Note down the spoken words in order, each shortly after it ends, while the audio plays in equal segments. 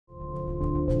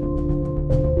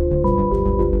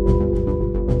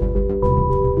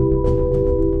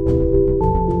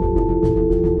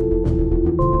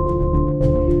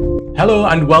Hello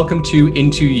and welcome to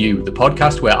Into You, the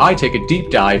podcast where I take a deep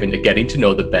dive into getting to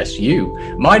know the best you.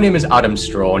 My name is Adam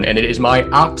Straughan, and it is my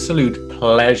absolute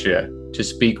pleasure to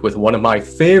speak with one of my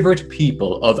favorite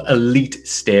people of elite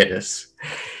status.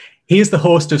 He is the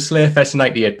host of Slayerfest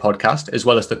 98 podcast, as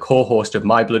well as the co-host of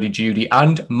My Bloody Judy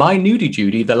and My Nudie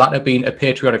Judy, the latter being a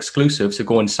Patreon exclusive, so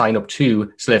go and sign up to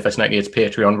Slayerfest 98's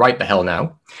Patreon right the hell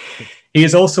now. He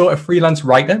is also a freelance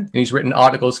writer, and he's written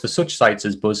articles for such sites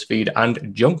as BuzzFeed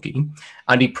and Junkie.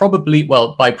 And he probably,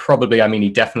 well, by probably, I mean he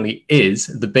definitely is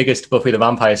the biggest Buffy the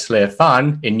Vampire Slayer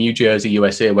fan in New Jersey,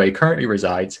 USA, where he currently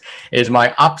resides. It is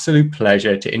my absolute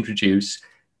pleasure to introduce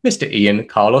Mr. Ian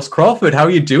Carlos Crawford. How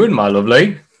are you doing, my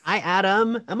lovely? Hi,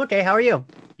 Adam. I'm okay. How are you?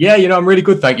 Yeah, I'm really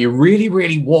good, thank you. Really,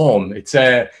 really warm. It's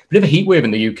a bit of a heat wave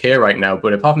in the UK right now,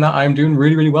 but apart from that, I'm doing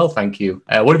really, really well, thank you.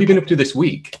 What have you been up to this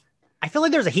week? I feel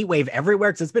like there's a heat wave everywhere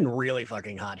because it's been really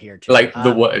fucking hot here too. Like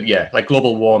like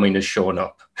global warming is showing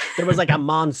up. There was like a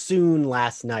monsoon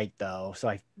last night though, so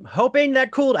I'm hoping that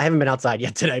cooled. I haven't been outside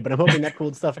yet today, but I'm hoping that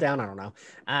cooled stuff down. I don't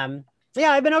know.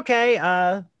 Yeah, I've been okay.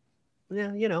 Yeah,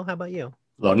 how about you?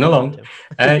 Plodding along.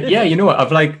 Yeah, you know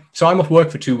what? So I'm off work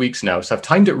for 2 weeks now. So I've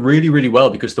timed it really, really well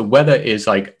because the weather is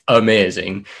like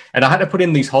amazing. And I had to put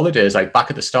in these holidays like back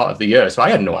at the start of the year. So I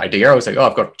had no idea. I was like, oh,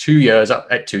 I've got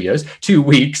 2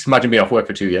 weeks. Imagine being off work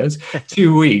for 2 years,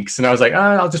 2 weeks. And I was like,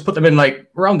 I'll just put them in like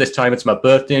around this time. It's my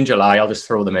birthday in July. I'll just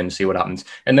throw them in and see what happens.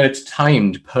 And then it's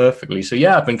timed perfectly. So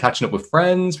yeah, I've been catching up with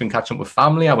friends, been catching up with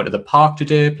family. I went to the park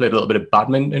today, played a little bit of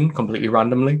badminton completely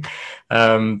randomly.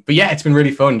 But yeah, it's been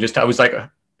really fun. I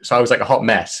was like a hot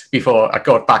mess before I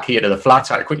got back here to the flat.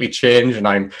 So I quickly changed and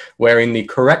I'm wearing the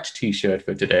correct t-shirt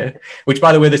for today, which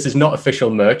by the way, this is not official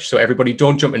merch. So everybody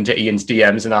don't jump into Ian's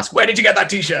DMs and ask, where did you get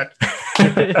that t-shirt?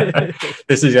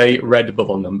 This is a red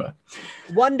bubble number.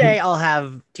 One day I'll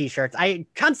have t-shirts. I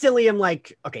constantly am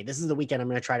like, okay, this is the weekend. I'm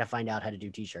going to try to find out how to do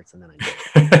t-shirts. And then I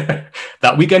do.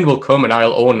 That weekend will come and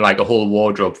I'll own like a whole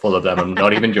wardrobe full of them. I'm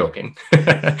not even joking.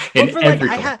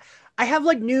 I have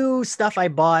like new stuff I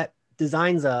bought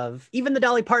designs of, even the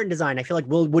Dolly Parton design I feel like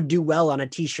would do well on a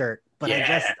t-shirt, but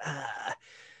yeah.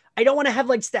 I don't want to have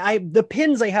like the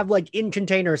pins I have like in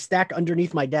containers stacked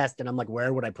underneath my desk, and I'm like,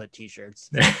 where would I put t-shirts?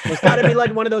 There's got to be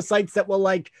like one of those sites that will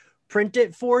like print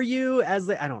it for you as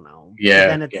I don't know.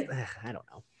 Yeah, I don't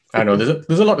know. I know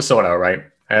there's a lot to sort out, right?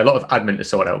 A lot of admin to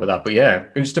sort out with that, but yeah,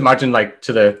 just imagine like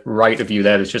to the right of you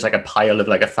there's just like a pile of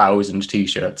like 1,000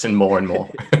 t-shirts and more,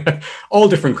 all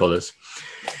different colors.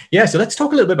 Yeah, so let's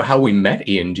talk a little bit about how we met,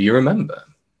 Ian. Do you remember?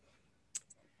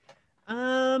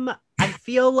 I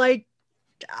feel like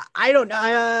I don't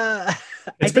know.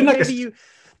 It's been like maybe you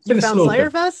found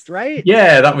Slayerfest, right?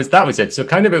 Yeah, that was it. So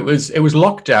kind of it was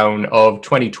lockdown of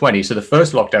 2020, so the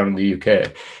first lockdown in the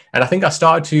UK. And I think I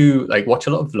started to like watch a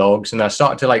lot of vlogs, and I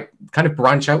started to like kind of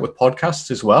branch out with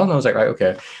podcasts as well. And I was like, right,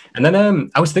 okay. And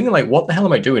then I was thinking like, what the hell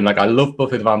am I doing? Like, I love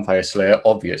Buffy the Vampire Slayer,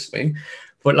 obviously.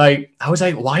 But like, I was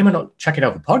like, why am I not checking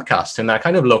out the podcast? And I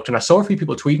kind of looked and I saw a few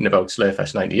people tweeting about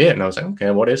Slayerfest 98. And I was like,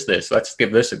 okay, what is this? Let's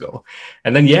give this a go.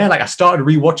 And then, yeah, like I started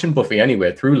rewatching Buffy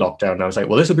anyway through lockdown. And I was like,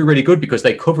 well, this will be really good because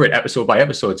they cover it episode by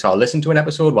episode. So I'll listen to an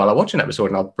episode while I watch an episode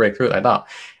and I'll break through it like that.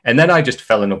 And then I just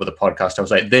fell in love with the podcast. I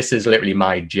was like, this is literally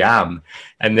my jam.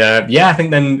 And yeah, I think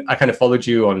then I kind of followed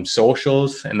you on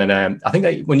socials. And then I think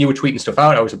that when you were tweeting stuff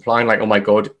out, I was replying like, oh my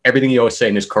God, everything you're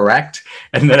saying is correct.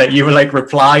 And then you were like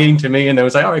replying to me and I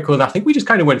was like, all right, cool. And I think we just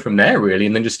kind of went from there really.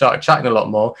 And then just started chatting a lot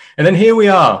more. And then here we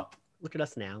are. Look at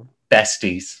us now.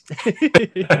 Besties.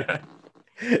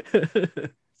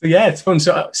 So yeah, it's fun.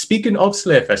 So speaking of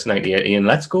Slayerfest 98, Ian,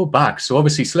 let's go back. So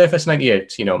obviously Slayerfest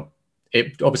 98,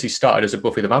 it obviously started as a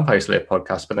Buffy the Vampire Slayer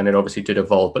podcast, but then it obviously did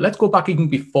evolve. But let's go back even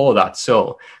before that.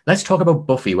 So let's talk about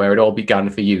Buffy, where it all began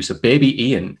for you. So baby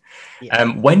Ian,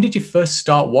 when did you first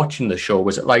start watching the show?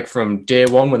 Was it like from day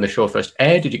one when the show first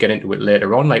aired? Did you get into it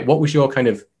later on? Like, what was your kind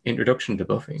of introduction to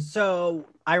Buffy? So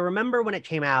I remember when it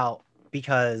came out,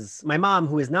 because my mom,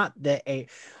 who is not I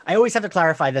always have to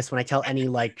clarify this when I tell any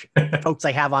like folks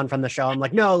I have on from the show. I'm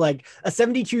like, no, like a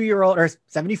 72-year-old or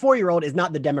 74-year-old is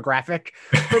not the demographic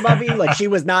for Buffy. Like she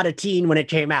was not a teen when it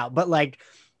came out, but like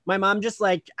my mom just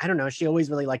like, I don't know, she always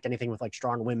really liked anything with like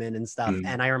strong women and stuff.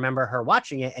 And I remember her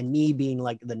watching it and me being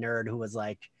like the nerd who was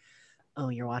like, oh,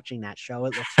 you're watching that show.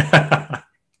 It looks fun.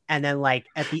 And then like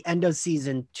at the end of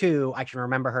season 2, I can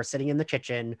remember her sitting in the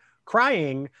kitchen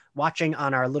crying, watching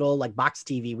on our little like box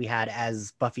TV we had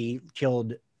as Buffy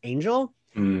killed Angel.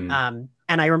 And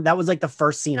that was like the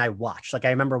first scene I watched. Like I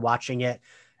remember watching it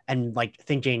and like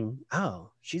thinking,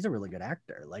 oh, she's a really good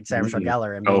actor, like Sarah Michelle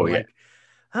Gellar, and being like,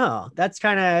 oh, that's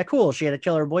kind of cool. She had a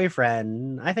killer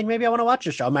boyfriend. I think maybe I want to watch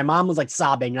the show. My mom was like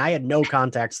sobbing, and I had no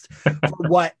context for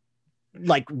what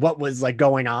like what was like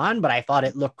going on, but I thought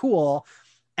it looked cool.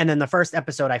 And then the first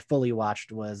episode I fully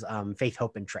watched was Faith,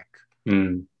 Hope, and Trick.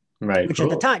 Right. Which at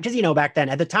the time, because, you know, back then,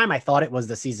 at the time, I thought it was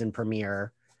the season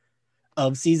premiere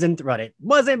of season 3, but it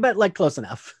wasn't, but like close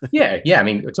enough. Yeah. I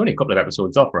mean, it's only a couple of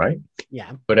episodes up, right?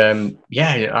 Yeah. But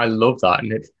yeah, I love that.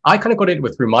 And I kind of got into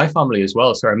it through my family as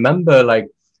well. So I remember like,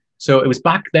 so it was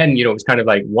back then, you know, it was kind of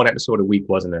like one episode a week,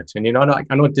 wasn't it? And, you know,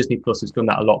 I know Disney Plus has done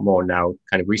that a lot more now,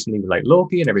 kind of recently with like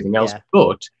Loki and everything else. Yeah.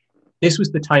 But this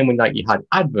was the time when like you had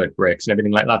advert breaks and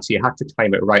everything like that. So you had to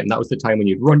time it right. And that was the time when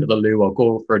you'd run to the loo or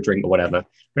go for a drink or whatever.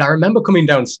 But I remember coming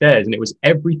downstairs and it was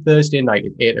every Thursday night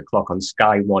at 8 o'clock on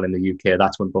Sky One in the UK.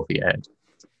 That's when Buffy aired.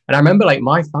 And I remember like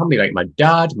my family, like my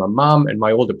dad, my mom, and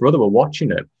my older brother were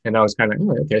watching it. And I was kind of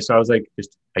like, oh, okay. So I was like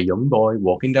just a young boy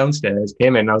walking downstairs,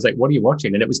 came in, and I was like, what are you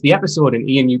watching? And it was the episode, and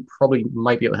Ian, you probably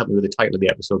might be able to help me with the title of the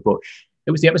episode, but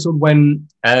it was the episode when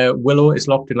Willow is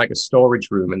locked in like a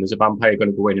storage room and there's a vampire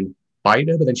going to go in and bite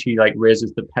her, but then she like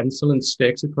raises the pencil and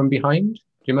stakes it from behind. Do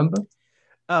you remember?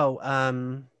 Oh,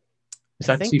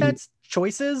 I think that's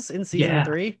Choices in season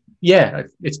 3. Yeah,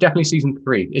 it's definitely season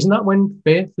 3. Isn't that when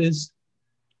Faith is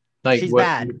like she's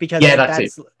bad? Because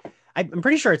that's it. I'm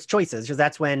pretty sure it's Choices, because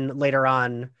that's when later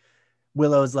on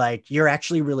Willow's like, you're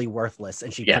actually really worthless,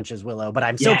 and she punches Willow. But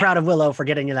I'm so proud of Willow for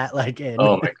getting that like in.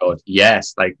 Oh my god,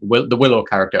 yes, like the Willow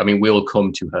character. I mean, we'll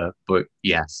come to her, but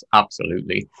yes,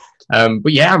 absolutely.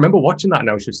 But yeah, I remember watching that, and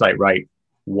I was just like, right,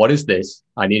 what is this?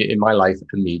 I need it in my life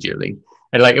immediately.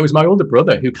 And like, it was my older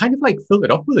brother who kind of like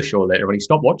filtered off with the show later when he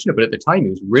stopped watching it. But at the time, he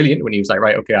was really into it. When he was like,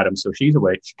 right, okay, Adam, so she's a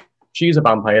witch. She's a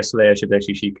vampire slayer.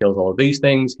 She kills all of these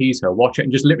things. He's her. Watch it.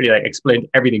 And just literally like explained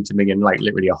everything to me in like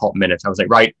literally a hot minute. I was like,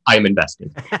 right, I'm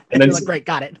invested. And then like, great,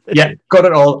 got it. Yeah, got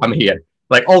it all. I'm here.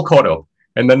 Like all caught up.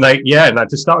 And then like, yeah, and I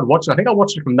just started watching. I think I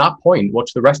watched it from that point,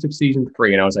 watched the rest of season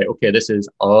 3. And I was like, okay, this is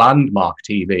landmark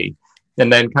TV.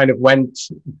 And then kind of went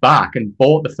back and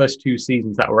bought the first 2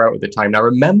 seasons that were out at the time. And I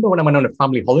remember when I went on a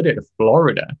family holiday to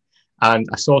Florida, and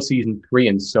I saw season 3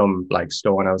 in some like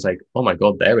store, and I was like, oh my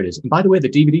God, there it is. And by the way, the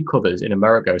DVD covers in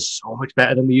America are so much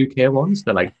better than the UK ones.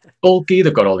 They're like bulky,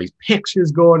 they've got all these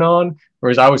pictures going on.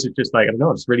 Whereas I was just like, I don't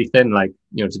know, it's really thin, like,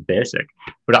 you know, it's basic.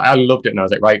 But I loved it, and I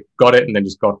was like, right, got it. And then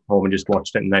just got home and just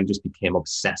watched it, and then just became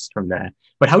obsessed from there.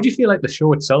 But how do you feel like the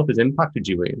show itself has impacted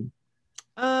you, Ian?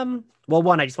 Well,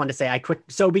 one, I just wanted to say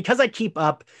because I keep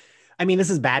up, I mean, this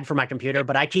is bad for my computer,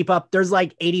 but I keep up, there's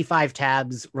like 85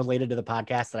 tabs related to the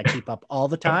podcast that I keep up all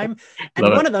the time. And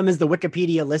one of them is the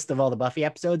Wikipedia list of all the Buffy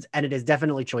episodes, and it is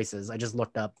definitely Choices. I just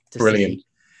looked up to see.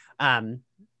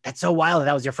 That's so wild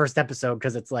that was your first episode,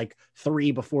 because it's like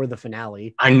 3 before the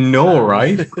finale. I know,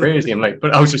 right? Crazy. I'm like,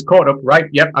 but I was just caught up, right?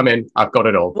 Yep, I'm in. I've got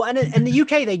it all. Well, and in the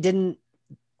UK, they didn't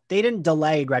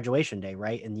delay graduation day,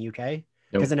 right? In the UK?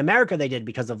 Because in America they did,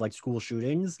 because of like school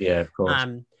shootings. Yeah, of course.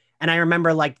 And I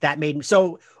remember like that made me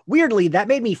so weirdly that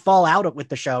made me fall out with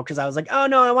the show, because I was like, oh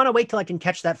no, I want to wait till I can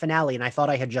catch that finale, and I thought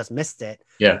I had just missed it.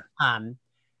 Yeah.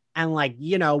 And like,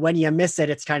 you know, when you miss it,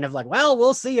 it's kind of like, well,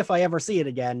 we'll see if I ever see it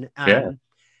again. Yeah.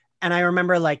 And I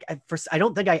remember like I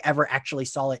don't think I ever actually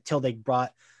saw it till they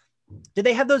brought. Did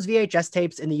they have those VHS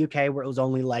tapes in the UK where it was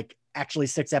only like actually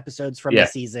 6 episodes from the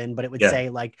season, but it would say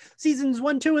like seasons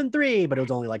 1, 2, and 3, but it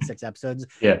was only like 6 episodes.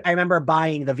 Yeah. I remember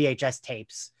buying the VHS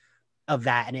tapes of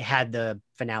that, and it had the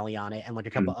finale on it and like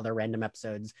a couple other random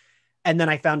episodes. And then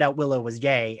I found out Willow was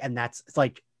gay, and it's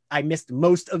like I missed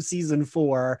most of season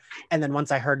 4. And then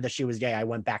once I heard that she was gay, I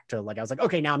went back to like, I was like,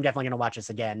 okay, now I'm definitely going to watch this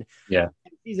again. Yeah.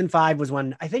 And season 5 was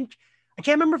when I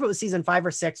can't remember if it was season 5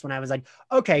 or 6 when I was like,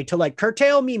 okay, to like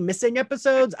curtail me missing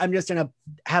episodes, I'm just going to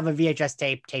have a VHS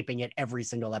tape taping it every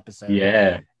single episode.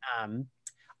 Yeah.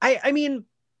 I mean,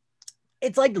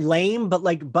 it's like lame, but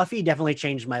like Buffy definitely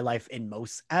changed my life in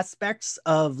most aspects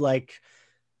of like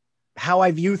how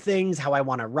I view things, how I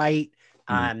want to write.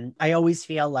 I always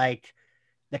feel like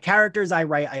the characters I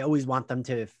write, I always want them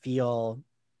to feel,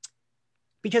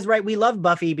 because right, we love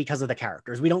Buffy because of the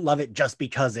characters. We don't love it just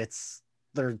because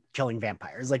they're killing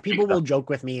vampires. Like people will joke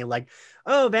with me like,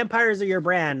 oh, vampires are your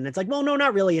brand. And it's like, well, no,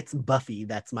 not really. It's Buffy.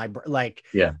 That's my like,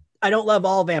 yeah. I don't love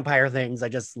all vampire things. I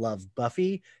just love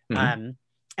Buffy.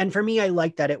 And for me, I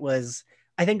like that it was,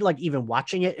 I think like even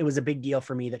watching it, it was a big deal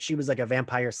for me that she was like a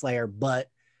vampire slayer, but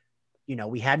you know,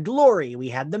 we had Glory, we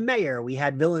had the mayor, we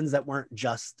had villains that weren't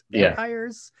just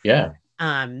vampires. Yeah.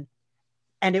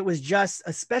 And it was just,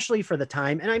 especially for the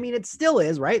time, and I mean, it still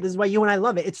is, right? This is why you and I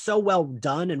love it. It's so well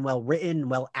done and well written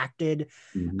and well acted.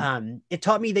 It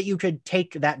taught me that you could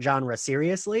take that genre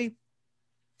seriously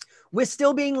with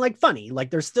still being like funny. Like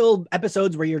there's still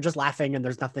episodes where you're just laughing and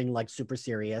there's nothing like super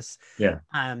serious. Yeah.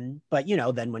 But you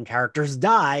know, then when characters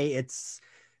die, it's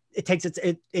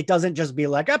it doesn't just be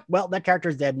like, oh, well, that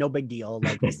character's dead, no big deal.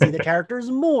 Like we see the characters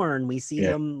mourn, we see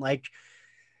them like,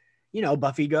 you know,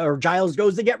 or Giles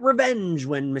goes to get revenge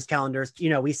when Miss Calendar's, you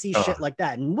know, we see shit like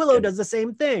that. And Willow does the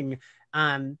same thing.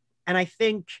 And I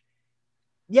think,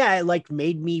 yeah, it like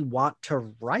made me want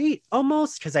to write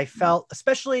almost, because I felt,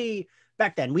 especially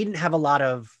back then, we didn't have a lot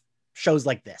of shows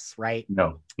like this, right?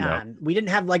 No. We didn't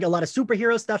have like a lot of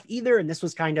superhero stuff either. And this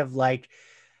was kind of like,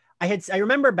 I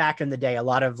remember back in the day, a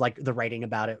lot of like the writing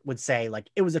about it would say like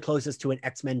it was the closest to an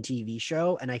X-Men TV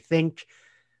show. And I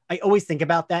always think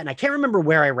about that. And I can't remember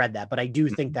where I read that, but I do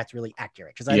think that's really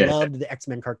accurate, because I loved the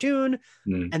X-Men cartoon.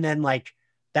 And then like,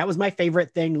 that was my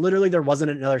favorite thing. Literally, there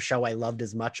wasn't another show I loved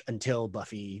as much until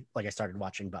Buffy. Like I started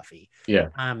watching Buffy. Yeah.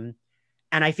 And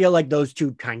I feel like those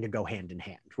two kind of go hand in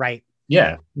hand, right?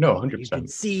 Yeah. No, 100%. You can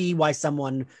see why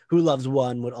someone who loves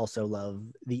one would also love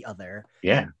the other.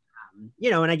 Yeah.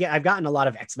 You know, and I've gotten a lot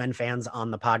of X-Men fans on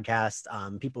the podcast,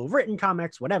 people who've written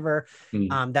comics, whatever,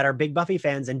 that are big Buffy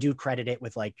fans and do credit it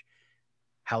with like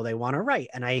how they want to write.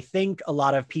 And I think a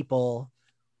lot of people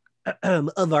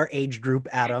of our age group,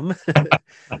 Adam,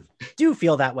 do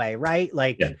feel that way, right?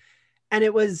 Like, and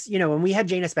it was, you know, when we had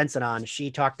Jaina Spencer on,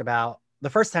 she talked about the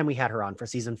first time we had her on for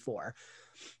season 4,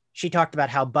 she talked about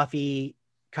how Buffy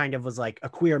kind of was like a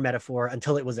queer metaphor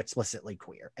until it was explicitly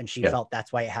queer. And she felt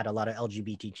that's why it had a lot of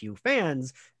LGBTQ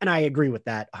fans. And I agree with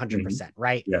that 100%,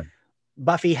 right? Yeah.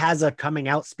 Buffy has a coming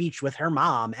out speech with her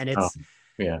mom. And it's,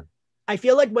 I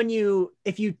feel like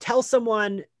if you tell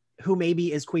someone who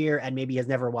maybe is queer and maybe has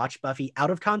never watched Buffy out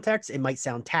of context, it might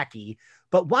sound tacky,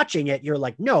 but watching it, you're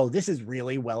like, no, this is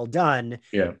really well done.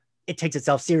 Yeah. It takes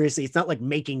itself seriously. It's not like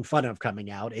making fun of coming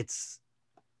out. It's,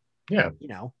 you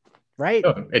know, right?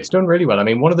 No, it's done really well. I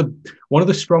mean, one of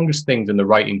the strongest things in the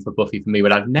writing for Buffy for me,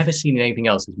 what I've never seen in anything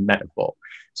else, is metaphor.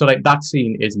 So like that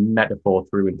scene is metaphor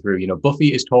through and through. You know,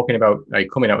 Buffy is talking about like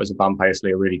coming out as a vampire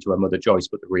slayer really to her mother Joyce,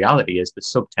 but the reality is the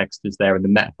subtext is there and the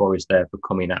metaphor is there for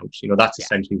coming out. You know, that's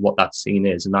essentially what that scene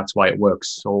is, and that's why it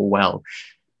works so well.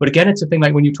 But again, it's a thing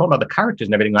like when you talk about the characters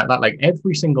and everything like that, like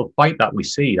every single fight that we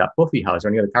see that Buffy has or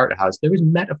any other character has, there is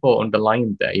metaphor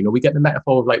underlined there. You know, we get the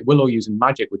metaphor of like Willow using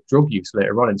magic with drug use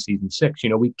later on in season 6.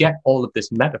 You know, we get all of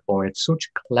this metaphor, and it's such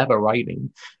clever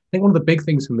writing. I think one of the big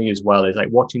things for me as well is like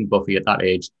watching Buffy at that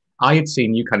age. I had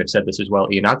seen, you kind of said this as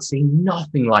well, Ian, I'd seen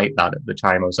nothing like that at the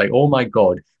time. I was like, oh my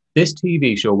God, this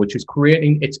TV show, which is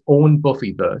creating its own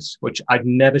Buffyverse, which I'd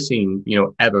never seen, you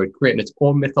know, ever, creating its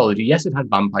own mythology. Yes, it had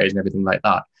vampires and everything like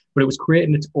that, but it was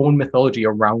creating its own mythology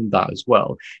around that as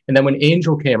well. And then when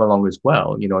Angel came along as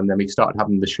well, you know, and then we started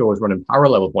having the shows running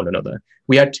parallel with one another,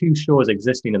 we had 2 shows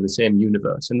existing in the same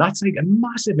universe. And that's like a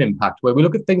massive impact where we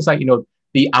look at things like, you know,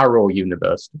 the Arrow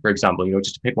universe, for example, you know,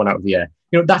 just to pick one out of the air,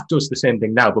 you know, that does the same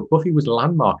thing now, but Buffy was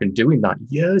landmark in doing that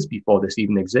years before this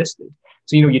even existed.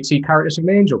 So, you know, you'd see characters from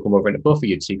Angel come over into Buffy,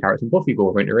 you'd see characters from Buffy go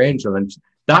over into Angel, and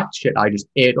that shit I just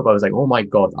ate up. I was like, oh my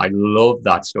God, I love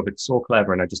that stuff. It's so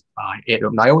clever. And I ate it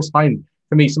up. And I always find,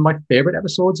 for me, some of my favorite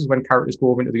episodes is when characters go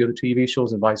over into the other TV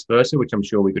shows and vice versa, which I'm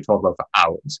sure we could talk about for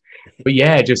hours. But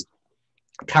yeah, just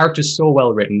characters so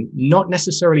well written, not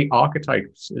necessarily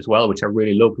archetypes as well, which I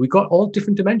really loved. We got all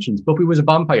different dimensions. Buffy was a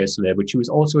vampire slayer, but she was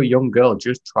also a young girl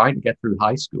just trying to get through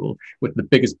high school with the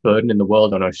biggest burden in the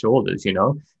world on her shoulders, you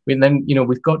know? And then, you know,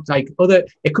 we've got like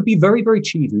it could be very, very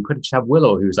cheesy. We could just have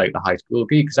Willow, who's like the high school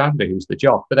geek, Xander, who's the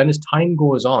jock. But then as time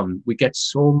goes on, we get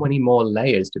so many more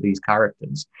layers to these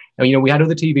characters. And, you know, we had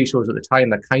other TV shows at the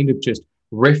time that kind of just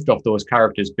riffed off those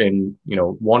characters being, you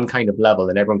know, one kind of level,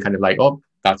 and everyone kind of like, oh,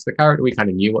 that's the character. We kind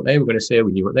of knew what they were going to say.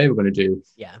 We knew what they were going to do.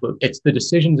 Yeah. But it's the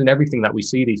decisions and everything that we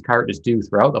see these characters do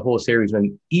throughout the whole series.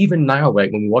 And even now,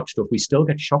 like when we watch stuff, we still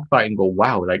get shocked by it and go,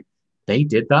 wow, like they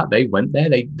did that. They went there.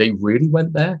 They really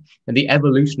went there. And the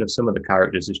evolution of some of the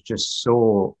characters is just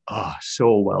so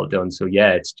well done. So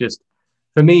yeah, it's just,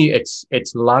 for me, it's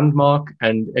landmark.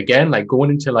 And again, like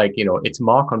going into like, you know, its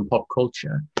mark on pop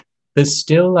culture, there's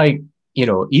still like, you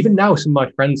know, even now, some of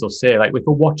my friends will say, like, if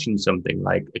we're watching something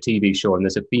like a TV show and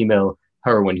there's a female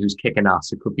heroine who's kicking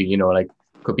ass, it could be, you know, like,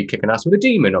 could be kicking ass with a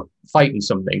demon or fighting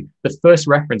something. The first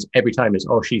reference every time is,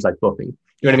 oh, she's like Buffy. You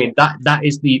know what I mean? That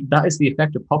is the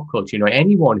effect of pop culture. You know,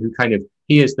 anyone who kind of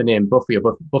hears the name Buffy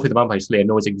or Buffy the Vampire Slayer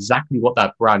knows exactly what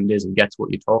that brand is and gets what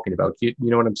you're talking about. You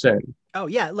know what I'm saying? Oh,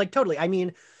 yeah, like totally. I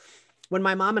mean, when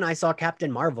my mom and I saw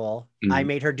Captain Marvel, I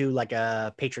made her do like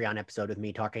a Patreon episode with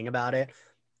me talking about it.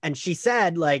 And she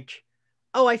said, like,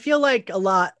 oh, I feel like a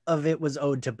lot of it was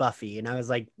owed to Buffy. And I was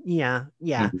like, yeah.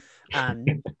 I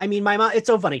mean, my mom, it's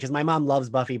so funny because my mom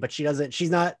loves Buffy, but she's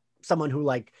not someone who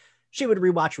like she would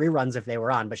rewatch reruns if they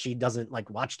were on, but she doesn't like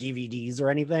watch DVDs or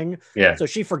anything. Yeah. So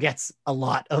she forgets a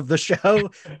lot of the show,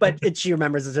 but she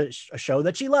remembers it's a show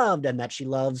that she loved and that she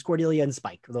loves Cordelia and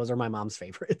Spike. Those are my mom's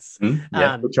favorites.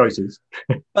 Yeah, good choices.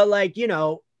 But like, you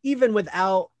know, even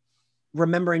without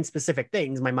remembering specific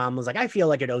things, my mom was like, I feel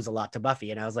like it owes a lot to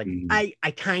Buffy. And I was like,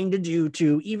 I kind of do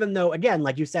too, even though, again,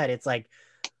 like you said, it's like,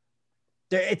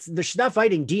 she's not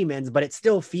fighting demons, but it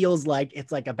still feels like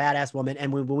it's like a badass woman.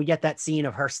 And when we get that scene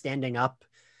of her standing up,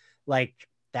 like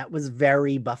that was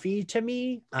very Buffy to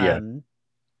me.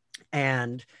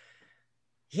 And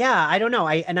yeah, I don't know.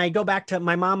 I go back to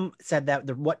my mom said that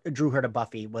what drew her to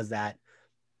Buffy was that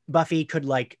Buffy could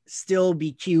like still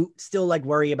be cute, still like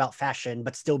worry about fashion,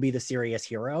 but still be the serious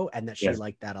hero. And that she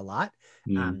liked that a lot.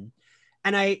 And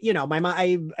I, you know, my mom,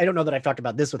 I don't know that I've talked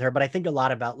about this with her, but I think a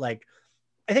lot about like,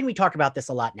 I think we talk about this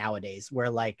a lot nowadays where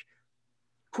like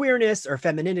queerness or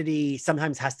femininity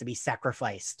sometimes has to be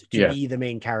sacrificed to be the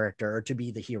main character or to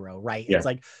be the hero, right? It's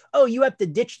like, oh, you have to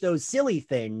ditch those silly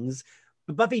things,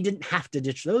 but Buffy didn't have to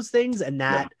ditch those things. And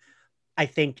that I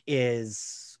think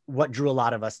is what drew a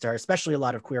lot of us to her, especially a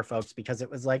lot of queer folks, because it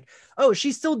was like, oh,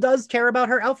 she still does care about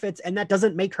her outfits and that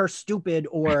doesn't make her stupid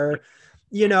or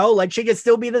you know, like she could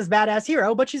still be this badass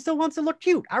hero, but she still wants to look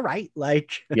cute. All right.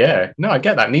 Like, yeah, no, I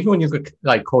get that. And even when you've got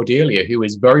like Cordelia, who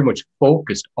is very much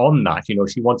focused on that, you know,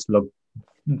 she wants to look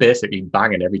basically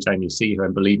banging every time you see her.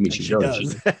 And believe me, she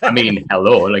does. I mean,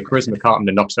 hello, like Chris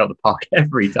McCartney knocks it out of the park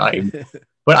every time.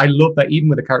 But I love that even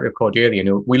with the character of Cordelia, you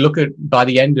know, we look at by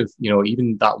the end of, you know,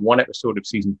 even that one episode of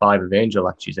season 5 of Angel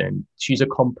that she's in, she's a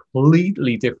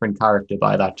completely different character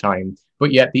by that time.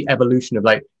 But yet the evolution of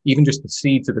like, even just the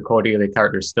seeds of the Cordelia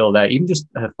character is still there. Even just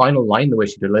her final line, the way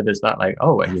she delivers that, like,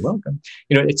 oh, and you're welcome.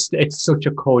 You know, it's such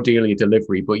a Cordelia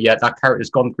delivery, but yet that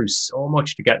character's gone through so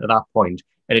much to get to that point.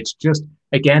 And it's just,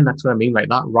 again, that's what I mean, like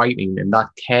that writing and that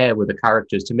care with the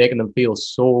characters to making them feel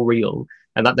so real.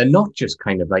 And that they're not just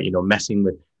kind of like, you know, messing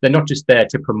with, they're not just there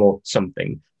to promote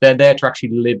something. They're there to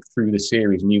actually live through the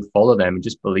series and you follow them and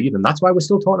just believe them. That's why we're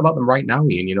still talking about them right now,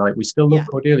 Ian. You know, like we still love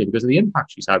Cordelia because of the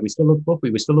impact she's had. We still love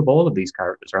Buffy. We still love all of these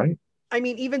characters, right? I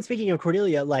mean, even speaking of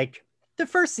Cordelia, like the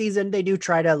first season, they do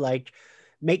try to like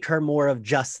make her more of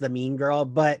just the mean girl.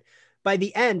 But by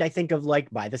the end, I think of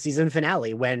like by the season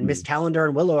finale when Miss Calendar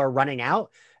and Willow are running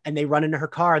out. And they run into her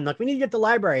car and like, we need to get the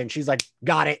library. And she's like,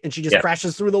 got it. And she just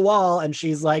crashes through the wall. And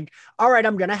she's like, all right,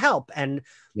 I'm going to help. And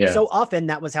so often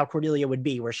that was how Cordelia would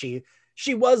be, where she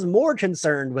was more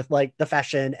concerned with like the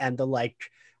fashion and the like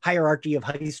hierarchy of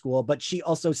high school. But she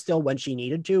also still, when she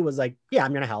needed to, was like, yeah,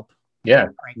 I'm going to help. Yeah.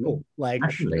 All right, cool. Like,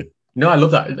 actually, no, I love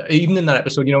that. Even in that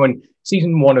episode, you know, when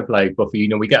season 1 of like Buffy, you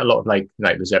know, we get a lot of like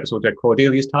there's episodes where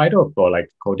Cordelia's tied up or like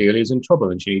Cordelia's in trouble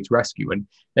and she needs rescue. And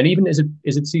then even is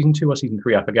it season 2 or season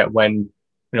 3? I forget when.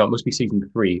 You know, it must be season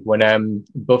 3 when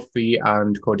Buffy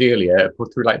and Cordelia are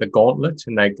put through like the gauntlet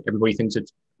and like everybody thinks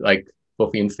it's like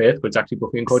Buffy and Faith, but it's actually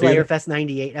Buffy and Cordelia. Slayer Fest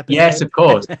 98 episode. Yes, of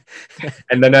course.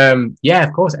 And then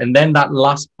of course. And then that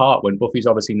last part when Buffy's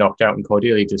obviously knocked out and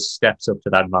Cordelia just steps up to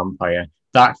that vampire.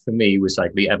 That for me was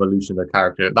like the evolution of the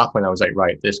character. At that point, I was like,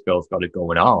 right, this girl's got it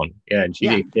going on. Yeah, and she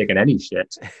ain't taking any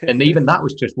shit. And even that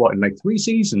was just in like 3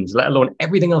 seasons, let alone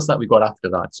everything else that we got after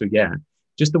that. So yeah,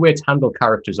 just the way it's handled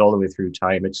characters all the way through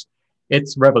time.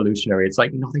 It's revolutionary. It's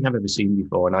like nothing I've ever seen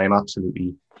before, and I am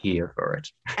absolutely here for it.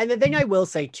 And the thing I will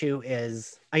say too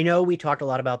is, I know we talked a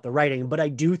lot about the writing, but I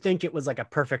do think it was like a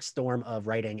perfect storm of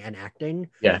writing and acting.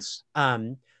 Yes.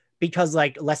 Because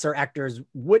like lesser actors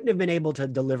wouldn't have been able to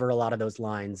deliver a lot of those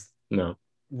lines. No.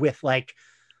 With like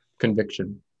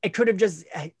conviction. It could have just,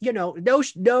 you know,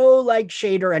 no like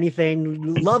shade or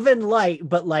anything, love and light,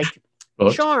 but like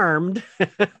charmed.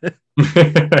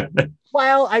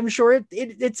 While I'm sure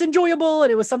it's enjoyable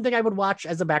and it was something I would watch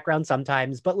as a background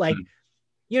sometimes, but like,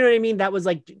 you know what I mean? That was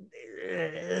like,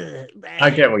 I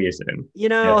get what you're saying. You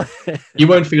know, you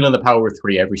weren't feeling the power of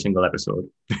 3 every single episode.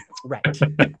 Right.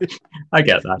 I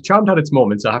get that. Charmed had its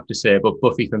moments, I have to say, but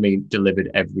Buffy for me delivered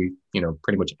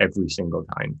pretty much every single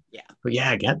time. Yeah. But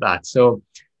yeah, I get that. So,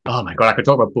 oh my God, I could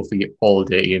talk about Buffy all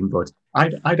day, Ian, but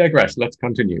I digress. Let's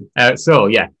continue. So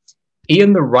yeah,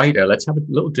 Ian, the writer, let's have a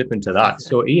little dip into that.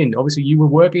 So Ian, obviously you were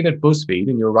working at BuzzFeed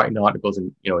and you were writing articles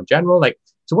and, in general, like,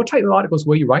 so what type of articles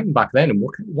were you writing back then? And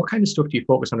what kind of stuff do you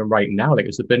focus on in writing now? Like,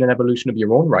 has there been an evolution of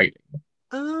your own writing?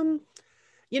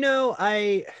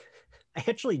 I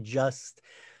actually just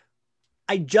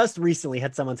recently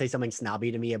had someone say something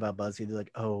snobby to me about BuzzFeed. They're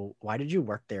like, oh, why did you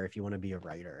work there if you want to be a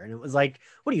writer? And it was like,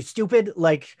 what are you, stupid?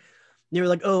 Like, they were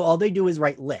like, oh, all they do is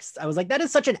write lists. I was like, that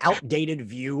is such an outdated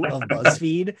view of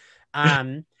BuzzFeed.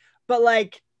 But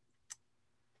like,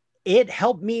 it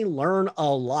helped me learn a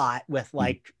lot with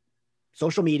like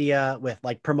social media, with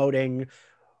like promoting,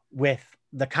 with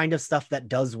the kind of stuff that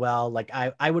does well. Like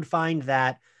I would find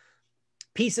that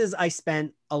pieces I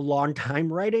spent a long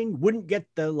time writing wouldn't get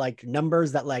the like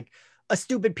numbers that like a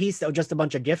stupid piece that was just a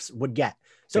bunch of GIFs would get.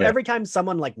 So every time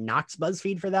someone like knocks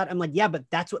BuzzFeed for that, I'm like, yeah, but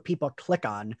that's what people click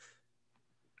on.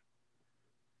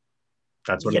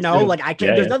 That's what, you know, like I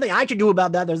can, there's nothing I can do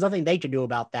about that. There's nothing they can do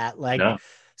about that. Like,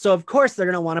 so of course they're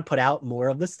going to want to put out more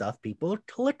of the stuff people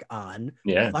click on.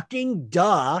 Fucking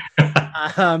duh.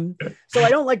 So I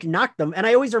don't like knock them. And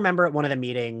I always remember at one of the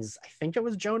meetings, I think it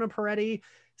was Jonah Peretti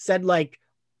said, like,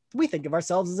 we think of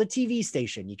ourselves as a TV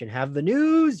station. You can have the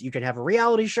news, you can have a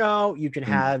reality show, you can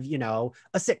have, you know,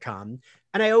 a sitcom.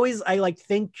 And I like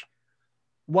think,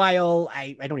 while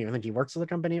I don't even think he works for the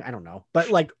company, I don't know, but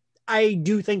like I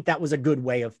do think that was a good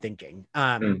way of thinking.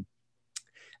 And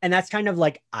that's kind of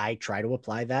like, I try to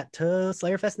apply that to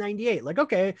Slayerfest 98. Like,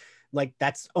 okay, like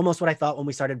that's almost what I thought when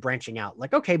we started branching out.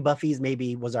 Like, okay, Buffy's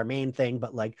maybe was our main thing,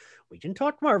 but like we can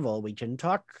talk Marvel, we can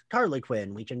talk Harley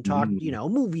Quinn, we can talk, you know,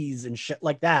 movies and shit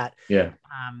like that.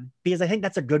 Because I think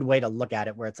that's a good way to look at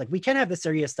it, where it's like we can have the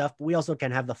serious stuff, but we also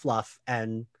can have the fluff,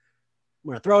 and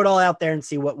we're gonna throw it all out there and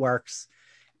see what works.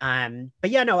 But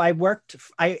yeah, no, I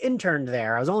interned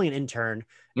there. I was only an intern.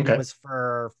 It was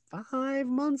for 5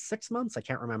 months, 6 months. I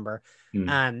can't remember.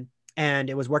 And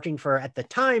it was working for, at the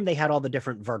time they had all the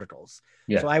different verticals.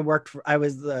 So I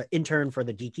was the intern for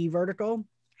the geeky vertical.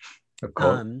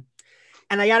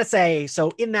 And I gotta say,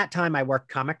 so in that time I worked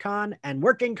Comic-Con, and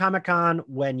working Comic-Con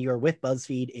when you're with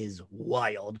BuzzFeed is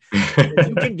wild.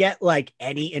 You can get like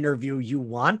any interview you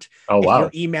want. If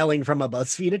you're emailing from a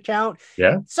BuzzFeed account.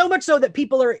 So much so that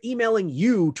people are emailing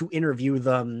you to interview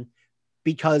them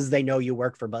because they know you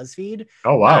work for BuzzFeed.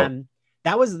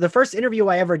 That was the first interview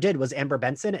I ever did, was Amber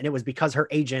Benson. And it was because her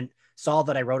agent saw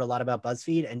that I wrote a lot about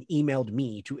BuzzFeed and emailed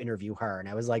me to interview her. And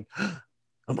I was like,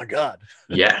 oh my God.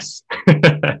 Yes.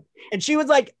 And she was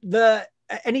like,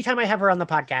 anytime I have her on the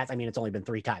podcast, I mean, it's only been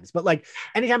 3 times, but like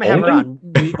anytime I have her on,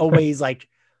 I'm always like,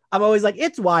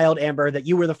 it's wild, Amber, that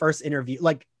you were the first interview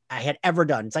like I had ever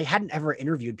done. So I hadn't ever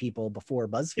interviewed people before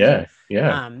BuzzFeed.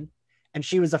 And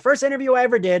she was the first interview I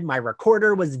ever did. My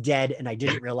recorder was dead and I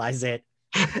didn't realize it.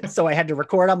 So I had to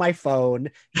record on my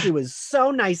phone. She was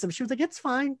so nice. She was like, it's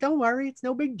fine. Don't worry. It's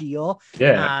no big deal.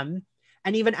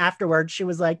 And even afterwards, she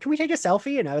was like, can we take a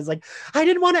selfie? And I was like, I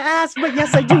didn't want to ask, but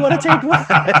yes, I do want to take one.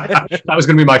 That was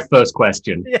going to be my first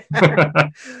question.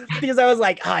 Because I was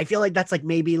like, oh, I feel like that's like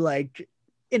maybe like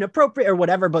inappropriate or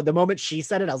whatever. But the moment she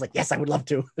said it, I was like, yes, I would love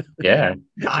to.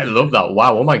 I love that.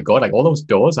 Wow. Oh my God. Like all those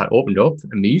doors that opened up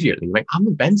immediately. Like, I'm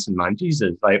a Benson, man.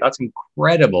 Jesus. Like, that's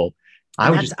incredible.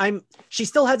 She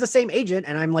still has the same agent,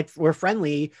 and I'm like, we're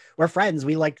friends.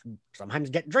 We like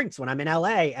sometimes get drinks when I'm in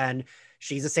LA, and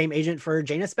she's the same agent for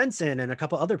Jana Benson and a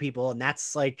couple other people. And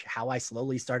that's like how I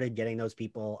slowly started getting those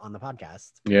people on the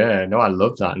podcast. Yeah, no, I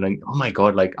love that. And then, oh my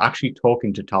God, like actually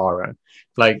talking to Tara,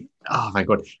 like, oh my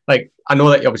God, like I know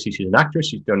that obviously she's an actress.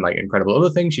 She's done like incredible other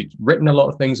things. She's written a lot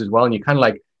of things as well. And you kind of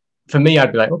like, for me,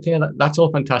 I'd be like, okay, that's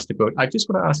all fantastic, but I just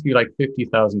want to ask you like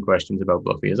 50,000 questions about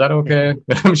Buffy. Is that okay?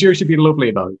 I'm sure she'd be lovely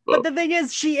about it. But the thing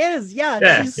is, she is.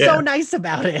 She's so nice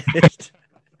about it.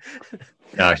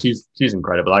 Yeah, she's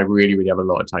incredible. I really, really have a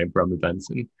lot of time for Emma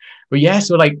Benson. But yeah,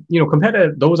 so like, you know, compared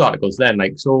to those articles then,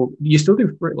 like, so you still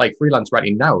do like freelance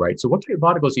writing now, right? So what type of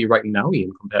articles are you writing now,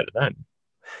 Ian, compared to then?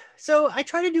 So I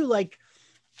try to do like,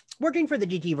 working for the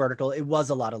geeky vertical, it was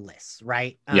a lot of lists,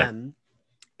 right?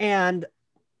 And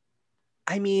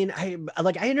I mean, I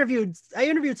interviewed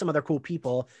some other cool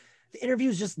people. The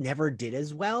interviews just never did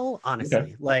as well,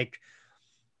 honestly. Like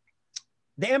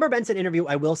the Amber Benson interview,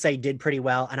 I will say, did pretty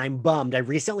well. And I'm bummed. I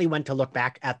recently went to look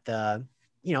back at it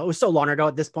was so long ago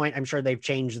at this point. I'm sure they've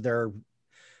changed their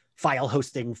file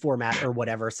hosting format or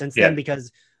whatever since then,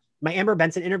 because my Amber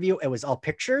Benson interview, it was all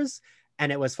pictures.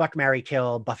 And it was fuck, marry,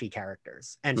 kill Buffy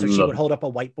characters. And so she would hold up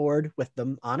a whiteboard with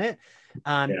them on it.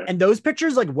 And those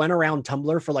pictures like went around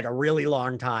Tumblr for like a really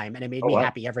long time. And it made me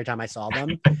happy every time I saw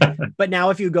them. But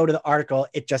now if you go to the article,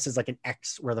 it just is like an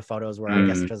X where the photos were, I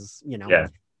guess, because,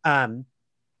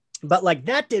 but like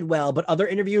that did well. But other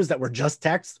interviews that were just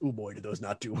text, oh boy, did those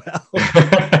not do well.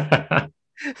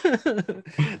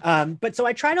 But so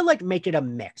I try to like make it a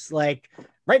mix. Like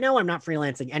right now I'm not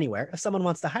freelancing anywhere. If someone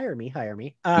wants to hire me, hire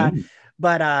me.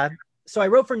 But so I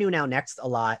wrote for New Now Next a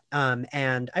lot.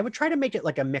 And I would try to make it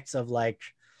like a mix of like,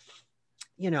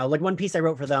 like one piece I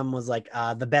wrote for them was like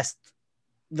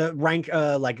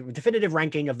like definitive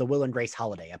ranking of the Will and Grace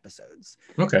holiday episodes.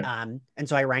 And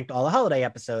so I ranked all the holiday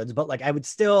episodes, but like I would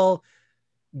still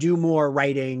do more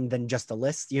writing than just a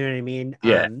list. You know what I mean?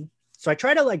 So I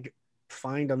try to like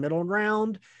find a middle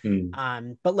ground.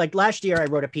 Mm. But like last year, I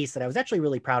wrote a piece that I was actually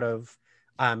really proud of,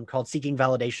 called "Seeking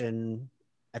Validation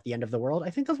at the End of the World." I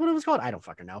think that's what it was called. I don't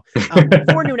fucking know.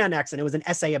 For Noon on X, and it was an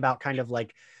essay about kind of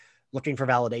like looking for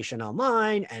validation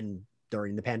online and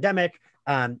during the pandemic,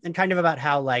 and kind of about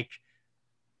how like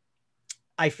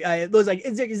I was like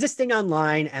existing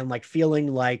online and like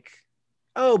feeling like,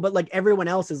 oh, but like everyone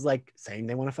else is like saying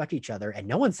they want to fuck each other and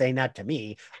no one's saying that to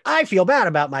me. I feel bad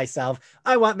about myself.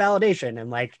 I want validation. And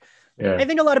like, I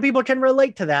think a lot of people can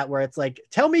relate to that, where it's like,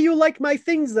 tell me you like my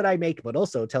things that I make, but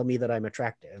also tell me that I'm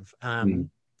attractive.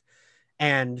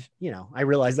 And, you know, I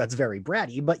realize that's very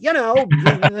bratty, but you know,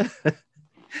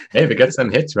 hey, if it gets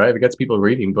them hits, right? If it gets people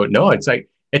reading, but no, it's like,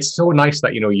 it's so nice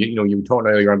that, you were talking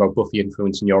earlier about Buffy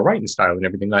influence in your writing style and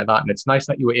everything like that. And it's nice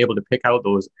that you were able to pick out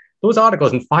those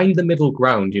articles and find the middle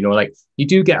ground. You know, like you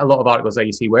do get a lot of articles that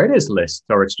you see where it is lists,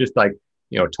 or it's just like,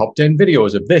 you know, top 10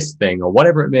 videos of this thing or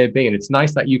whatever it may be. And it's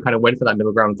nice that you kind of went for that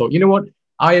middle ground and thought, you know what,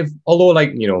 although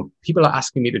like, you know, people are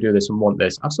asking me to do this and want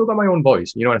this, I've still got my own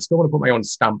voice, you know, and I still want to put my own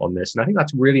stamp on this. And I think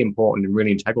that's really important and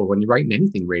really integral when you're writing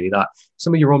anything, really, that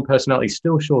some of your own personality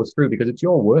still shows through, because it's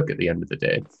your work at the end of the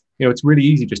day. You know, it's really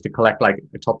easy just to collect like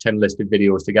a top 10 list of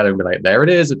videos together and be like, there it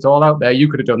is, it's all out there. You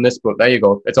could have done this, but there you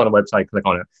go. It's on a website, click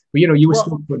on it. But, you know, you were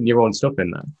still putting your own stuff in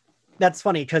there. That's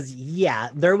funny because, yeah,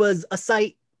 there was a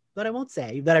site that I won't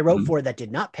say that I wrote for that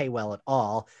did not pay well at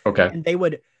all. Okay. And they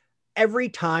would, every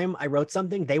time I wrote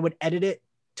something, they would edit it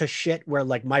to shit where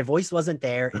like my voice wasn't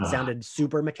there. It sounded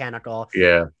super mechanical.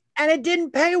 Yeah. And it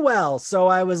didn't pay well. So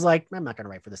I was like, I'm not going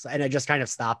to write for this. And I just kind of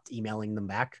stopped emailing them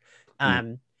back.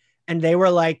 And they were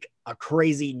like a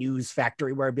crazy news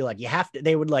factory where it'd be like,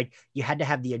 they would like, you had to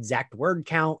have the exact word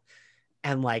count.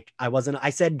 And like,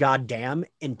 I said, God damn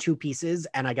in 2 pieces.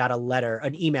 And I got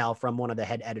an email from one of the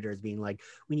head editors being like,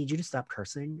 we need you to stop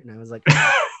cursing. And I was like,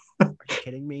 are you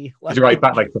kidding me? Did you write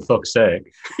back like, for fuck's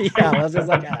sake? Yeah. I was just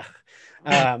like,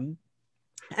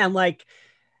 and like,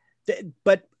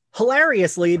 but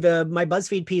hilariously, my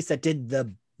BuzzFeed piece that did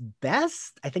the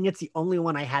best, I think it's the only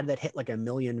one I had that hit like 1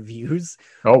 million views.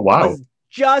 Oh, wow. Was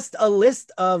just a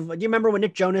list of, do you remember when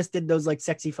Nick Jonas did those like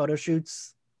sexy photo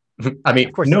shoots? I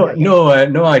mean, no,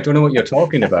 I don't know what you're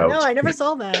talking about. No, I never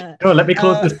saw that. No, let me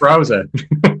close this browser.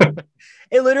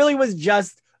 It literally was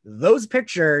just those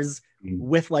pictures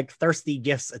with like thirsty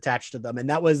gifs attached to them.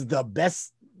 And that was the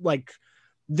best, like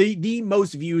the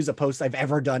most views a post I've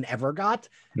ever done ever got.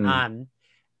 And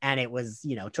it was,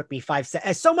 you know, took me 5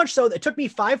 seconds, so much so that it took me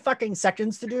 5 fucking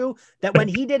seconds to do that. When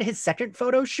he did his second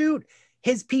photo shoot,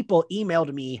 his people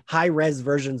emailed me high-res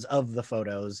versions of the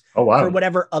photos for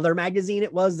whatever other magazine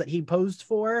it was that he posed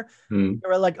for. They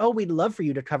were like, oh, we'd love for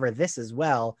you to cover this as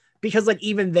well. Because like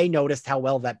even they noticed how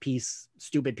well that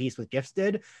stupid piece with GIFs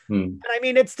did. And I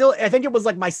mean, it's still, I think it was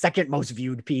like my second most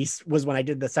viewed piece was when I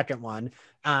did the second one.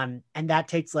 And that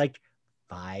takes like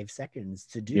 5 seconds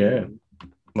to do. Yeah.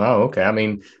 Wow. Okay. I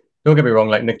mean, don't get me wrong,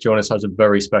 like Nick Jonas has a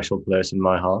very special place in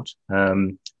my heart.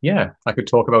 Yeah, I could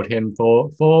talk about him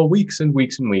for weeks and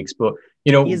weeks and weeks, but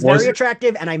you know, he's very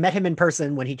attractive, and I met him in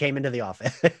person when he came into the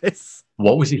office.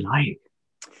 What was he like?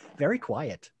 Very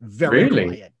quiet. Very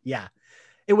quiet. Yeah.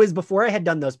 It was before I had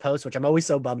done those posts, which I'm always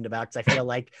so bummed about because I feel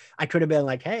like I could have been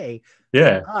like, hey,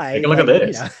 hi, take a look at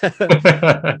this. You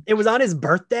know. It was on his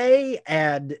birthday,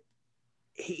 and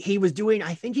he was doing,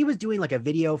 I think he was doing like a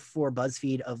video for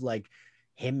BuzzFeed of like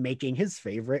him making his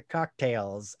favorite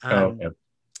cocktails.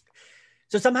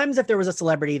 So sometimes if there was a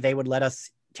celebrity, they would let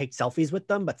us take selfies with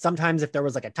them. But sometimes if there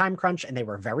was like a time crunch and they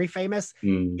were very famous,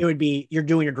 it would be, you're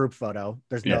doing a group photo.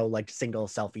 There's no like single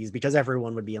selfies because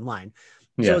everyone would be in line.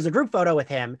 So it was a group photo with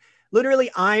him. Literally,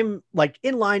 I'm like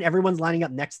in line, everyone's lining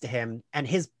up next to him. And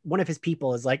one of his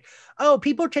people is like, oh,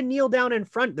 people can kneel down in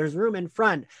front. There's room in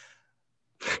front.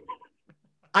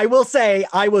 I will say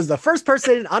I was the first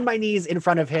person on my knees in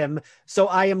front of him. So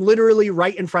I am literally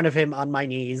right in front of him on my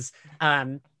knees.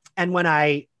 And when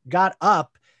I got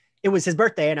up, it was his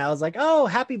birthday. And I was like, oh,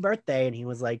 happy birthday. And he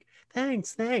was like,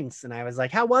 thanks. And I was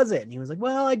like, how was it? And he was like,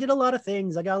 well, I did a lot of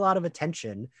things. I got a lot of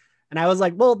attention. And I was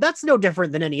like, well, that's no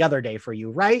different than any other day for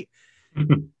you, right?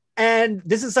 And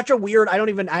this is such a weird, I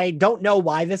don't know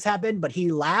why this happened, but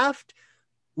he laughed,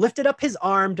 lifted up his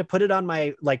arm to put it on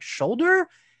my like shoulder,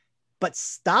 but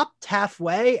stopped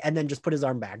halfway and then just put his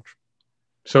arm back.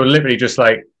 So literally just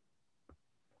like,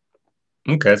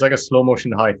 okay, it's like a slow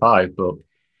motion high five,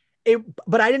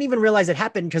 but I didn't even realize it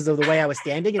happened because of the way I was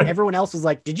standing, and everyone else was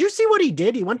like, did you see what he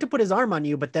did? He went to put his arm on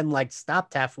you, but then like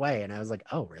stopped halfway. And I was like,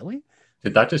 oh, really?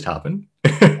 Did that just happen?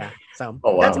 Yeah. So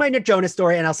that's my Nick Jonas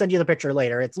story, and I'll send you the picture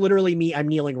later. It's literally me. I'm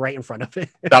kneeling right in front of it.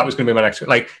 That was going to be my next.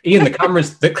 Like, Ian,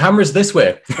 the camera's this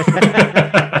way.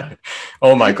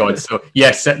 Oh my God. So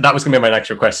yes, that was going to be my next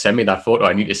request. Send me that photo.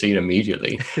 I need to see it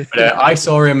immediately. But I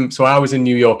saw him. So I was in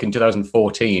New York in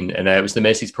 2014 and it was the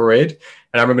Macy's parade.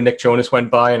 And I remember Nick Jonas went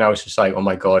by and I was just like, oh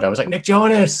my God. I was like, Nick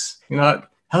Jonas,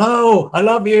 hello, I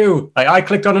love you. I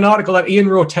clicked on an article that Ian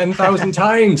wrote 10,000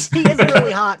 times. He is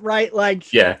really hot, right?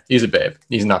 Like, yeah, he's a babe.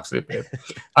 He's an absolute babe.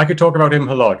 I could talk about him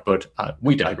a lot, but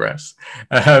we digress.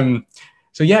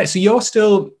 So you're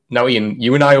still, now Ian,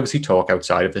 you and I obviously talk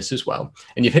outside of this as well.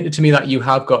 And you've hinted to me that you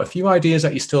have got a few ideas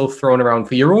that you're still throwing around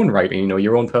for your own writing,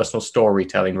 your own personal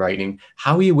storytelling writing.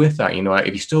 How are you with that? Have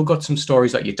you still got some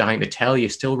stories that you're dying to tell? You're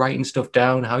still writing stuff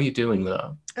down? How are you doing with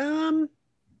that?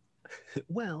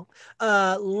 Well,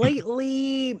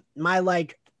 lately my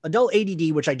adult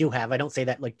ADD, which I do have, I don't say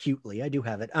that cutely, I do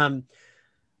have it.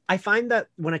 I find that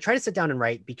when I try to sit down and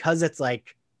write, because it's the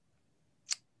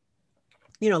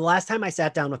last time I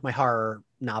sat down with my horror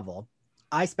novel,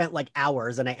 I spent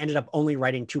hours and I ended up only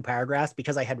writing 2 paragraphs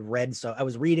because I had read. So I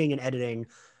was reading and editing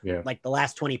the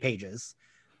last 20 pages.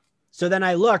 So then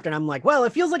I looked and I'm like, well,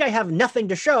 it feels like I have nothing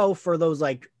to show for those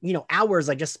hours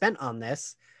I just spent on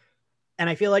this. And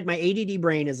I feel like my ADD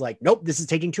brain is like, nope, this is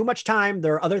taking too much time.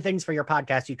 There are other things for your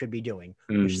podcast you could be doing,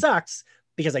 which sucks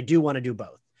because I do want to do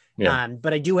both. Yeah.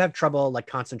 But I do have trouble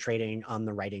concentrating on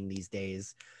the writing these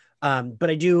days. But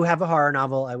I do have a horror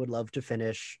novel I would love to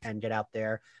finish and get out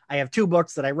there. I have 2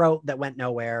 books that I wrote that went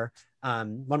nowhere.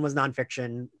 One was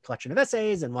nonfiction, collection of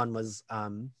essays, and one was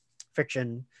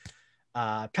fiction,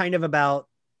 kind of about,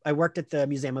 I worked at the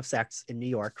Museum of Sex in New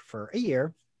York for a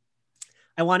year.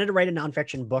 I wanted to write a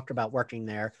nonfiction book about working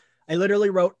there. I literally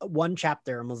wrote 1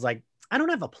 chapter and was like, I don't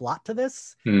have a plot to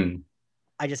this.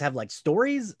 I just have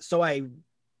stories. So I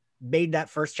made that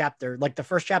first chapter, the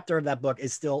first chapter of that book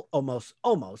is still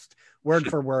almost word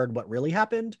for word what really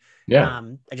happened. Yeah.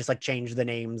 I just changed the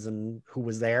names and who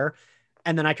was there.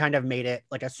 And then I kind of made it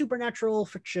a supernatural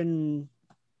fiction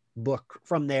book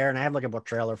from there. And I have a book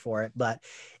trailer for it, but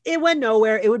it went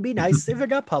nowhere. It would be nice if it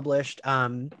got published.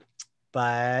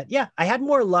 But yeah, I had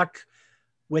more luck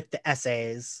with the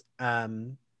essays.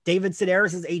 David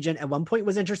Sedaris' agent at one point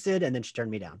was interested and then she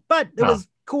turned me down, but it was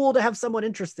cool to have someone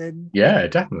interested. Yeah,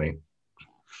 definitely.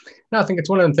 No, I think it's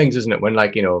one of them things, isn't it? When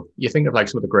you think of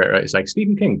some of the great writers, like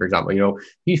Stephen King, for example,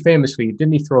 he famously,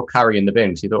 didn't he throw Carrie in the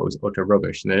bin because he thought it was utter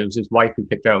rubbish. And then it was his wife who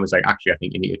picked it up and was like, actually, I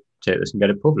think you need to take this and get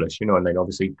it published, and then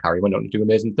obviously Carrie went on to do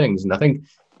amazing things. And I think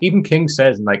even King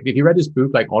says, and if you read his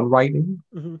book, on writing,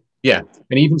 yeah,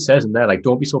 and he even says in there,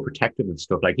 don't be so protective of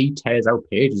stuff. He tears out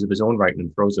pages of his own writing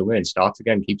and throws it away and starts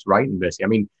again, keeps writing, basically. I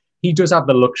mean, he does have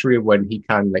the luxury of when he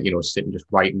can, sit and just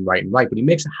write, but he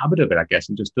makes a habit of it, I guess,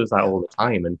 and just does that all the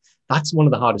time. And that's one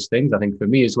of the hardest things, I think, for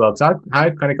me as well, because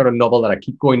I've kind of got a novel that I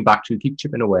keep going back to, keep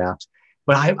chipping away at.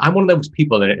 But I'm one of those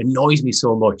people that it annoys me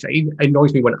so much. It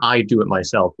annoys me when I do it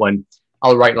myself, when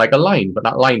I'll write a line, but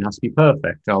that line has to be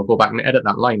perfect. And I'll go back and edit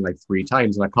that line 3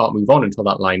 times, and I can't move on until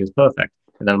that line is perfect.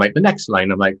 And then the next line,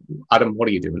 I'm like, Adam, what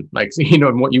are you doing?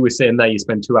 And what you were saying there, you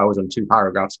spend 2 hours on 2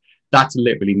 paragraphs. That's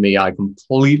literally me. I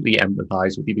completely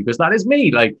empathize with you because that is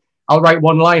me. I'll write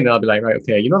 1 line and I'll be like, right,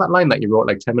 okay, that line that you wrote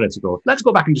 10 minutes ago, let's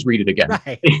go back and just read it again.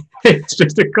 Right. It's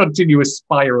just a continuous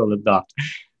spiral of that.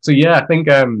 So yeah, I think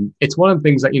it's one of the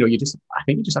things that, I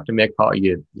think you just have to make part of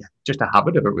your, just a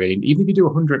habit of it really. And even if you do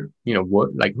 100,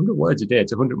 100 words a day,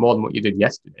 it's 100 more than what you did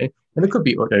yesterday. And it could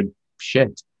be utter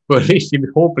shit. But at least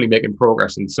you're hopefully making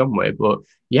progress in some way. But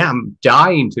yeah, I'm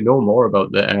dying to know more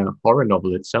about the horror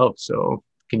novel itself. So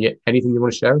anything you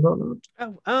want to share about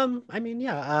that? I mean,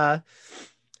 yeah.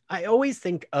 I always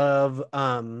think of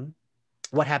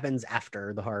what happens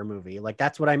after the horror movie.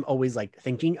 That's what I'm always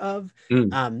thinking of.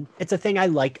 It's a thing I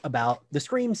like about the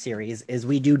Scream series is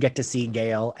we do get to see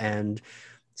Gail and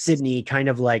Sydney kind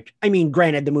of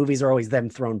granted, the movies are always them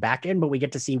thrown back in, but we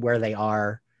get to see where they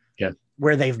are. Yeah.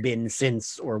 Where they've been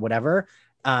since or whatever.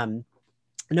 And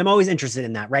I'm always interested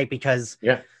in that, right? Because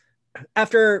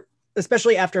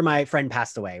especially after my friend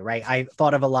passed away, right? I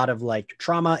thought of a lot of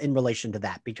trauma in relation to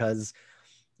that because,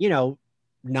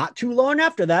 not too long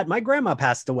after that, my grandma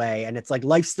passed away and it's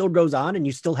life still goes on and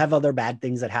you still have other bad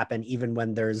things that happen, even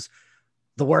when there's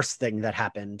the worst thing that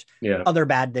happened. Yeah. Other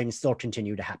bad things still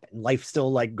continue to happen. Life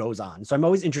still goes on. So I'm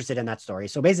always interested in that story.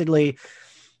 So basically I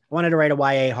wanted to write a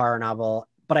YA horror novel,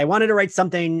 but I wanted to write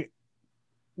something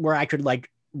where I could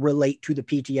relate to the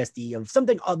PTSD of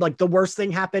something the worst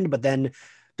thing happened, but then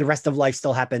the rest of life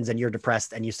still happens and you're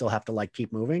depressed and you still have to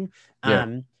keep moving.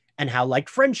 Yeah. And how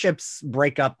friendships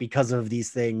break up because of these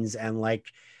things. And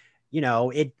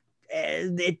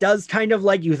it does kind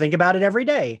of you think about it every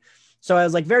day. So I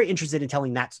was very interested in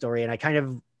telling that story. And I kind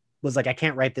of was I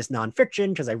can't write this nonfiction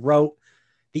because I wrote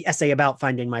the essay about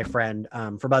finding my friend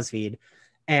for BuzzFeed.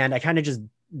 And I kind of just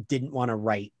didn't want to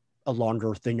write a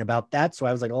longer thing about that. So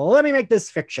I was like, well, let me make this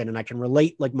fiction and I can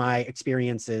relate like my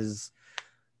experiences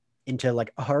into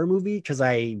like a horror movie. Cause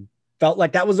I felt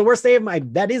like that is the worst day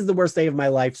of my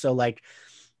life. So like,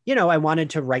 you know, I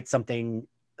wanted to write something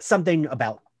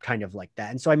about kind of like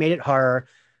that. And so I made it horror.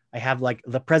 I have like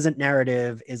the present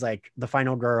narrative is like the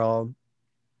final girl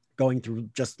going through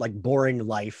just like boring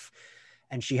life.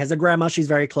 And she has a grandma she's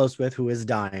very close with who is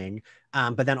dying.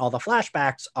 But then all the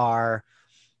flashbacks are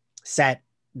set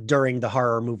during the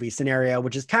horror movie scenario,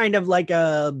 which is kind of like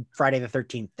a Friday the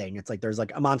 13th thing. It's like there's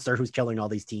like a monster who's killing all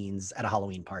these teens at a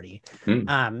Halloween party.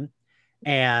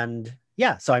 And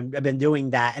yeah, so I've been doing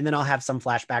that. And then I'll have some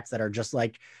flashbacks that are just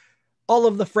like all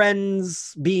of the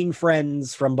friends being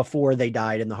friends from before they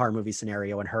died in the horror movie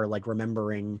scenario and her like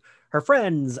remembering her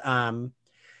friends.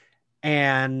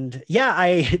 And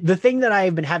yeah, the thing that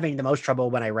I've been having the most trouble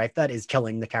when I write that is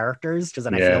killing the characters because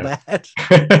then I feel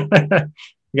bad.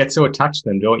 You get so attached to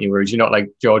them, don't you? Whereas you're not like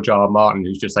George R. R. Martin,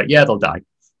 who's just like, yeah, they'll die.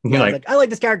 Yeah, like, I like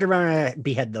this character, I'm gonna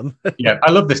behead them. Yeah,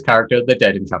 I love this character. They're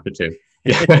dead in chapter 2.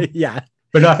 Yeah. Yeah.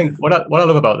 But no, I think what I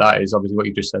love about that is obviously what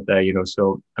you just said there, you know.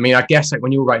 So, I mean, I guess like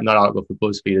when you were writing that article for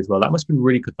BuzzFeed as well, that must have been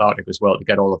really cathartic as well to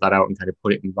get all of that out and kind of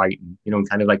put it in writing, you know, and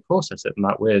kind of like process it in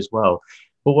that way as well.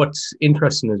 But what's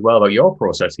interesting as well about your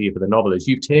process here for the novel is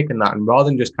you've taken that and rather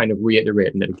than just kind of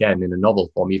reiterating it again in a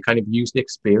novel form, you've kind of used the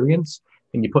experience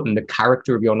and you're putting the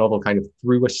character of your novel kind of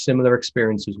through a similar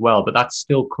experience as well. But that's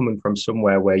still coming from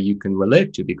somewhere where you can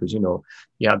relate to because, you know,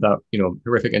 you had that, you know,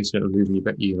 horrific incident of losing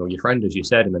your friend, as you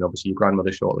said, and then obviously your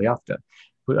grandmother shortly after.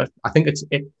 But I think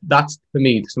that's for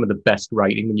me some of the best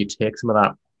writing when you take some of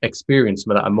that experience,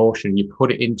 some of that emotion, you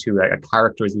put it into like a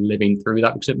character is living through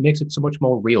that because it makes it so much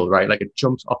more real, right? Like it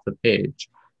jumps off the page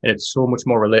and it's so much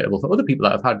more relatable for other people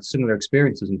that have had similar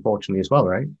experiences, unfortunately, as well,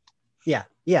 right? Yeah.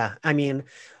 Yeah. I mean,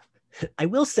 I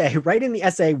will say writing the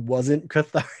essay wasn't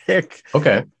cathartic.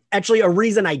 Okay. Actually, a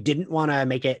reason I didn't want to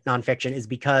make it nonfiction is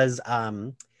because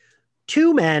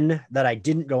 2 men that I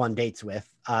didn't go on dates with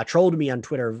trolled me on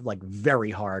Twitter like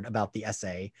very hard about the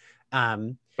essay.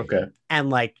 Okay. And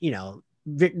like, you know,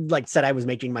 like said I was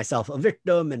making myself a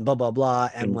victim and blah, blah, blah.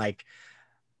 And like,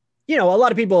 you know, a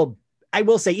lot of people, I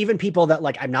will say even people that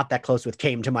like I'm not that close with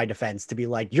came to my defense to be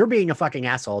like, you're being a fucking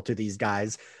asshole to these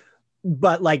guys.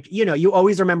 But like, you know, you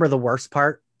always remember the worst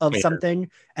part of something.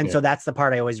 And so that's the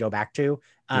part I always go back to.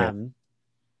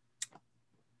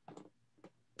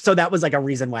 So that was like a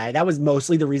reason why that was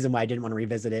mostly the reason why I didn't want to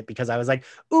revisit it because I was like,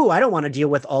 ooh, I don't want to deal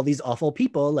with all these awful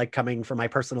people like coming from my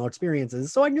personal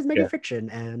experiences. So I can just make a fiction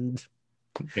and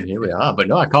here we are. But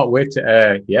no, I can't wait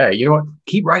to, you know what?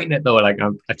 Keep writing it though. Like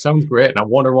it sounds great. And I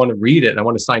want to read it and I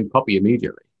want to sign copy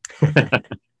immediately.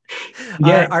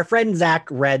 Our friend Zach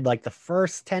read like the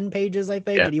first 10 pages, I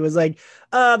think, and he was like,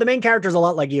 the main character's a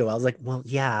lot like you. I was like, well,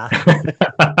 yeah.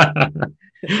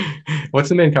 What's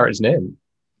the main character's name?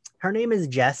 Her name is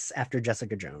Jess after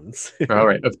Jessica Jones. All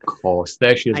right, of course.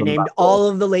 There she is. I named all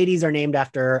of the ladies are named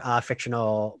after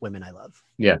fictional women I love.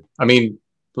 Yeah, I mean,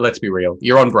 let's be real.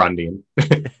 You're on branding,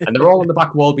 and they're all on the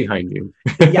back wall behind you.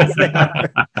 Yes, they are.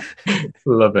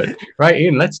 Love it. Right,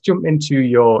 Ian, let's jump into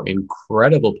your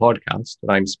incredible podcast that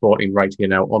I'm sporting right here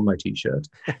now on my t-shirt,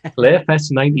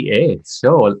 Playfest 98.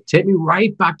 So take me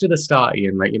right back to the start,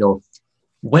 Ian. Like, you know,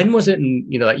 when was it,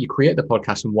 you know, that you created the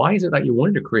podcast, and why is it that you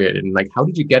wanted to create it, and like, how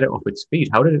did you get it off its feet?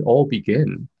 How did it all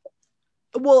begin?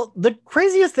 Well, the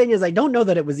craziest thing is I don't know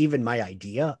that it was even my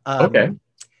idea. Okay.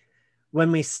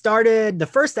 When we started the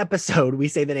first episode, we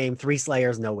say the name 3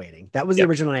 Slayers, No Waiting. That was the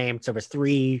original name. So it was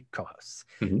 3 co-hosts.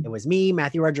 It was me,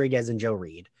 Matthew Rodriguez, and Joe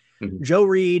Reed. Joe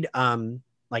Reed,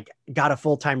 like got a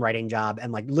full-time writing job.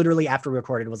 And like literally after we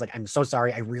recorded was like, I'm so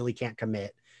sorry. I really can't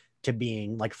commit to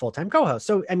being like full-time co-host.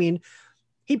 So, I mean,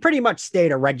 he pretty much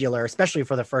stayed a regular, especially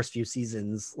for the first few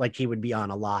seasons. Like he would be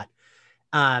on a lot.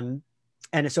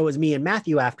 And so it was me and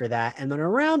Matthew after that. And then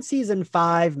around season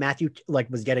 5, Matthew like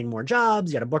was getting more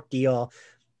jobs, he had a book deal,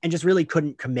 and just really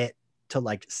couldn't commit to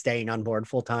like staying on board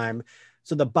full time.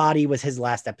 So The Body was his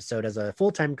last episode as a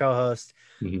full-time co-host.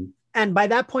 And by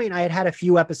that point, I had a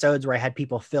few episodes where I had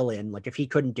people fill in. Like if he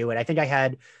couldn't do it, I think I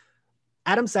had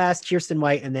Adam Sass, Kirsten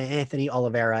White, and then Anthony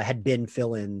Oliveira had been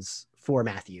fill-ins for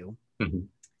Matthew.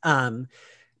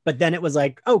 But then it was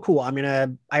like, oh, cool. I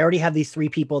already have these 3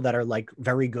 people that are like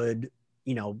very good,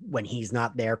 you know, when he's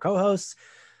not there, co-hosts.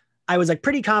 I was like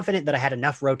pretty confident that I had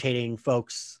enough rotating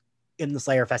folks in the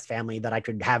Slayer Fest family that I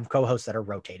could have co-hosts that are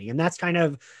rotating. And that's kind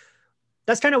of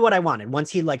what I wanted.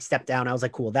 Once he like stepped down, I was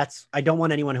like, cool, I don't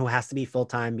want anyone who has to be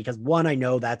full-time because 1, I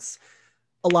know that's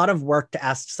a lot of work to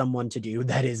ask someone to do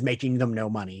that is making them no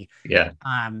money. Yeah.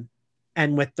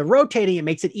 And with the rotating, it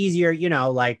makes it easier, you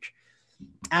know, like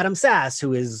Adam Sass,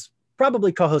 who is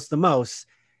probably co-host the most,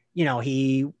 you know,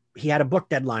 he had a book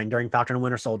deadline during Falcon and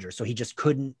Winter Soldier, so he just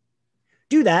couldn't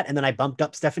do that. And then I bumped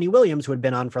up Stephanie Williams, who had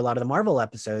been on for a lot of the Marvel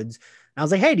episodes. And I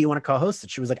was like, hey, do you want to co-host? And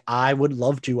she was like, I would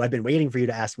love to. I've been waiting for you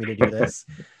to ask me to do this.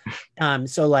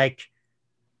 So like,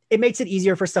 it makes it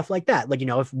easier for stuff like that. Like, you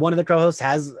know, if one of the co-hosts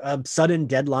has a sudden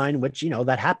deadline, which, you know,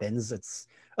 that happens, it's,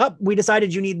 oh, we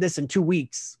decided you need this in 2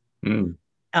 weeks.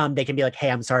 They can be like,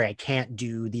 hey, I'm sorry, I can't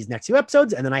do these next 2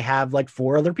 episodes. And then I have like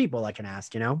 4 other people I can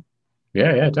ask, you know?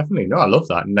 Yeah, definitely. No, I love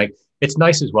that. And like, it's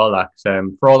nice as well that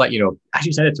for all that, you know, as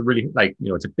you said, it's a really like, you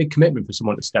know, it's a big commitment for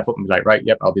someone to step up and be like, right,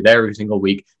 yep, I'll be there every single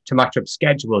week to match up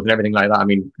schedules and everything like that. I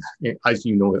mean, as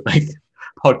you know, like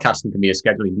podcasting can be a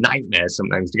scheduling nightmare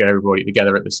sometimes to get everybody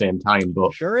together at the same time.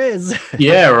 But sure is.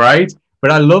 Yeah, right.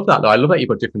 But I love that though. I love that you've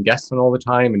got different guests on all the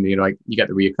time, and you know, like you get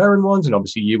the reoccurring ones, and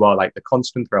obviously you are like the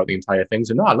constant throughout the entire thing.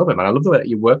 So no, I love it, man. I love the way that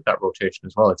you work that rotation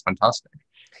as well. It's fantastic.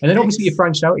 And then obviously you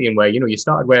branched out in where, you know, you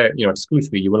started where, you know,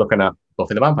 exclusively you were looking at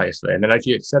Buffy the Vampire Slayer. And then as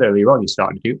you said earlier on, you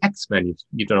started to do X-Men.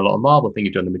 You've done a lot of Marvel thing.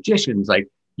 You've done the Magicians. Like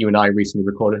you and I recently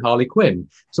recorded Harley Quinn.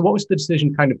 So what was the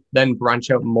decision kind of then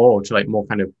branch out more to like more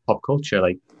kind of pop culture,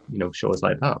 like, you know, shows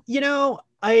like that? You know,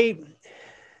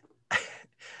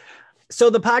 so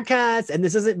the podcast, and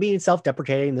this isn't being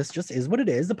self-deprecating, this just is what it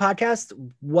is. The podcast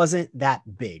wasn't that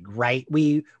big, right?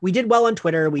 We did well on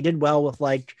Twitter. We did well with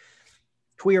like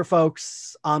queer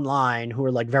folks online who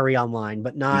are like very online,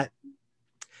 but not.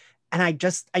 And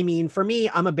I mean, for me,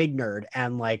 I'm a big nerd,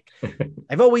 and like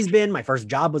I've always been. My first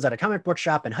job was at a comic book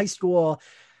shop in high school.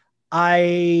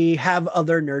 I have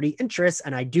other nerdy interests,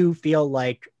 and I do feel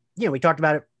like, you know, we talked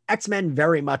about it. X-Men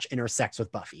very much intersects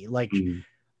with Buffy, like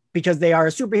because they are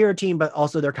a superhero team, but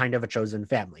also they're kind of a chosen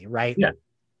family, right? Yeah.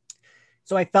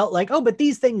 So I felt like, oh, but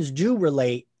these things do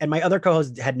relate. And my other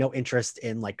co-hosts had no interest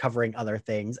in like covering other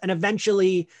things. And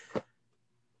eventually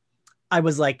I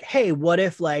was like, hey, what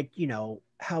if like, you know,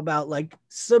 how about like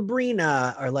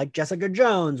Sabrina or like Jessica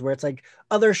Jones, where it's like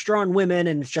other strong women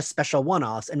and it's just special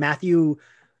one-offs. And Matthew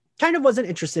kind of wasn't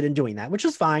interested in doing that, which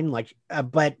was fine. Like,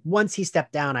 but once he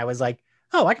stepped down, I was like,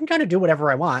 oh, I can kind of do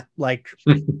whatever I want. Like,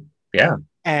 yeah.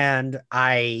 And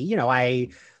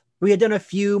we had done a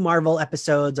few Marvel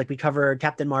episodes, like we covered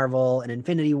Captain Marvel and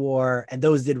Infinity War, and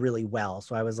those did really well.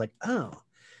 So I was like, oh,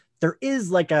 there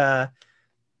is like a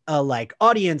like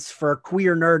audience for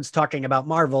queer nerds talking about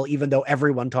Marvel, even though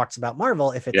everyone talks about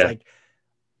Marvel. If it's like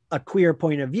a queer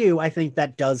point of view, I think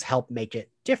that does help make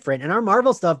it different. And our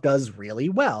Marvel stuff does really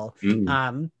well. You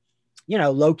know,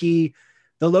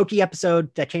 the Loki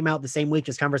episode that came out the same week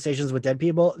as Conversations with Dead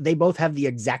People, they both have the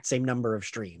exact same number of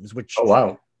streams, which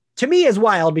to me is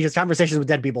wild because Conversations with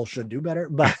Dead People should do better.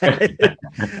 But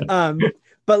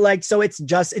but like, so it's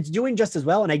doing just as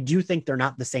well. And I do think they're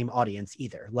not the same audience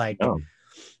either. Like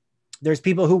there's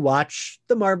people who watch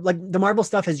the Marvel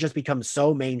stuff has just become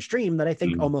so mainstream that I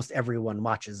think almost everyone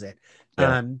watches it.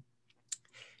 And,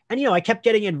 you know, I kept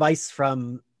getting advice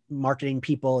from marketing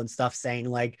people and stuff saying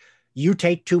like, you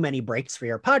take too many breaks for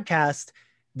your podcast.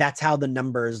 That's how the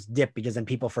numbers dip, because then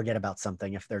people forget about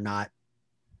something if they're not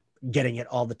getting it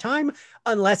all the time,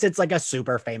 unless it's like a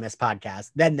super famous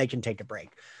podcast, then they can take a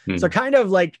break. So kind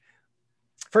of like,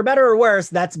 for better or worse,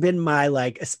 that's been my,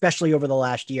 like, especially over the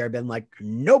last year, I've been like,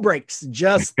 no breaks,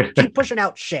 just keep pushing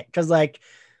out shit. Cause like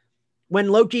when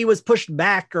Loki was pushed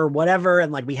back or whatever,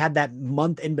 and like we had that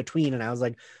month in between, and I was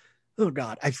like, oh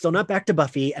God, I'm still not back to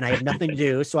Buffy and I have nothing to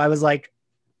do. So I was like,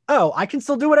 oh, I can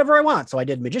still do whatever I want. So I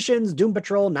did Magicians, Doom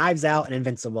Patrol, Knives Out, and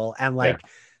Invincible. And like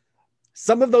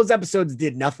some of those episodes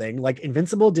did nothing. Like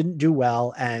Invincible didn't do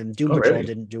well and Doom Patrol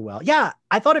didn't do well. Yeah,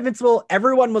 I thought Invincible,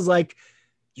 everyone was like,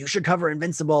 you should cover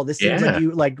Invincible. This seems like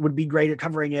you like would be great at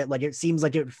covering it. Like it seems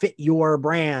like it would fit your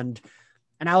brand.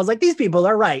 And I was like, these people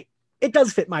are right. It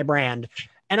does fit my brand.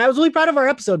 And I was really proud of our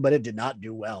episode, but it did not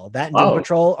do well. That and Doom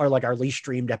Patrol are like our least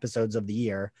streamed episodes of the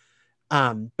year.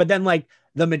 But then like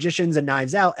the Magicians and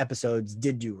Knives Out episodes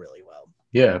did do really well.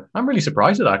 Yeah, I'm really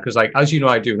surprised at that because, like, as you know,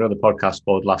 I do another podcast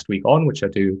called Last Week On, which I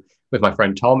do with my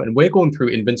friend Tom, and we're going through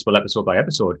Invincible episode by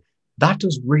episode. That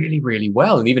does really, really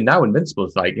well. And even now, Invincible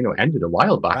is like, you know, ended a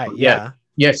while back. Right, yeah.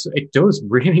 Yes, it does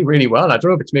really, really well. I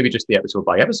don't know if it's maybe just the episode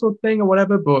by episode thing or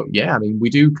whatever, but yeah, I mean, we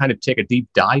do kind of take a deep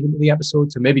dive into the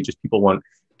episode. So maybe just people want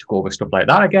to go over stuff like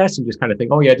that, I guess, and just kind of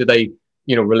think, oh yeah, do they,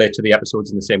 you know, relate to the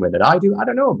episodes in the same way that I do? I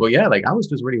don't know. But yeah, like ours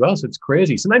does really well. So it's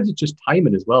crazy. Sometimes it's just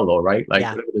timing as well, though, right? Like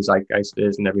whatever the zeitgeist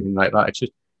is and everything like that.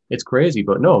 It's crazy.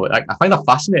 But no, I find that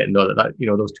fascinating, though, that you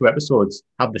know, those two episodes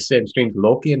have the same streams,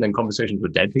 Loki and then Conversations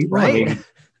with Dead People. Right. I mean,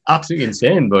 absolutely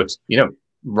insane. But,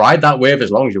 ride that wave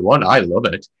as long as you want. I love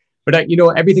it. But,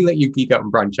 everything that you geek out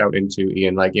and branch out into,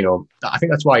 Ian, I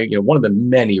think that's why, one of the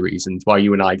many reasons why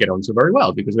you and I get on so very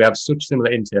well, because we have such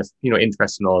similar interests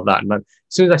in all of that. And as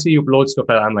soon as I see you upload stuff,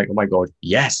 I'm like, oh my God,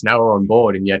 yes, now we're on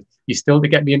board. And yet you still to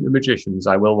get me into Magicians.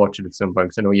 I will watch it at some point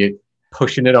because I know you're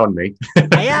pushing it on me.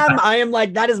 I am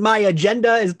like, that is my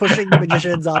agenda, is pushing the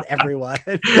Magicians on everyone.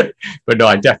 But no,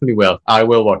 I definitely will. I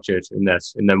will watch it in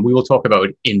this, and then we will talk about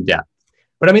it in depth.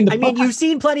 But I mean, you've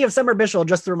seen plenty of Summer Bishel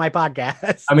just through my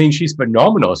podcast. I mean, she's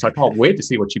phenomenal. So I can't wait to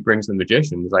see what she brings to the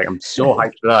Magicians. Like, I'm so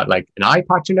hyped for that. Like, an eye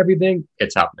patch and everything,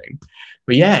 it's happening.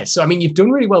 But yeah, so I mean, you've done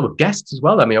really well with guests as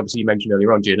well. I mean, obviously, you mentioned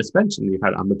earlier on Jada Spencer, you've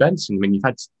had Amber Benson. I mean, you've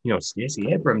had,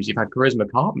 Stacey Abrams, you've had Charisma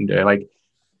Carpenter. Like,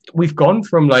 we've gone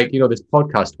from this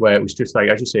podcast where it was just like,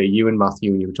 as you say, you and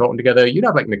Matthew, and you were talking together. You'd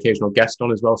have like an occasional guest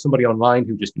on as well, somebody online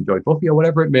who just enjoyed Buffy or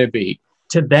whatever it may be,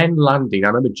 to then landing. I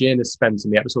remember Jada Spencer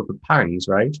in the episode for Pangs,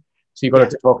 right? So you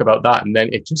got to talk about that. And then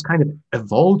it just kind of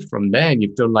evolved from there. And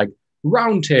you've done like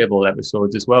roundtable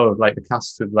episodes as well, of like the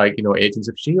cast of Agents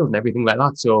of S.H.I.E.L.D. and everything like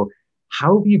that. So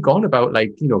how have you gone about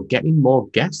getting more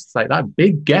guests like that?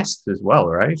 Big guests as well,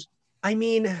 right? I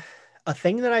mean, a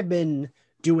thing that I've been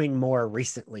doing more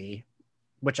recently,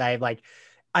 which I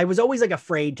was always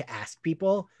afraid to ask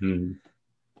people.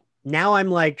 Now I'm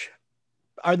like,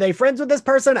 are they friends with this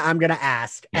person? I'm going to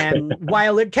ask. And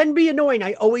while it can be annoying,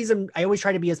 I always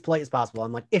try to be as polite as possible.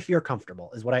 I'm like, if you're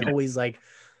comfortable is what I always like,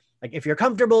 if you're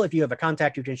comfortable, if you have a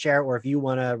contact you can share, or if you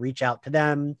want to reach out to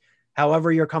them,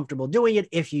 however you're comfortable doing it.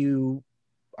 If you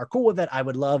are cool with it, I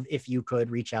would love if you could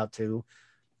reach out to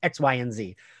X, Y, and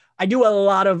Z. I do a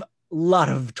lot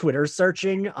of Twitter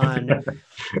searching on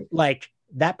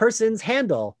that person's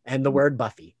handle and the word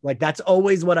Buffy. That's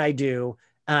always what I do.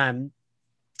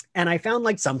 And I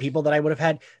found some people that I would have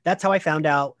had. That's how I found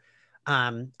out.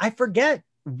 I forget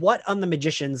what on the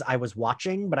Magicians I was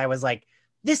watching, but I was like,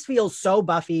 this feels so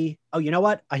Buffy. Oh, you know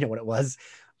what? I know what it was.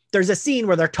 There's a scene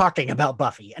where they're talking about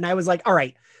Buffy. And I was like, all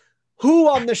right, who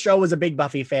on the show was a big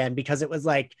Buffy fan? Because it was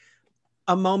like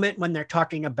a moment when they're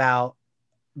talking about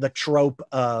the trope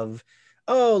of,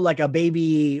 a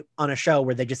baby on a show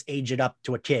where they just age it up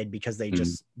to a kid because they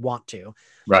just want to.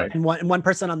 Right. And one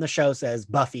person on the show says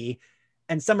Buffy.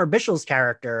 And Summer Bishel's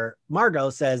character, Margot,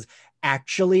 says,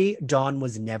 actually, Dawn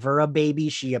was never a baby.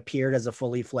 She appeared as a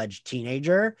fully fledged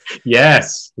teenager.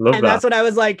 Yes. Love and that. That's what I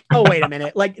was like, oh, wait a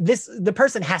minute. The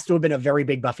person has to have been a very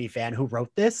big Buffy fan who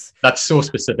wrote this. That's so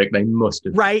specific. They must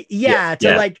have. Right. Yeah.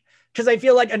 Because I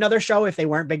feel like another show, if they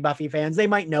weren't big Buffy fans, they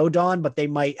might know Dawn, but they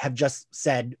might have just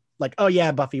said oh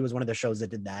yeah, Buffy was one of the shows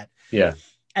that did that. Yeah.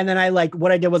 And then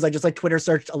what I did was I just Twitter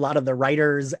searched a lot of the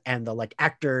writers and the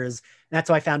actors. And that's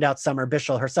how I found out Summer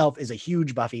Bishel herself is a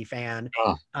huge Buffy fan.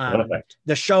 Oh, perfect.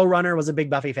 The showrunner was a big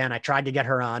Buffy fan. I tried to get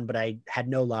her on, but I had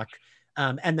no luck.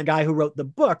 And the guy who wrote the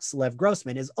books, Lev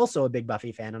Grossman, is also a big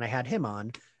Buffy fan, and I had him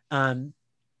on. And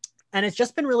it's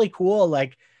just been really cool.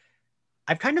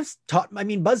 I've kind of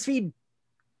BuzzFeed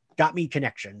got me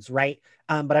connections, right?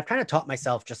 But I've kind of taught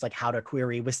myself just how to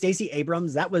query. With Stacey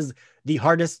Abrams, that was the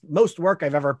most work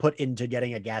I've ever put into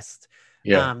getting a guest.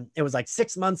 Yeah. It was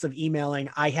 6 months of emailing.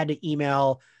 I had to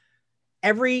email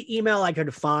every email I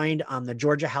could find on the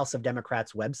Georgia House of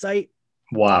Democrats website.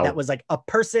 Wow. That was a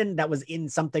person that was in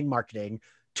something marketing.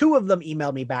 2 of them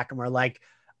emailed me back and were like,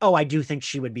 oh, I do think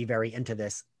she would be very into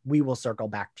this. We will circle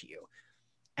back to you.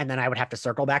 And then I would have to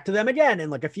circle back to them again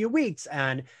in a few weeks.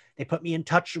 And they put me in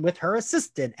touch with her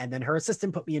assistant. And then her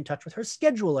assistant put me in touch with her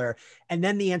scheduler. And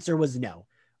then the answer was no.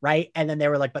 Right. And then they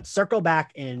were like, but circle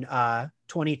back in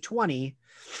 2020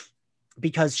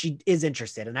 because she is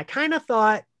interested. And I kind of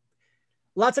thought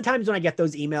lots of times when I get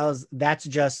those emails, that's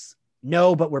just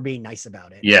no, but we're being nice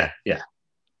about it. Yeah. Yeah.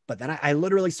 But then I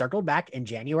literally circled back in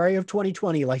January of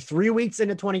 2020, 3 weeks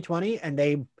into 2020. And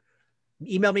they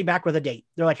emailed me back with a date.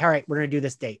 They're like, all right, we're going to do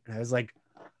this date. And I was like,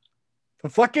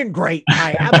 fucking great.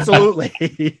 I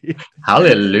absolutely.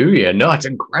 Hallelujah. No, it's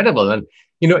incredible. And,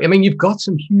 you've got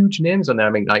some huge names on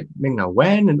there. Ming-Na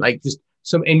Wen and just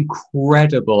some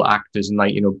incredible actors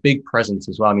and big presence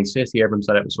as well. Stacey Abrams,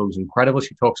 that episode was incredible.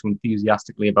 She talks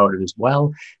enthusiastically about it as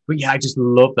well. But yeah, I just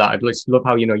love that. I just love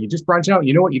how, you just branch out.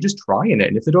 You know what? You're just trying it.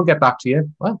 And if they don't get back to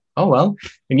you, well, oh well.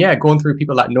 And yeah, going through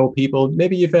people that know people.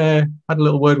 Maybe you've had a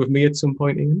little word with me at some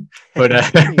point, Ian. But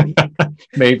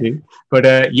maybe.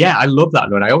 But yeah, I love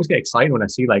that. And I always get excited when I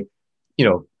see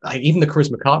even the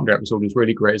Charisma Carpenter episode was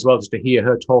really great as well, just to hear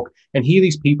her talk and hear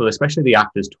these people, especially the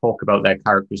actors, talk about their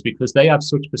characters, because they have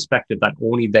such perspective that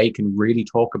only they can really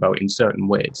talk about in certain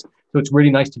ways. So it's really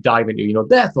nice to dive into, you know,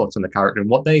 their thoughts on the character and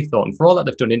what they thought. And for all that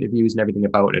they've done interviews and everything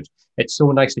about it, it's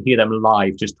so nice to hear them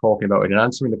live just talking about it and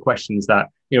answering the questions that,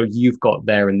 you know, you've got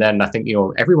there and then. I think, you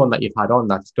know, everyone that you've had on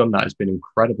that's done that has been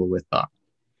incredible with that.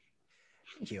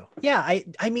 Thank you. Yeah,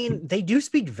 I mean, they do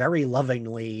speak very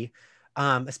lovingly,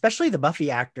 especially the Buffy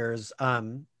actors,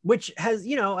 which has,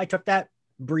 you know, I took that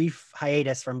brief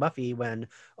hiatus from Buffy when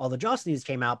all the Joss news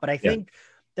came out, but I think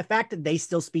the fact that they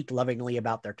still speak lovingly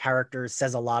about their characters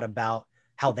says a lot about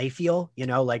how they feel, you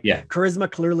know, like Charisma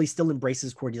clearly still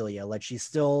embraces Cordelia. Like she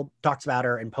still talks about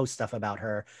her and posts stuff about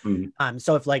her.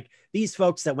 So if like these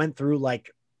folks that went through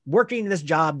like working this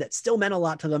job that still meant a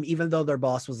lot to them, even though their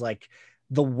boss was like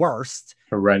the worst,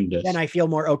 horrendous, then I feel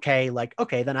more okay. Like,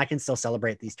 okay, then I can still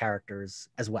celebrate these characters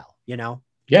as well, you know?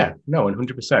 Yeah, no,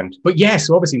 100%. But yes,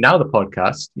 so obviously now the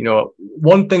podcast, you know,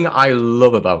 one thing that I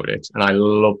love about it, and I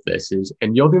love this is,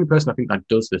 and you're the only person I think that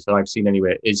does this that I've seen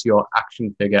anyway, is your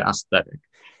action figure aesthetic.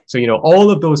 So, you know, all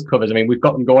of those covers, I mean, we've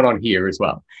got them going on here as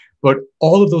well, but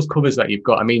all of those covers that you've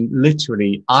got, I mean,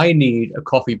 literally, I need a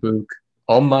coffee book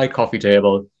on my coffee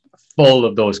table full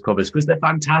of those covers because they're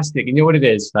fantastic. And you know what it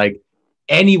is? Like,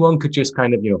 anyone could just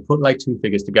kind of, you know, put like two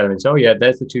figures together and say, oh yeah,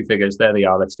 there's the two figures, there they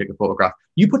are, let's take a photograph.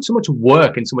 You put so much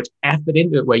work and so much effort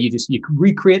into it where you can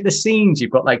recreate the scenes.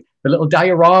 You've got like the little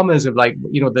dioramas of like,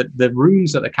 you know, the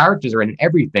rooms that the characters are in and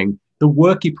everything. The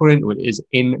work you put into it is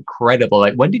incredible.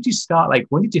 Like, when did you start? Like,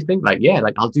 when did you think like, yeah,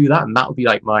 like I'll do that and that'll be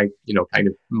like my, you know, kind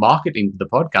of marketing to the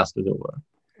podcast, as it were?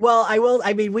 Well,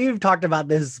 I mean, we've talked about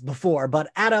this before, but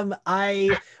Adam,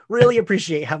 I really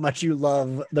appreciate how much you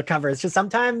love the covers. Just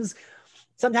sometimes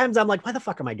I'm like, why the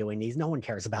fuck am I doing these? No one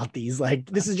cares about these. Like,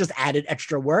 this is just added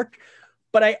extra work.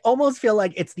 But I almost feel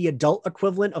like it's the adult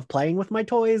equivalent of playing with my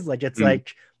toys. Like, it's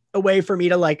like a way for me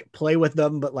to like play with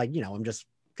them, but like, you know, I'm just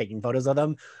taking photos of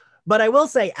them. But I will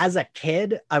say, as a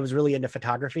kid, I was really into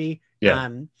photography.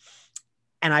 And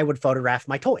I would photograph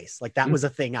my toys. Like, that was a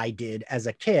thing I did as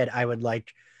a kid. I would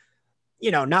like, you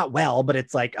know, not well, but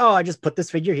it's like, oh, I just put this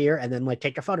figure here and then like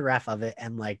take a photograph of it.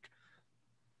 And like,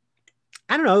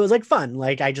 I don't know, it was like fun.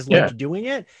 Like, I just liked doing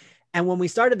it. And when we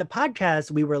started the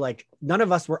podcast, we were like, none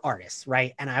of us were artists,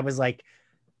 right? And I was like,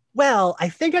 well, I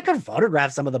think I could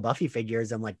photograph some of the Buffy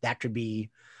figures. And like, that could be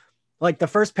like, the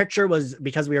first picture was,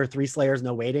 because we were 3 Slayers,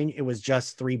 no waiting, it was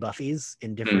just 3 Buffys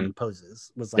in different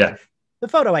poses. Was like the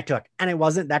photo I took. And it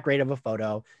wasn't that great of a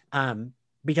photo.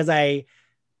 Because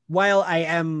while I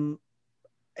am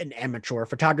an amateur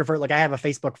photographer, like I have a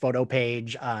Facebook photo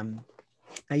page,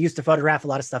 I used to photograph a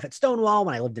lot of stuff at Stonewall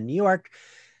when I lived in New York.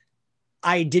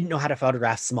 I didn't know how to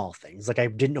photograph small things. Like, I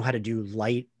didn't know how to do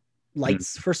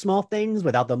lights for small things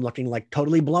without them looking like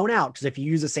totally blown out. Because if you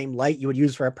use the same light you would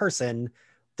use for a person,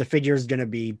 the figure is going to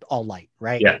be all light,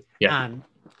 right?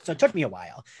 So it took me a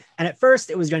while. And at first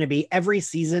it was going to be every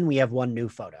season we have one new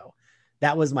photo.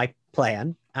 That was my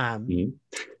plan.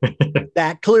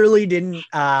 That clearly didn't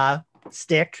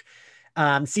stick.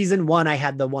 Season 1, I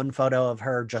had the one photo of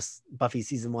her, just Buffy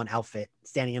season 1 outfit,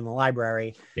 standing in the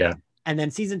library. And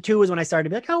then season 2 was when I started to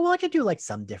be like, oh, well, I could do like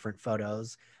some different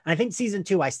photos. And I think season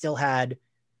 2, I still had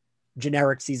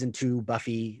generic season 2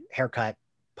 Buffy haircut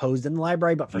posed in the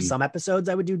library, but for some episodes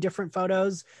I would do different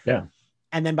photos.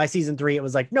 And then by season 3, it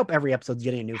was like, nope, every episode's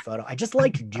getting a new photo. I just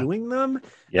liked doing them.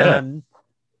 And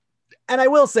I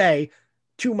will say,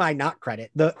 to my not credit,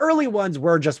 the early ones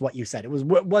were just what you said. It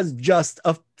was just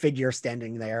a figure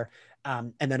standing there.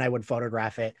 And then I would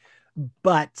photograph it.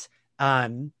 But I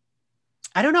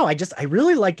don't know. I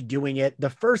really liked doing it. The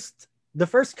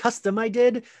first custom I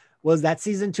did was that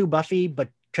season 2 Buffy, but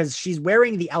because she's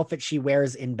wearing the outfit she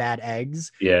wears in Bad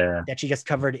Eggs. That she gets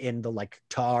covered in the like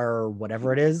tar or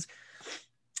whatever it is.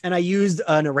 And I used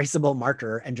an erasable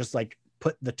marker and just like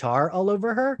put the tar all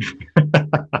over her.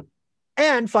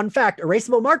 And fun fact,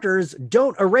 erasable markers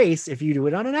don't erase if you do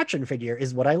it on an action figure,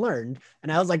 is what I learned.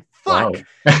 And I was like, fuck,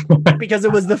 because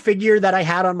it was the figure that I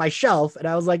had on my shelf. And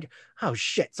I was like, oh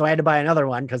shit. So I had to buy another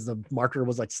one because the marker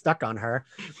was like stuck on her.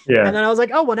 And then I was like,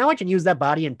 oh, well, now I can use that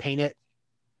body and paint it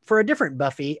for a different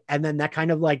Buffy. And then that kind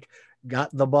of like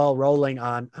got the ball rolling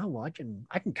on, oh, well, I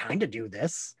can kind of do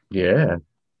this.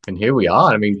 And here we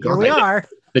are. I mean, here we are.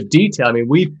 The detail, I mean,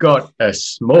 we've got a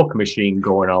smoke machine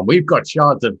going on. We've got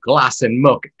shards of glass and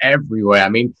muck everywhere. I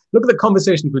mean, look at the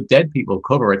Conversations with Dead People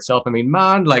cover itself. I mean,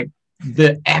 man, like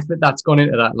the effort that's gone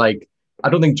into that, like, I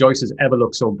don't think Joyce has ever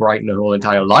looked so bright in her whole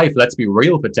entire life. Let's be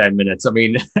real for 10 minutes. I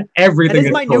mean, everything. That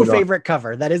is my new favorite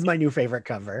cover. That is my new favorite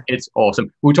cover. It's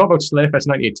awesome. We talked about Slayfest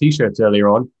 98 t-shirts earlier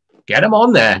on. Get them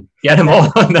on there. Get them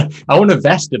on. I want a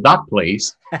vest of that,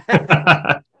 please.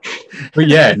 But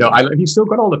yeah, no, have you still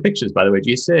got all the pictures, by the way?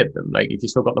 Do you save them? Like, if you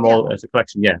still got them all as a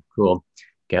collection? Yeah, cool.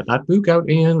 Get that book out,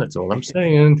 Ian. That's all I'm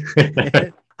saying.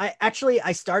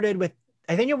 I started with,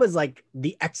 I think it was like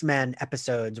the X-Men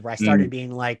episodes where I started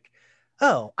being like,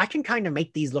 oh, I can kind of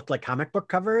make these look like comic book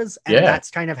covers. And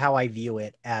that's kind of how I view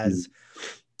it, as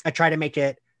I try to make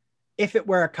it, if it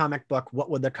were a comic book, what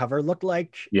would the cover look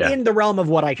like in the realm of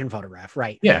what I can photograph,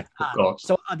 right? Yeah, of course.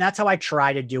 So that's how I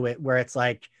try to do it, where it's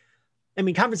like, I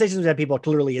mean, Conversations with Dead People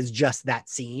clearly is just that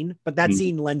scene, but that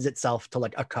scene lends itself to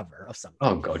like a cover of something.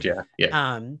 Oh God, yeah.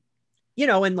 You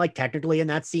know, and like technically in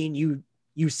that scene,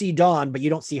 you see Dawn, but you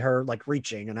don't see her like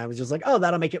reaching. And I was just like, oh,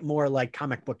 that'll make it more like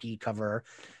comic booky cover.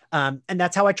 And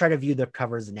that's how I try to view the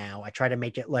covers now. I try to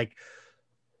make it like,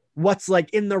 what's like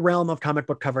in the realm of comic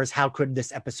book covers, how could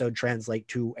this episode translate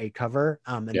to a cover?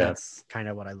 And that's kind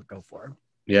of what I go for.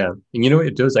 Yeah. And you know what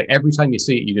it does? Like every time you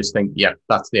see it, you just think, yeah,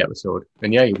 that's the episode.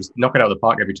 And yeah, you just knock it out of the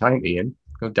park every time, Ian.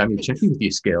 God damn, you're cheeky with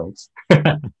your skills.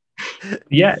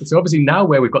 Yeah. So obviously now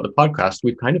where we've got the podcast,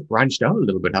 we've kind of branched out a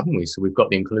little bit, haven't we? So we've got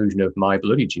the inclusion of My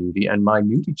Bloody Judy and My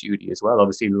Nudie Judy as well.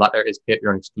 Obviously, latter is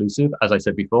Patreon exclusive. As I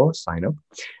said before, sign up.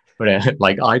 But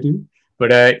like I do.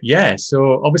 But yeah,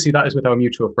 so obviously that is with our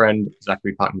mutual friend,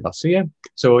 Zachary Patton Garcia.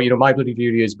 So, you know, My Bloody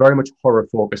Judy is very much horror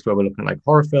focused, where we're looking at like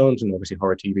horror films and obviously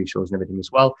horror TV shows and everything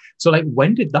as well. So like,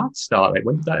 when did that start? Like,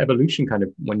 when did that evolution kind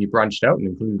of, when you branched out and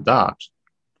included that?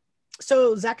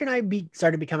 So Zach and I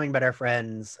started becoming better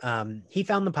friends. He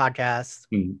found the podcast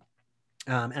and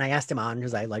I asked him on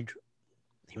because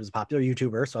he was a popular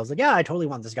YouTuber. So I was like, yeah, I totally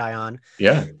want this guy on.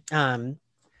 Yeah.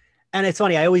 And it's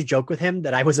funny, I always joke with him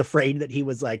that I was afraid that he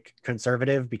was like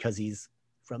conservative because he's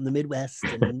from the Midwest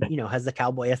and, you know, has the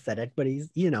cowboy aesthetic, but he's,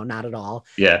 you know, not at all.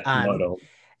 Yeah, not at all.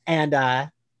 And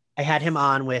I had him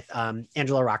on with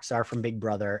Angela Rockstar from Big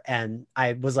Brother. And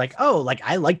I was like, oh, like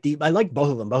I like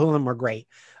both of them. Both of them were great.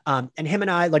 And him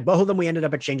and I, like both of them, we ended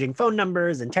up exchanging phone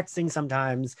numbers and texting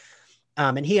sometimes.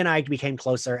 And he and I became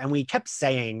closer and we kept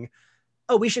saying,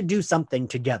 oh, we should do something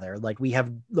together. Like we have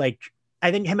I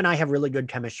think him and I have really good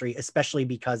chemistry, especially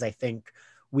because I think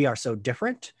we are so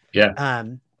different. Yeah.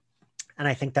 And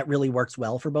I think that really works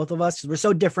well for both of us. We're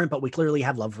so different, but we clearly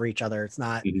have love for each other. It's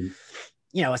not, you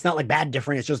know, it's not like bad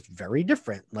different. It's just very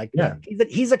different. Like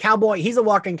he's a cowboy. He's a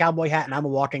walking cowboy hat and I'm a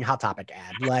walking Hot Topic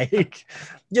ad. Like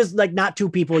just like not two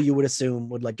people you would assume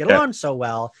would like get along so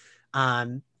well.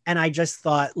 And I just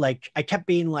thought like, I kept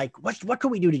being like, what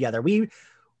could we do together?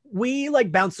 We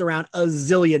like bounced around a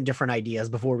zillion different ideas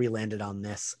before we landed on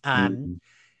this. And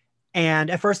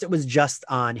at first it was just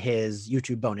on his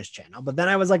YouTube bonus channel, but then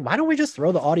I was like, why don't we just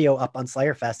throw the audio up on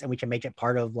Slayerfest and we can make it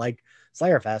part of like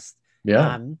Slayerfest.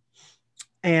 Yeah.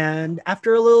 And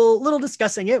after a little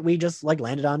discussing it, we just like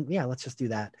landed on, yeah, let's just do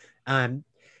that.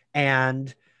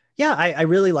 And yeah, I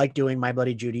really like doing My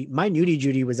Bloody Judy. My Nudie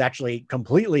Judy was actually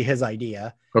completely his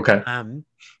idea. Okay.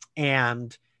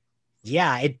 And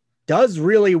yeah, it does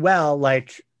really well.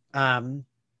 Like the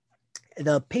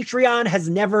Patreon has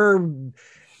never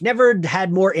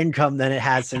had more income than it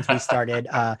has since we started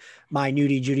My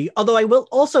Nudie Judy. Although I will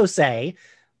also say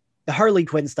the Harley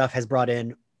Quinn stuff has brought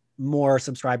in more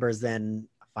subscribers than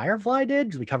Firefly did,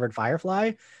 because we covered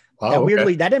Firefly.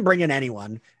 Weirdly, that didn't bring in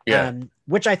anyone.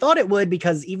 Which I thought it would,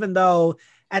 because even though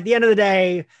at the end of the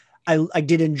day, I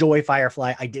did enjoy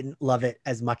Firefly, I didn't love it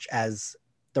as much as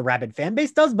the rabid fan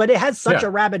base does, but it has such a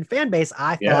rabid fan base.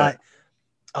 I thought,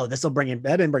 oh, this will bring in,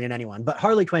 that didn't bring in anyone. But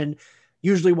Harley Quinn,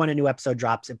 usually when a new episode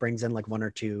drops, it brings in like one or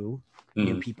two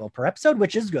new people per episode,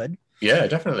 which is good. Yeah,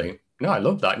 definitely. No, I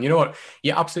love that. And you know what?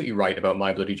 You're absolutely right about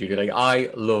My Bloody Judy. Like, I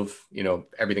love, you know,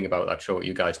 everything about that show, what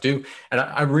you guys do. And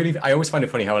I always find it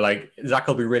funny how like Zach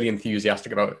will be really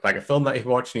enthusiastic about like a film that he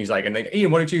watched and he's like, and then,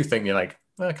 Ian, what did you think? And you're like,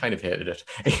 well, I kind of hated it.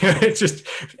 It's just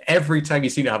every time you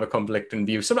seem to have a conflicting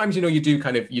view. Sometimes, you know,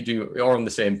 you're on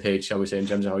the same page, shall we say, in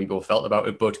terms of how you both felt about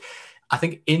it. But I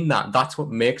think in that's what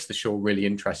makes the show really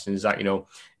interesting, is that, you know,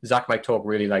 Zach might talk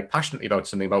really like passionately about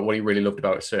something, about what he really loved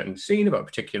about a certain scene, about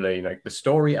particularly like the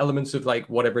story elements of like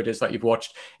whatever it is that you've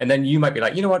watched. And then you might be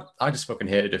like, you know what, I just fucking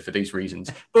hated it for these reasons,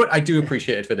 but I do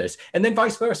appreciate it for this. And then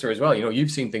vice versa as well. You know,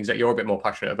 you've seen things that you're a bit more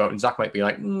passionate about and Zach might be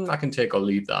like, I can take or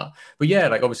leave that. But yeah,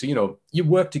 like obviously, you know, you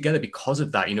work together because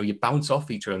of that. You know, you bounce off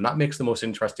each other and that makes the most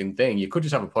interesting thing. You could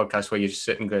just have a podcast where you just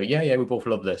sit and go, yeah, we both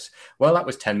love this. Well, that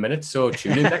was 10 minutes, so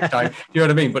tune in next time. You know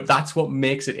what I mean? But that's what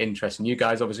makes it interesting. You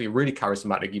guys obviously are really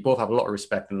charismatic. You both have a lot of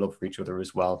respect and love for each other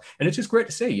as well. And it's just great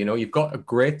to see, you know, you've got a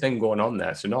great thing going on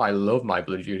there. So no, I love My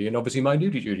Bloody Judy, and obviously My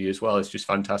Nudie Judy as well. It's just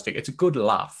fantastic. It's a good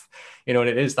laugh, you know, and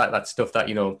it is that stuff that,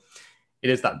 you know, it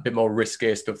is that bit more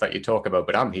risque stuff that you talk about,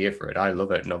 but I'm here for it. I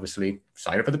love it. And obviously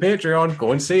sign up for the Patreon,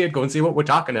 go and see it, go and see what we're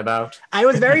talking about. I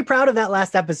was very proud of that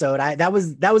last episode. That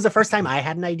was the first time I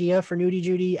had an idea for Nudie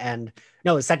Judy, and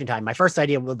no, the second time. My first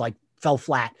idea would like fell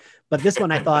flat, but this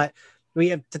one I thought we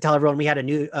have to tell everyone we had a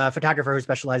new photographer who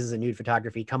specializes in nude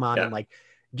photography come on and like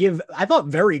give, I thought,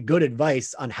 very good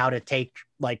advice on how to take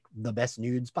like the best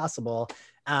nudes possible.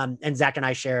 And Zach and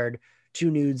I shared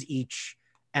 2 nudes each.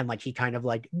 And like, he kind of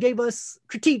like gave us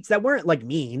critiques that weren't like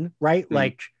mean, right?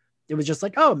 Like it was just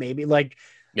like, oh, maybe like,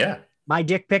 my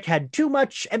dick pic had too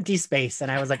much empty space.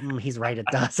 And I was like, he's right. It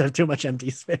does have too much empty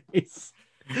space.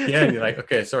 Yeah, and you're like,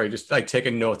 okay, sorry, just like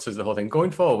taking notes as the whole thing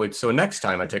going forward. So next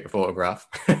time I take a photograph.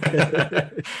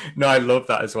 No, I love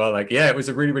that as well. Like, yeah, it was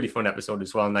a really, really fun episode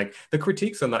as well. And like the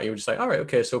critiques on that, you were just like, all right,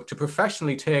 okay, so to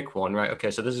professionally take one, right?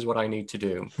 Okay, so this is what I need to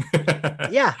do.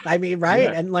 Yeah, I mean, right.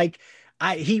 Yeah. And like,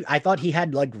 I thought he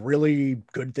had like really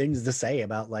good things to say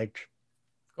about like.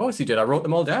 Of course he did. I wrote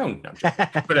them all down.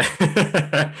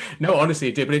 But no, honestly,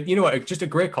 it did. But you know what? Just a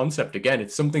great concept. Again,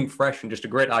 it's something fresh and just a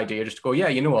great idea. Just to go, yeah,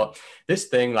 you know what? This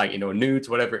thing, like, you know, nudes,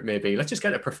 whatever it may be. Let's just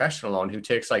get a professional on who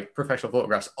takes like professional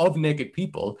photographs of naked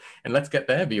people, and let's get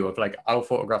their view of like our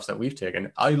photographs that we've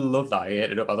taken. I love that. I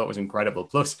ate it up. I thought it was incredible.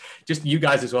 Plus, just you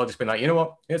guys as well, just been like, you know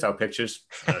what? Here's our pictures.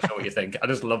 I don't know what you think. I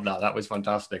just love that. That was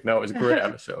fantastic. No, it was a great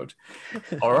episode.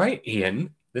 All right,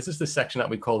 Ian. This is the section that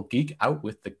we call Geek Out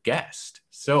with the Guest.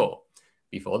 So,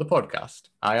 before the podcast,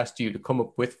 I asked you to come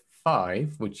up with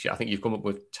 5, which I think you've come up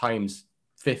with times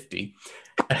 50,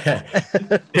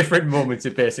 different moments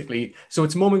of basically. So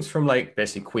it's moments from like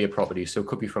basically queer properties. So it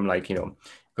could be from like, you know,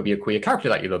 it could be a queer character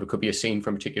that you love. It could be a scene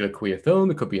from a particular queer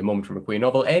film. It could be a moment from a queer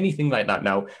novel, anything like that.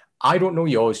 Now, I don't know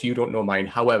yours, you don't know mine.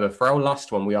 However, for our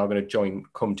last one, we are going to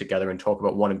come together and talk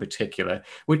about one in particular,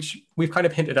 which we've kind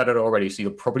of hinted at it already, so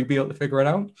you'll probably be able to figure it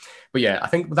out. But yeah, I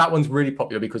think that one's really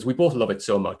popular because we both love it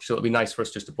so much. So it'll be nice for us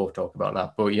just to both talk about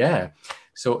that. But yeah,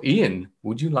 so Ian,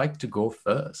 would you like to go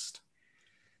first?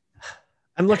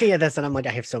 I'm looking at this and I'm like,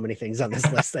 I have so many things on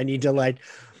this list. I need to like,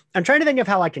 I'm trying to think of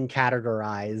how I can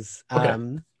categorize.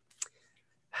 Okay.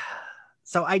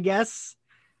 So I guess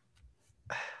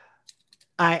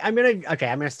I'm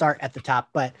gonna start at the top,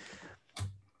 but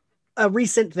a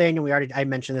recent thing, and I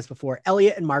mentioned this before,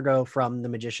 Elliot and Margot from The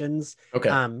Magicians.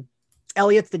 Okay.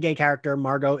 Elliot's the gay character.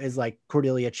 Margot is like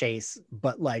Cordelia Chase,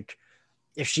 but like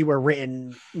if she were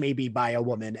written maybe by a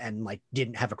woman and like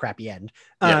didn't have a crappy end.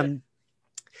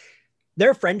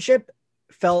 Their friendship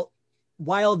felt,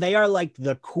 while they are like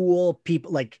the cool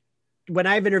people, like when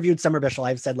I've interviewed Summer Bishel,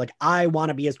 I've said like, I want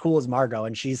to be as cool as Margot.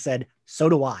 And she said, so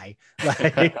do I.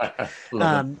 Like,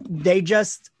 they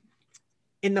just,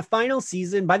 in the final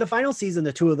season, by the final season,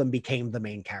 the 2 of them became the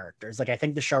main characters. Like, I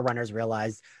think the showrunners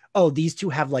realized, oh, these 2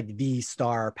 have like the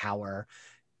star power.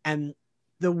 And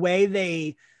the way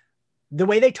they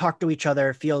talk to each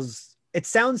other feels, it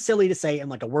sounds silly to say in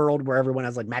like a world where everyone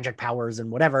has like magic powers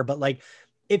and whatever, but like,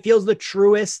 it feels the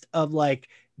truest of like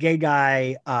gay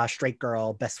guy, straight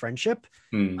girl, best friendship.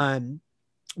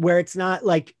 Where it's not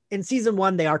like in season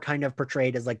 1, they are kind of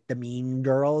portrayed as like the mean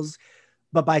girls,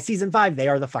 but by season 5, they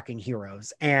are the fucking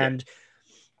heroes. And,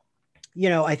 you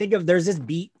know, I think there's this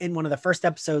beat in one of the first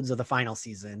episodes of the final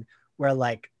season where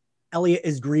like Elliot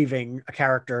is grieving a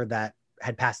character that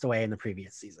had passed away in the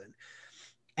previous season.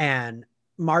 And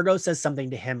Margot says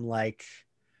something to him like,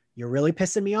 you're really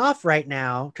pissing me off right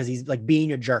now, because he's like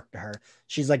being a jerk to her.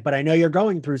 She's like, but I know you're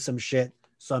going through some shit,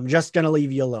 so I'm just going to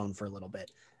leave you alone for a little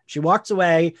bit. She walks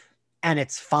away and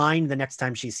it's fine the next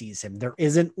time she sees him. There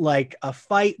isn't like a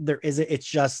fight. It's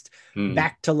just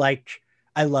back to like,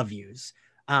 I love yous.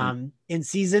 In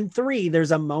season 3,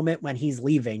 there's a moment when he's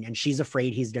leaving and she's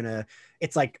afraid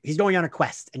it's like he's going on a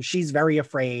quest and she's very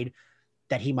afraid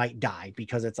that he might die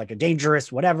because it's like a dangerous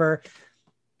whatever.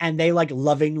 And they like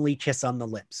lovingly kiss on the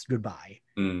lips goodbye.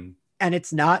 And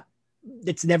it's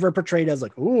never portrayed as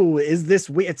like, ooh, is this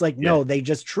weird? It's like, no, they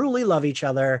just truly love each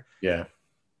other. Yeah.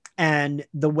 And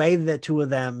the way the 2 of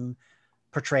them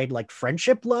portrayed like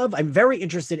friendship love, I'm very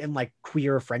interested in like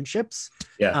queer friendships.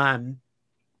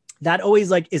 That always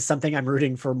like is something I'm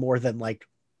rooting for more than like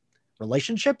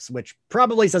relationships, which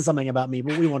probably says something about me,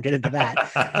 but we won't get into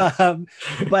that.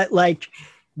 But like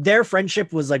their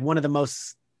friendship was like one of the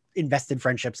most invested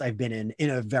friendships I've been in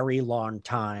a very long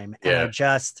time. And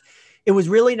it was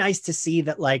really nice to see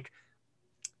that like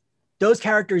those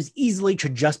characters easily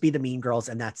could just be the mean girls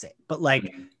and that's it. But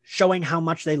like showing how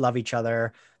much they love each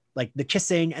other, like the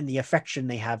kissing and the affection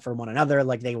they have for one another,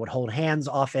 like they would hold hands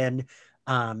often.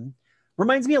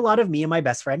 Reminds me a lot of me and my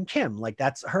best friend Kim. Like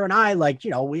that's her and I, like,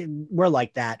 you know, we're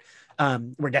like that.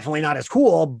 We're definitely not as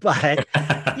cool, but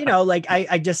you know, like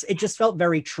it just felt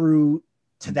very true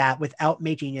to that without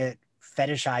making it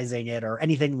fetishizing it or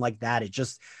anything like that.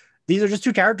 These are just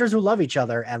two characters who love each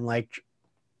other, and like,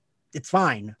 it's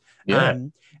fine. Yeah.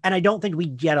 And I don't think we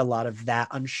get a lot of that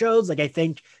on shows. Like, I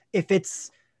think if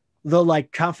it's the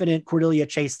like confident Cordelia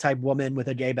Chase type woman with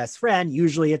a gay best friend,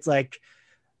 usually it's like,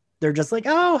 they're just like,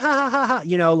 oh, ha ha ha ha,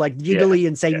 you know, like giggly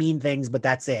and say mean things, but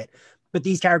that's it. But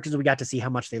these characters, we got to see how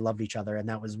much they loved each other, and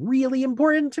that was really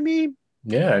important to me.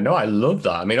 Yeah, no, I love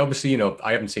that. I mean, obviously, you know,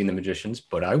 I haven't seen The Magicians,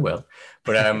 but I will.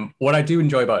 But what I do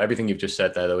enjoy about everything you've just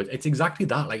said there, though, it's exactly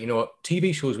that. Like, you know,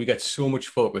 TV shows, we get so much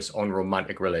focus on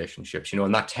romantic relationships, you know,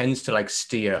 and that tends to like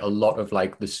steer a lot of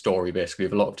like the story, basically,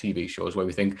 of a lot of TV shows where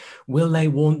we think, will they,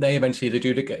 won't they? Eventually, they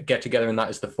do get together, and that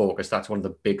is the focus. That's one of the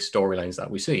big storylines that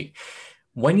we see.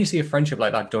 When you see a friendship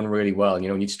like that done really well, you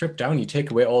know, and you strip down, you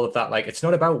take away all of that, like, it's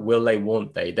not about will they,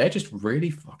 won't they? They're just really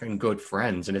fucking good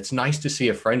friends. And it's nice to see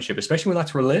a friendship, especially when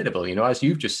that's relatable, you know, as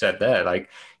you've just said there, like,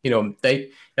 you know,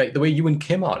 they, like the way you and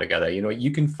Kim are together, you know,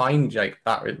 you can find like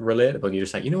that relatable, and you're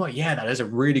just like, you know what, yeah, that is a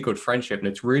really good friendship, and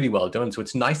it's really well done. So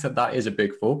it's nice that that is a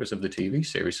big focus of the TV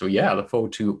series. So yeah, I look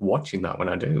forward to watching that when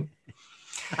I do.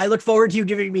 I look forward to you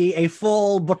giving me a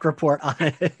full book report on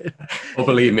it. Oh,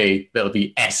 believe me, there'll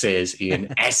be essays,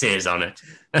 Ian, essays on it.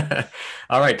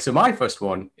 All right, so my first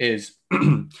one is,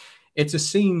 it's a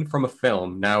scene from a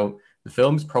film. Now, the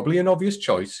film's probably an obvious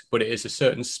choice, but it is a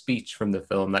certain speech from the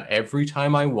film that every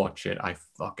time I watch it, I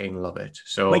fucking love it.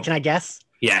 So wait, can I guess?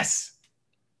 Yes.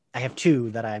 I have two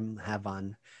that I have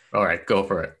on. All right, go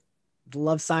for it.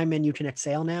 Love, Simon, You Can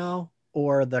Exhale Now,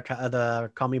 or the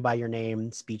Call Me By Your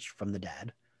Name speech from the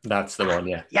dad. That's the one,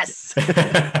 yeah. Yes.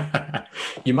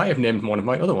 You might have named one of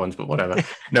my other ones, but whatever.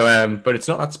 No, but it's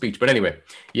not that speech. But anyway,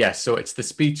 yes, so it's the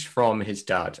speech from his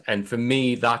dad. And for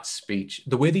me, that speech,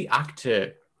 the way the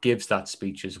actor gives that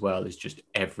speech as well is just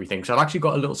everything. So I've actually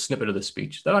got a little snippet of the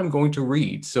speech that I'm going to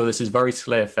read. So this is very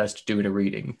Slayerfest doing a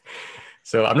reading.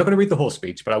 So I'm not going to read the whole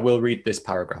speech, but I will read this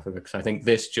paragraph of it because I think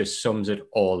this just sums it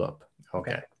all up.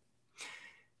 Okay.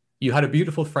 You had a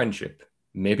beautiful friendship,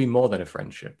 maybe more than a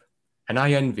friendship. And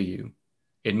I envy you.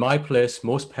 In my place,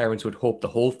 most parents would hope the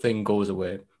whole thing goes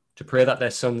away, to pray that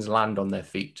their sons land on their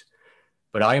feet.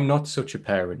 But I am not such a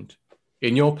parent.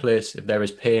 In your place, if there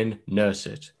is pain, nurse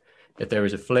it. If there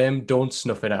is a flame, don't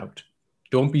snuff it out.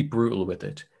 Don't be brutal with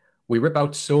it. We rip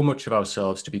out so much of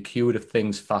ourselves to be cured of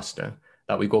things faster,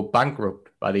 that we go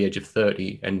bankrupt by the age of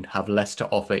 30 and have less to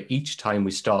offer each time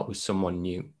we start with someone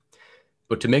new.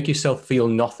 But to make yourself feel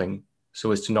nothing,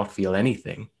 so as to not feel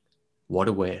anything, what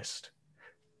a waste.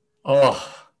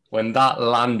 Oh, when that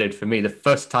landed for me, the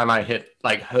first time I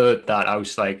heard that, I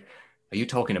was like, are you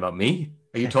talking about me?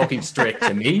 Are you talking straight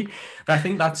to me? But I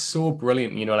think that's so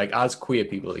brilliant, you know, like as queer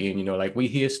people, Ian, you know, like we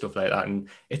hear stuff like that and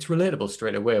it's relatable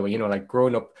straight away. Where, you know, like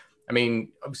growing up, I mean,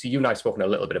 obviously you and I have spoken a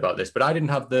little bit about this, but I didn't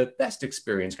have the best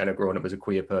experience kind of growing up as a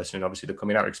queer person. And obviously the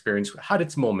coming out experience had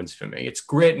its moments for me. It's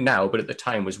great now, but at the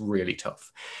time was really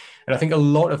tough. And I think a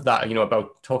lot of that, you know,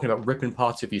 about talking about ripping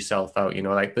parts of yourself out, you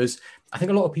know, like I think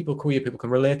a lot of people, queer people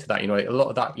can relate to that, you know, like a lot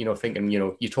of that, you know, thinking, you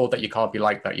know, you're told that you can't be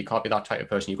like that. You can't be that type of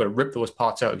person. You've got to rip those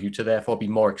parts out of you to therefore be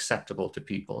more acceptable to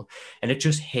people. And it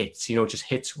just hits, you know, it just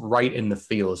hits right in the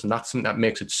feels. And that's something that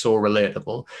makes it so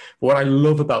relatable. But what I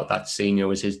love about that scene, you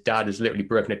know, is his dad is literally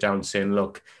breaking it down and saying,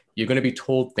 look, you're going to be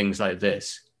told things like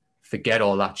this. Forget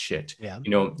all that shit. Yeah.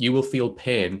 You know, you will feel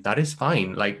pain. That is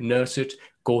fine. Like nurse it,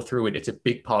 go through it. It's a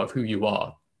big part of who you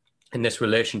are. And this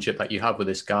relationship that you have with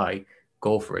this guy,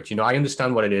 go for it. You know, I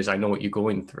understand what it is. I know what you're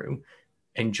going through.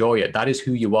 Enjoy it. That is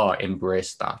who you are.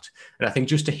 Embrace that. And I think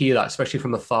just to hear that, especially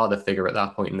from a father figure at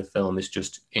that point in the film, is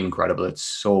just incredible. It's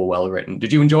so well written.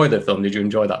 Did you enjoy the film? Did you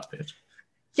enjoy that bit?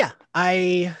 Yeah.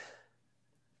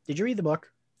 Did you read the book?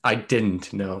 I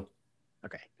didn't, no.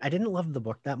 Okay. I didn't love the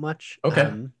book that much.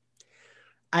 Okay.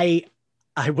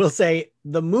 I will say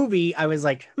the movie, I was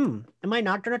like, am I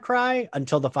not going to cry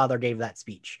until the father gave that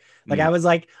speech? Like, I was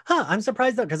like, I'm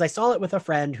surprised though. Cause I saw it with a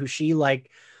friend who she like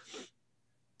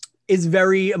is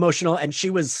very emotional and she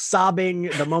was sobbing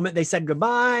the moment they said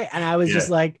goodbye. And I was just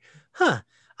like,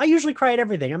 I usually cry at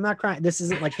everything. I'm not crying. This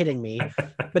isn't like hitting me.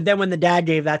 But then when the dad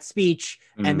gave that speech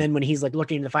and then when he's like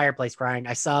looking in the fireplace crying,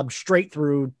 I sobbed straight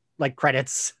through like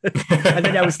credits. And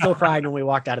then I was still crying when we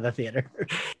walked out of the theater.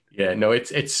 Yeah, no,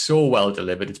 it's so well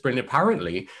delivered. It's brilliant.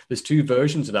 Apparently, there's two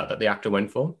versions of that the actor went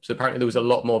for. So apparently there was a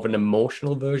lot more of an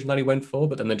emotional version that he went for,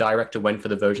 but then the director went for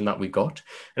the version that we got.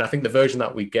 And I think the version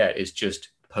that we get is just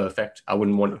perfect. I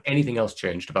wouldn't want anything else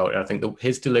changed about it. I think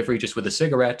his delivery, just with a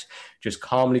cigarette, just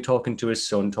calmly talking to his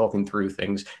son, talking through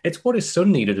things. It's what his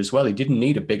son needed as well. He didn't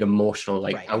need a big emotional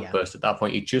outburst at that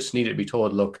point. He just needed to be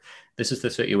told, look, this is the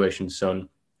situation, son.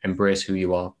 Embrace who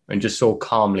you are. And just so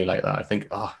calmly like that. I think,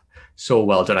 so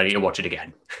well done. I need to watch it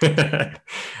again.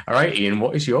 All right, Ian,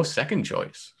 what is your second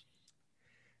choice?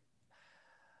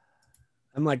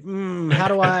 I'm like, how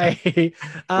do I? Which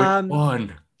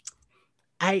one?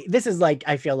 This is like,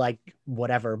 I feel like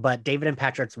whatever, but David and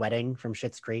Patrick's Wedding from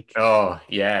Schitt's Creek. Oh,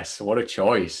 yes. What a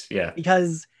choice. Yeah.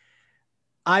 Because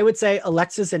I would say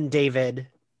Alexis and David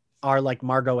are like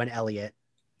Margot and Elliot.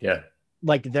 Yeah.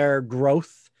 Like their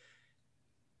growth,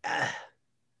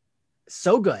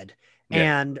 so good.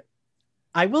 Yeah. And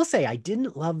I will say I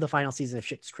didn't love the final season of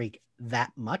Schitt's Creek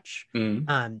that much.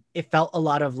 It felt a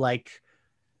lot of like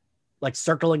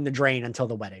circling the drain until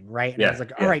the wedding, right? And I was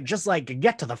like, all right, just like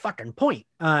get to the fucking point.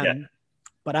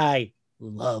 But I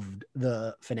loved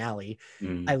the finale.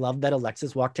 I loved that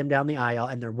Alexis walked him down the aisle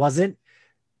and there wasn't,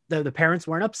 the parents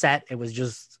weren't upset. It was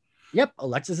just, yep,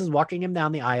 Alexis is walking him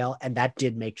down the aisle, and that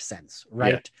did make sense,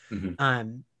 right?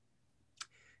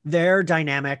 Their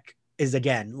dynamic is,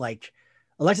 again, like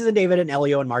Alexis and David and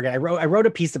Elio and Margaret. I wrote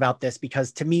a piece about this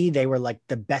because to me, they were like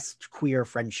the best queer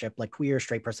friendship, like queer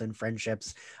straight person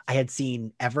friendships I had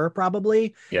seen ever,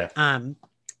 probably. Yeah.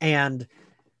 And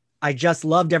I just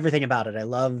loved everything about it. I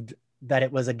loved that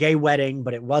it was a gay wedding,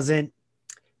 but it wasn't,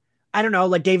 I don't know,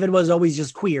 like David was always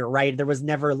just queer, right? There was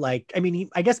never like, I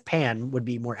mean, I guess Pan would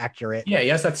be more accurate. Yeah, he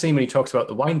has that scene when he talks about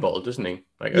the wine bottle, doesn't he?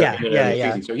 Like,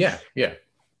 yeah. So yeah.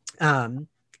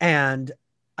 And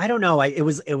I don't know. It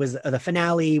was the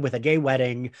finale with a gay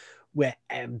wedding with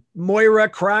Moira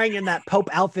crying in that Pope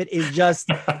outfit is just,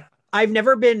 I've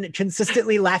never been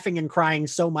consistently laughing and crying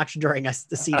so much during the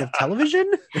scene of television.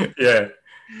 Yeah.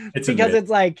 It's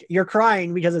like, you're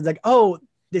crying because it's like, oh,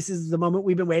 this is the moment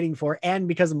we've been waiting for. And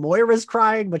because Moira's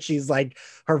crying, but she's like,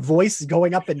 her voice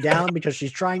going up and down because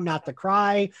she's trying not to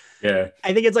cry. Yeah.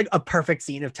 I think it's like a perfect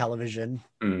scene of television.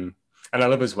 And I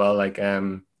love as well, like,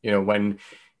 when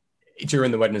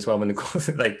during the wedding as well, when they go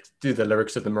like do the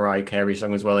lyrics of the Mariah Carey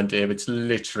song as well, and David's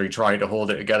literally trying to hold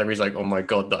it together. He's like, oh my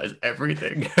God, that is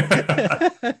everything.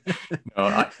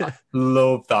 I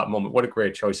love that moment. What a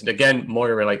great choice. And again,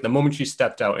 Moira, like the moment she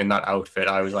stepped out in that outfit,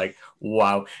 I was like,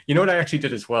 wow. You know what I actually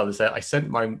did as well is that I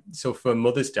sent for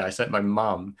Mother's Day, I sent my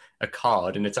mom a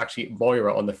card, and it's actually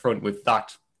Moira on the front with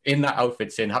that in that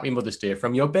outfit saying Happy Mother's Day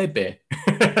from your baby.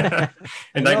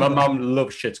 And like my mom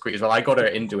loves Schitt's Creek as well. I got her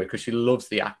into it because she loves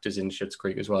the actors in Schitt's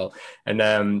Creek as well. And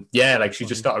like she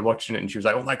just started watching it and she was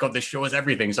like, oh my God, this show is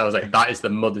everything. So I was like, that is the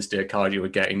Mother's Day card you were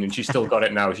getting. And she still got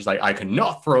it now. She's like, I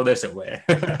cannot throw this away.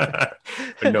 But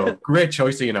no, great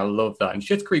choice, and I love that. And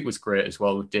Schitt's Creek was great as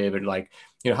well with David, like,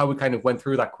 how we kind of went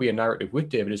through that queer narrative with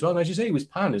David as well. And as you say, he was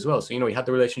pan as well. So, he had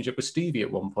the relationship with Stevie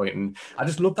at one point. And I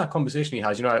just love that conversation he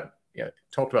has.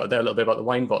 Talked about there a little bit about the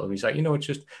wine bottle. He's like, it's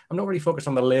just, I'm not really focused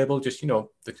on the label, just,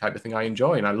 the type of thing I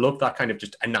enjoy. And I love that kind of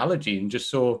just analogy and just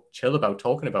so chill about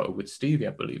talking about it with Stevie,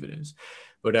 I believe it is.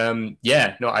 But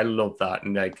I love that.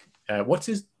 And like, what's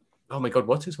his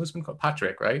husband called?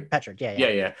 Patrick, right? Patrick,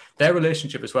 yeah. Their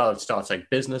relationship as well, it starts like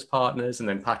business partners, and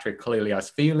then Patrick clearly has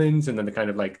feelings, and then they're kind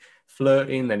of like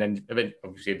flirting, and then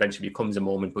obviously eventually becomes a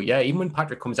moment. But yeah, even when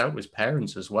Patrick comes out with his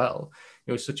parents as well,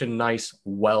 it was such a nice,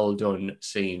 well done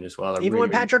scene as well. Even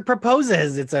when Patrick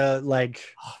proposes, it's a like,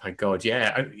 oh my God,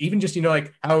 yeah. And even just,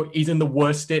 like how he's in the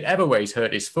worst state ever where he's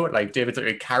hurt his foot. Like David's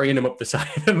like carrying him up the side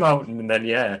of the mountain. And then,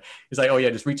 he's like, oh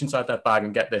yeah, just reach inside that bag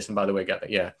and get this. And by the way, get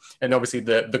that. Yeah. And obviously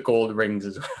the gold rings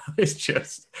as well. It's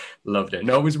just loved it.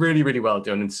 No, it was really, really well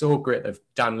done. And so great that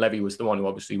Dan Levy was the one who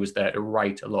obviously was there to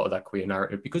write a lot of that queer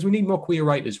narrative, because we need more queer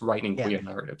writers writing queer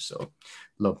narratives. So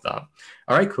love that.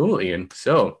 All right, cool, Ian.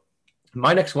 So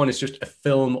my next one is just a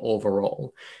film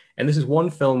overall. And this is one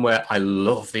film where I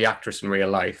love the actress in real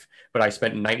life, but I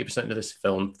spent 90% of this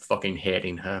film fucking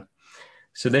hating her.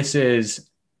 So this is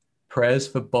Prayers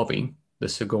for Bobby, the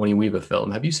Sigourney Weaver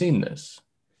film. Have you seen this?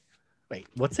 Wait,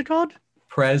 what's it called?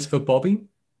 Prayers for Bobby?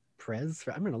 Prayers?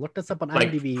 I'm going to look this up on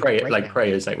like IMDb. Prayers,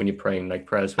 like when you're praying, like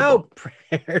prayers for Bobby.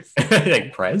 Prayers.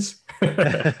 Like prayers?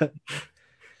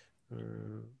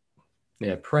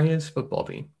 Yeah, Prayers for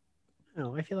Bobby.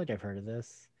 Oh, I feel like I've heard of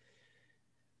this.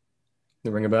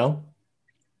 The ring a bell?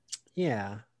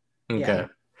 Yeah. Okay. Yeah.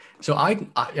 So I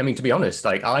mean, to be honest,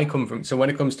 like I come from, so when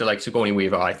it comes to like Sigourney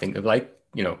Weaver, I think of like,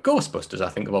 Ghostbusters. I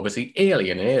think of obviously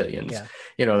Alien and Aliens,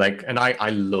 and I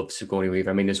love Sigourney Weaver.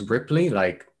 I mean, as Ripley,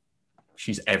 like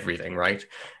she's everything, right?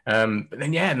 But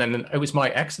then yeah, and then it was my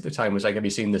ex at the time was like, have you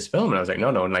seen this film? And I was like, no.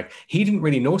 And like, he didn't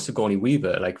really know Sigourney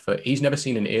Weaver. Like, he's never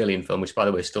seen an Alien film, which by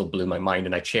the way still blew my mind,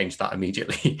 and I changed that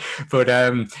immediately. But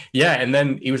yeah, and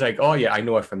then he was like, oh yeah, I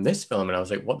know her from this film, and I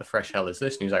was like, what the fresh hell is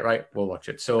this? And he was like, right, we'll watch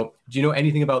it. So do you know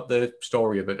anything about the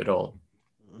story of it at all?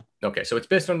 Okay, so it's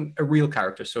based on a real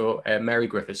character. So Mary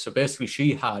Griffiths. So basically,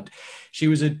 she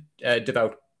was a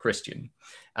devout Christian,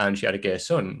 and she had a gay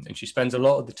son, and she spends a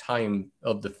lot of the time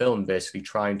of the film basically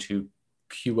trying to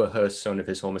cure her son of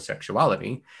his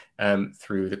homosexuality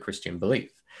through the Christian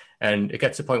belief. And it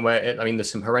gets to the point where,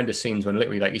 there's some horrendous scenes when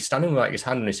literally, like, he's standing with like his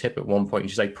hand on his hip at one point, and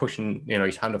she's like pushing,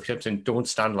 his hand off his hips, and don't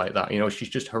stand like that. She's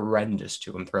just horrendous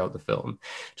to him throughout the film,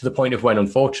 to the point of when,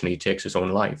 unfortunately, he takes his own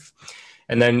life.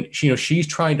 And then, she's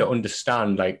trying to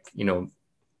understand, like,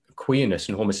 queerness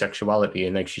and homosexuality,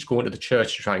 and like she's going to the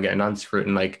church to try and get an answer for it.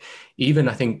 And like, even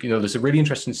I think, there's a really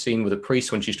interesting scene with a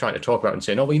priest when she's trying to talk about it and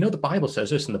saying, oh, well, the Bible says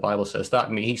this and the Bible says that.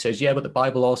 And he says, yeah, but the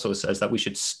Bible also says that we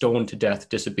should stone to death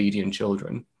disobedient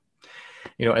children.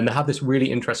 And they have this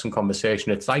really interesting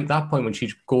conversation. It's like that point when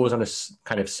she goes on a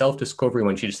kind of self-discovery,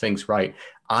 when she just thinks, right,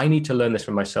 I need to learn this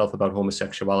for myself about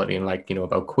homosexuality and like,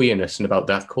 about queerness and about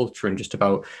that culture and just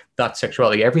about that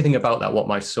sexuality, everything about that, what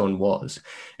my son was.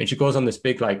 And she goes on this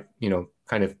big, like,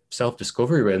 kind of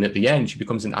self-discovery. And at the end, she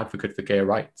becomes an advocate for gay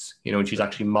rights, and she's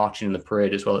actually marching in the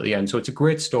parade as well at the end. So it's a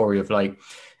great story of like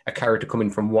a character coming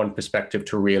from one perspective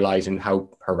to realizing how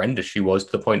horrendous she was,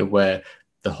 to the point of where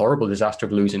the horrible disaster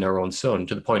of losing her own son,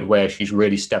 to the point where she's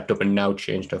really stepped up and now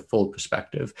changed her full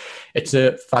perspective. It's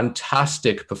a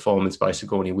fantastic performance by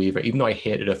Sigourney Weaver, even though I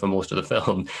hated her for most of the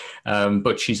film.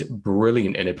 But she's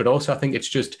brilliant in it. But also I think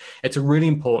it's a really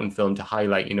important film to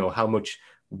highlight, how much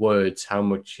words, how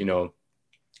much,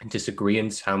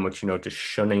 disagreements, how much, just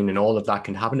shunning and all of that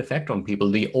can have an effect on people.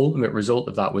 The ultimate result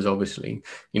of that was obviously,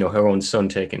 her own son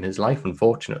taking his life,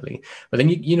 unfortunately. But then,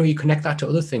 you connect that to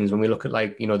other things when we look at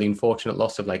like, the unfortunate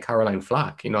loss of like Caroline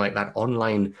Flack, like that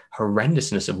online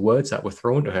horrendousness of words that were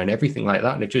thrown to her and everything like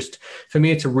that. And it just, for me,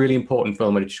 it's a really important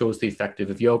film, and it shows the effect of,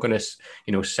 if you're going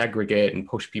to, segregate and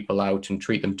push people out and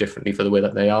treat them differently for the way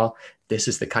that they are, this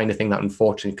is the kind of thing that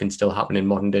unfortunately can still happen in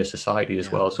modern day society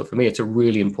as well. So for me, it's a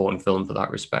really important film for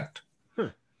that respect.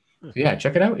 So yeah,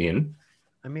 check it out, Ian.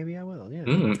 Maybe I will.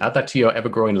 Yeah. Add that to your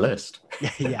ever-growing list.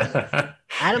 Yeah.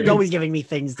 Adam's always giving me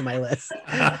things to my list.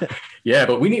 Yeah,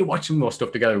 but we need to watch some more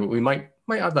stuff together. But we might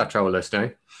add that to our list,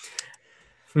 eh?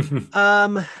 All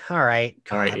right.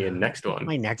 God. All right, Ian, next one.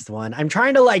 My next one. I'm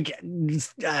trying to like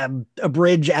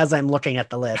abridge as I'm looking at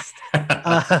the list.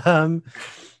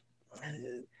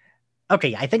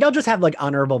 Okay, I think I'll just have like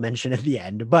honorable mention at the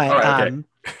end. But right,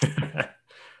 okay.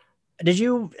 Did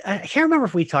you? I can't remember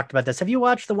if we talked about this. Have you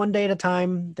watched the One Day at a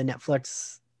Time, the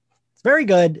Netflix? It's very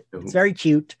good. Ooh. It's very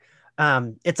cute.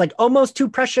 It's like almost too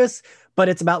precious, but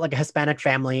it's about like a Hispanic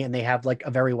family, and they have like a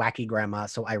very wacky grandma.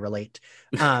 So I relate.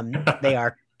 They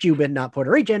are Cuban, not Puerto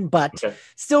Rican, but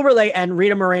still relate. And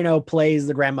Rita Moreno plays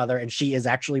the grandmother, and she is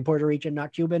actually Puerto Rican,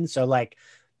 not Cuban. So like,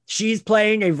 she's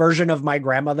playing a version of my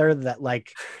grandmother that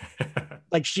like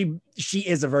she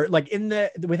is like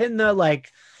within the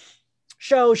like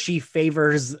show, she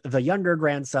favors the younger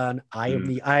grandson.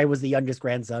 I was the youngest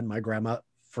grandson. My grandma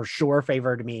for sure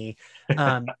favored me.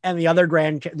 And the other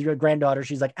granddaughter,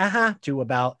 she's like, to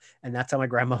about, and that's how my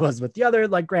grandma was with the other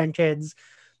like grandkids.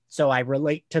 So I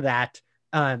relate to that.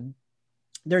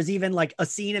 There's even like a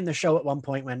scene in the show at one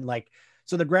point when like,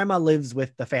 so the grandma lives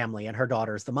with the family and her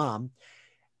daughter's the mom.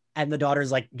 And the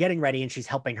daughter's like getting ready and she's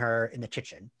helping her in the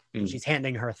kitchen. And she's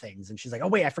handing her things. And she's like, oh,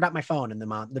 wait, I forgot my phone. And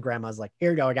the grandma's like,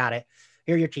 here you go. I got it.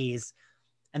 Here are your keys.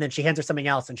 And then she hands her something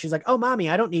else. And she's like, oh, mommy,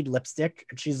 I don't need lipstick.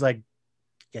 And she's like,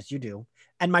 yes, you do.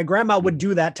 And my grandma would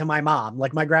do that to my mom.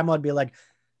 Like my grandma would be like,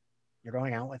 you're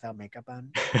going out without makeup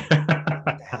on?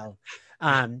 What the hell?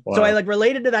 Wow. So I like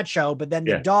related to that show. But then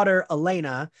the daughter,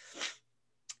 Elena,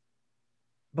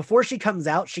 before she comes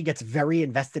out, she gets very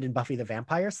invested in Buffy the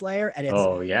Vampire Slayer. And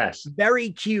it's very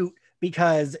cute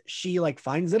because she like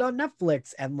finds it on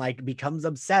Netflix and like becomes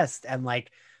obsessed and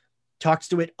like talks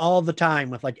to it all the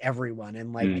time with like everyone.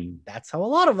 And like, that's how a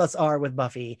lot of us are with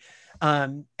Buffy.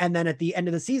 And then at the end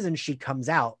of the season, she comes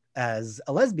out as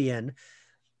a lesbian.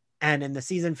 And in the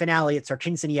season finale, it's her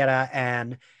quinceañera,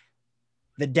 and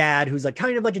the dad, who's like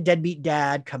kind of like a deadbeat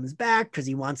dad, comes back because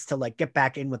he wants to like get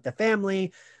back in with the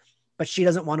family. But she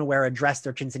doesn't want to wear a dress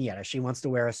or quinceañera. She wants to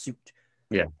wear a suit.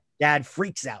 Yeah. Dad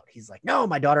freaks out. He's like, no,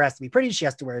 my daughter has to be pretty. She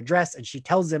has to wear a dress. And she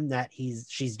tells him that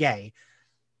she's gay.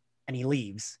 And he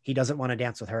leaves. He doesn't want to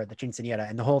dance with her at the quinceañera.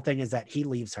 And the whole thing is that he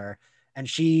leaves her. And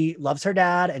she loves her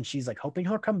dad. And she's like hoping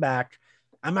he'll come back.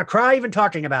 I'm going to cry even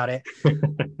talking about it.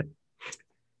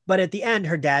 But at the end,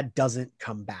 her dad doesn't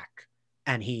come back,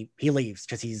 and he leaves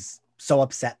because he's so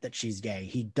upset that she's gay.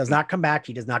 He does not come back.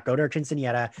 He does not go to her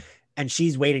quinceanera, and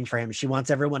she's waiting for him. She wants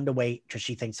everyone to wait because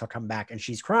she thinks he'll come back, and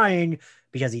she's crying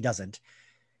because he doesn't.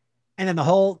 And then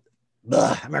I'm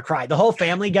gonna cry. The whole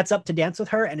family gets up to dance with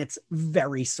her, and it's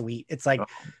very sweet. It's like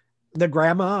the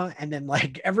grandma, and then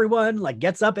like everyone like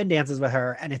gets up and dances with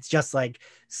her, and it's just like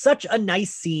such a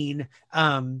nice scene,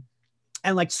 and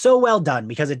like so well done,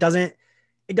 because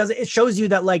it shows you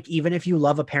that like even if you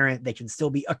love a parent, they can still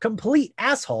be a complete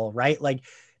asshole, right? Like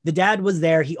the dad was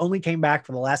there. He only came back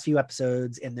for the last few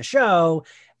episodes in the show,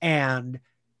 and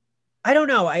I don't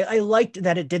know. I liked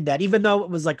that it did that, even though it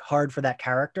was like hard for that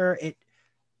character.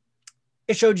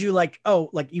 It showed you like, oh,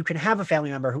 like you can have a family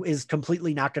member who is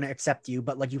completely not going to accept you,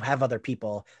 but like you have other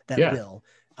people that will.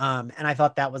 And I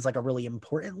thought that was like a really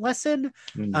important lesson,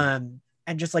 and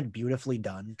just like beautifully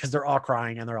done, because they're all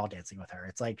crying and they're all dancing with her.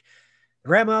 It's like the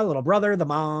grandma, little brother, the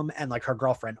mom, and like her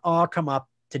girlfriend all come up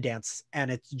to dance,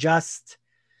 and it's just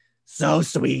so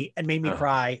sweet and made me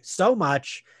cry so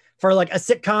much for like a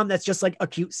sitcom that's just like a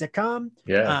cute sitcom.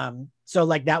 So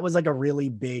like that was like a really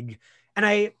big, and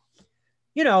I,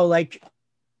 like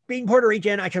being Puerto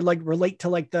Rican, I could like relate to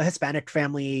like the Hispanic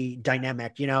family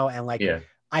dynamic, and like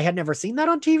I had never seen that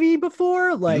on TV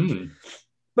before, like,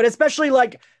 but especially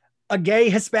like a gay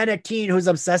Hispanic teen who's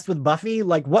obsessed with Buffy.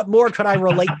 Like, what more could I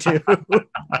relate to?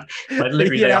 Like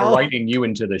literally, they are writing you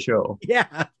into the show.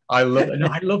 Yeah, I love that. No,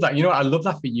 I love that. I love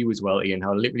that for you as well, Ian.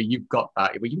 How literally you've got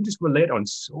that, but you can just relate on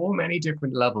so many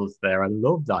different levels there. I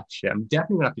love that shit. I'm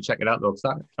definitely gonna have to check it out though,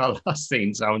 because that last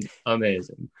scene sounds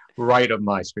amazing, right up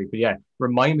my street. But yeah,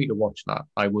 remind me to watch that.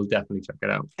 I will definitely check it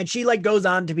out. And she like goes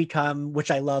on to become,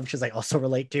 which I love, because I also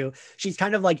relate to. She's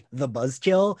kind of like the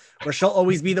buzzkill, where she'll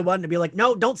always be the one to be like,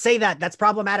 "No, don't say that. That's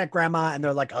problematic, Grandma." And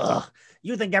they're like, "Ugh,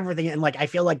 you think everything." And like I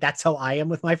feel like that's how I am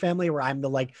with my family, where I'm the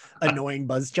like annoying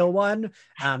buzzkill one.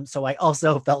 So I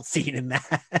also felt seen in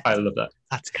that. I love that.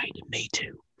 That's kind of me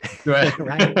too. Right.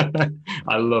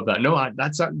 I love that. No,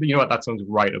 that's what, that sounds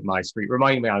right up my street.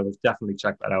 Remind me, I will definitely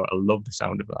check that out. I love the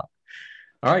sound of that.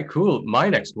 All right, cool. My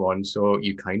next one. So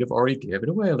you kind of already gave it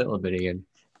away a little bit, Ian.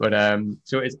 But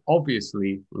so it's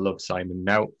obviously Love, Simon.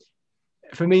 Now,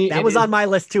 for me, that was on my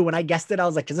list too. When I guessed it, I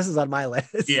was like, because this is on my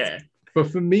list. Yeah. But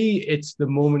for me, it's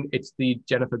the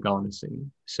Jennifer Garner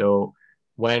scene. So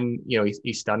when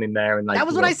he's standing there and like that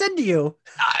was what I said to you.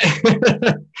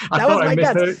 That was my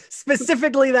guess.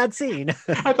 Specifically that scene.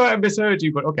 I thought I misheard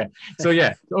you, but okay. So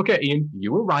yeah, okay, Ian,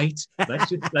 you were right.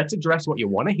 Let's address what you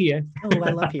want to hear. Oh,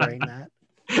 I love hearing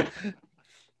that.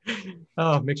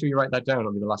 Oh, make sure you write that down.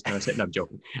 It'll be the last time I say it. No, I'm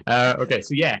joking. Okay,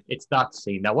 so yeah, it's that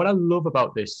scene. Now, what I love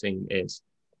about this scene is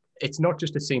it's not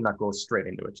just a scene that goes straight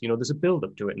into it. There's a build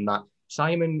up to it, and that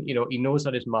Simon, he knows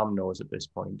that his mom knows at this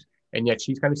point, and yet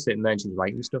she's kind of sitting there and she's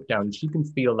writing stuff down, and she can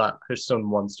feel that her son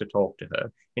wants to talk to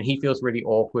her, and he feels really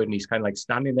awkward, and he's kind of like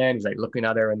standing there and he's like looking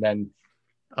at her, and then,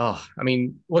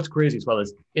 what's crazy as well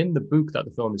is in the book that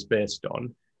the film is based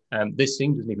on, this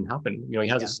scene doesn't even happen. He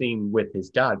has a scene with his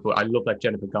dad, but I love that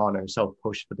Jennifer Garner herself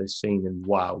pushed for this scene, and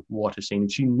wow, what a scene.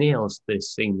 And she nails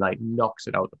this scene, like knocks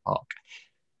it out the park.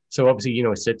 So obviously,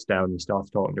 he sits down and starts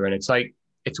talking to her, and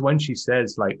it's when she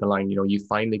says like the line, you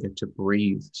finally get to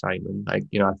breathe, Simon. Like,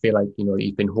 I feel like,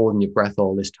 you've been holding your breath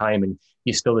all this time, and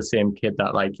you're still the same kid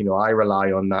that like, I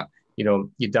rely on that, your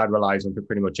dad relies on for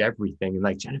pretty much everything. And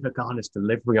like Jennifer Garner's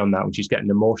delivery on that, when she's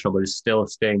getting emotional, but is still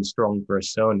staying strong for her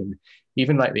son. And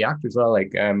even like the actor as well,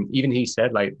 like, even he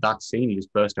said like that scene, he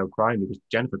just burst out crying because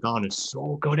Jennifer Garner's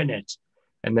so good in it.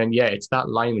 And then, yeah, it's that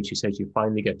line when she says, "You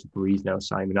finally get to breathe now,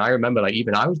 Simon." I remember, like,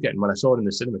 even I was getting, when I saw it in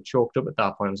the cinema, choked up at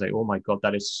that point. I was like, oh my God,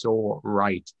 that is so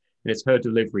right. And it's her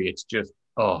delivery. It's just,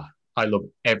 I love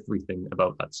everything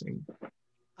about that scene.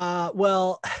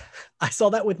 Well, I saw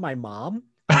that with my mom.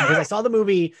 Because I saw the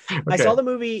movie. Okay. I saw the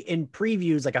movie in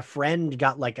previews. Like a friend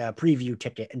got like a preview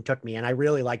ticket and took me, and I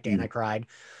really liked it, and I cried.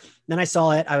 Then I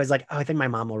saw it. I was like, oh, I think my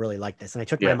mom will really like this. And I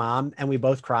took my mom, and we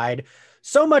both cried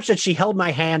so much that she held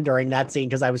my hand during that scene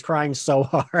because I was crying so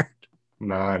hard.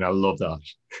 Man, I love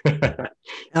that.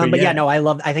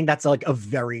 I think that's like a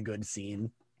very good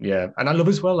scene. Yeah. And I love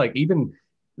as well, like, even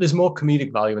there's more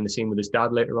comedic value in the scene with his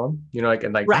dad later on,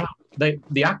 right.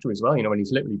 The actor as well, when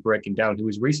he's literally breaking down. He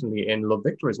was recently in Love,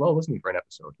 Victor as well, wasn't he, for an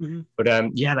episode? Mm-hmm. But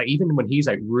like even when he's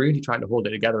like really trying to hold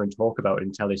it together and talk about it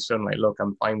and tell his son, like, look,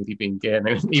 I'm fine with you being gay.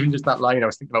 And even just that line, I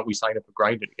was thinking about, we signed up for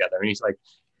Grindr together, and he's like,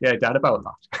 yeah, Dad, about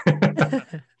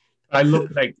that. I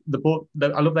love like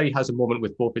I love that he has a moment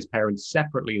with both his parents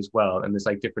separately as well, and there's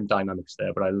like different dynamics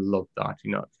there. But I love that,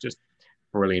 it's just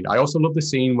brilliant. I also love the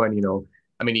scene when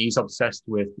I mean, he's obsessed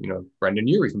with, Brendan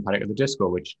Urie from Panic at the Disco,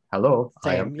 which, hello,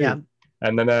 I am too. Yeah.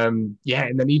 And then,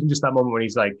 and then even just that moment when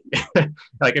he's like,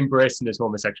 like embracing his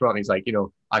homosexuality, he's like,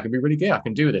 I can be really gay, I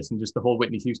can do this. And just the whole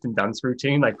Whitney Houston dance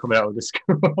routine, like coming out of the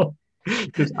school,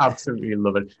 just absolutely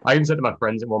love it. I even said to my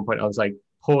friends at one point, I was like,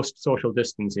 post social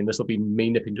distancing, this will be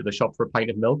me nipping to the shop for a pint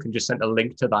of milk, and just sent a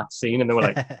link to that scene. And they were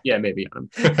like, yeah, maybe,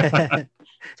 Adam.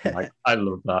 I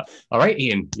love that. All right,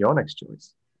 Ian, your next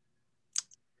choice.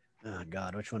 Oh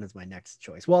God, which one is my next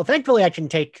choice? Well, thankfully I can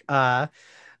take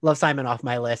Love, Simon off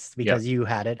my list because you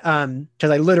had it.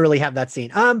 Because I literally have that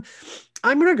scene. I'm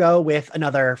gonna go with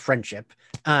another friendship.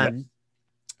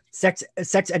 Sex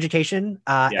Education,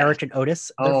 Eric and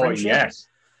Otis. Friendship. Yes.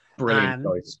 Brilliant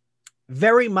choice.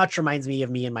 Very much reminds me of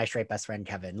me and my straight best friend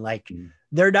Kevin. Like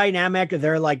they're dynamic.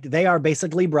 They are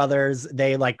basically brothers.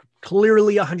 They like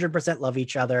clearly 100% love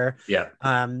each other. Yeah.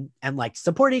 And like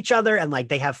support each other, and like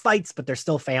they have fights, but they're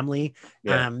still family.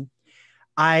 Yeah.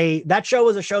 That show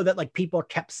was a show that like people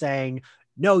kept saying,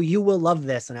 no, you will love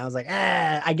this. And I was like,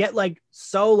 I get like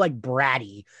so like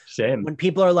bratty. Same. When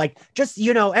people are like, just,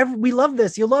 we love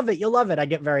this. You'll love it. You'll love it. I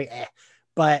get very,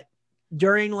 but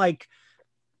during like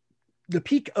the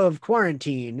peak of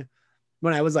quarantine,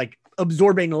 when I was like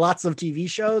absorbing lots of TV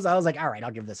shows, I was like, all right,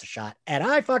 I'll give this a shot. And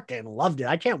I fucking loved it.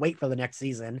 I can't wait for the next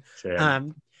season.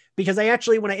 Same. Because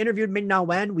when I interviewed Ming Na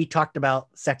Wen, we talked about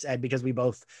sex ed because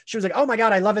she was like, oh my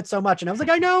God, I love it so much. And I was like,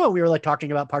 I know. And we were like talking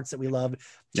about parts that we loved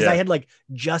because I had like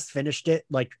just finished it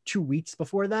like 2 weeks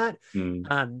before that.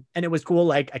 And it was cool.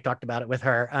 Like I talked about it with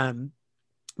her.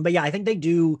 But yeah, I think they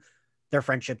do their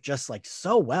friendship just like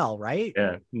so well, right?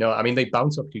 Yeah. No, I mean, they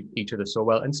bounce off each other so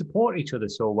well and support each other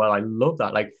so well. I love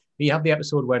that. Like you have the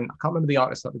episode when, I can't remember the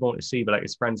artist that they're going to see, but like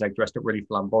his friends like dressed up really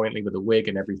flamboyantly with a wig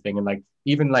and everything. And like,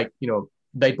 even like,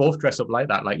 they both dress up like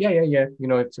that. Like, yeah.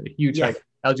 It's a huge like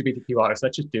LGBTQ artist.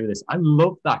 Let's just do this. I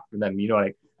love that from them.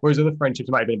 Like, whereas other friendships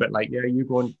might have been a bit like, yeah, you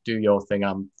go and do your thing.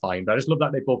 I'm fine. But I just love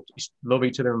that they both love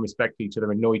each other and respect each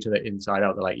other and know each other inside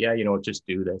out. They're like, yeah, just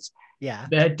do this. Yeah.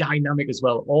 They're dynamic as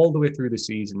well all the way through the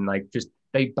season. Like, just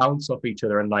they bounce off each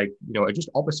other and like, are just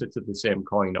opposites of the same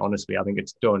coin. Honestly, I think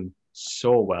it's done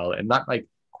so well. And that like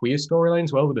queer storyline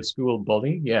as well with the school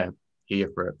bully. Yeah. Here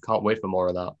for it. Can't wait for more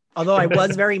of that. Although I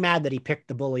was very mad that he picked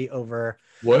the bully over.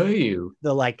 Were you?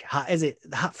 The like, is it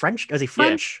French? Is he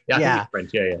French? Yeah. I think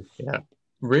it's French. Yeah.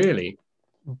 Really?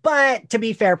 But to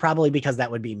be fair, probably because that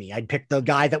would be me. I'd pick the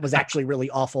guy that was actually really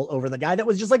awful over the guy that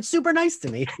was just like super nice to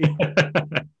me.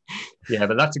 Yeah,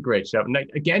 but that's a great show. And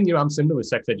again, I'm similar with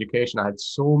Sex Education. I had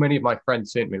so many of my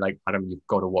friends say to me like, Adam, you've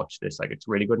got to watch this. Like, it's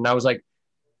really good. And I was like,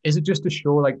 is it just a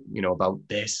show like, about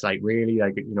this, like really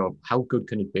like, how good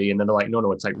can it be? And then they're like,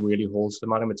 no, it's like really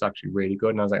wholesome, Adam. It's actually really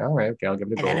good. And I was like, all right, okay, I'll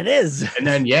give it a go. And it is. And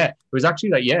then, it was actually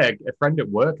like, a friend at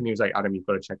work, and he was like, Adam, you've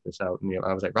got to check this out. And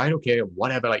I was like, right, okay,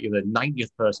 whatever. Like, you're the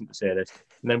 90th person to say this.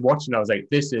 And then watching, I was like,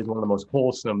 this is one of the most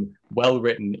wholesome,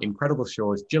 well-written, incredible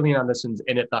shows. Gillian Anderson's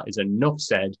in it. That is enough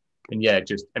said. And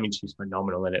she's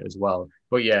phenomenal in it as well.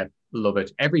 But yeah, love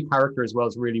it. Every character as well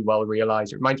is really well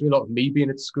realized. It reminds me a lot of me being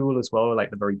at school as well, like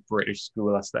the very British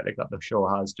school aesthetic that the show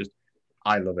has. Just,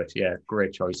 I love it. Yeah,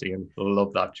 great choice, Ian.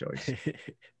 Love that choice.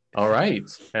 All right.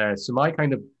 So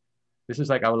this is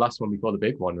like our last one before the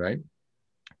big one, right?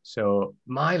 So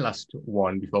my last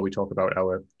one before we talk about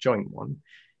our joint one.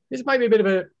 This might be a bit of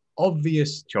an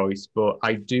obvious choice, but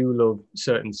I do love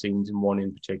certain scenes in one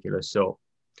in particular. So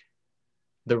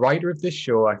the writer of this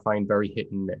show, I find very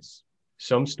hit and miss.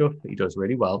 Some stuff he does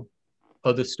really well.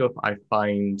 Other stuff I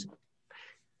find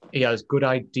he has good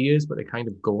ideas, but they kind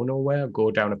of go nowhere,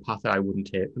 go down a path that I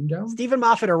wouldn't take them down. Stephen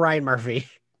Moffat or Ryan Murphy?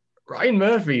 Ryan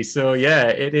Murphy. So yeah,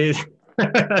 it is.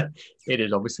 It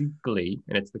is obviously Glee,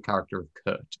 and it's the character of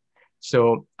Kurt.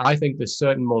 So I think there's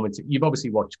certain moments. You've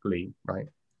obviously watched Glee, right?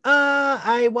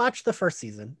 I watched the first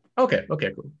season. Okay,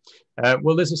 cool.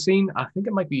 Well, there's a scene, I think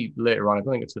it might be later on, I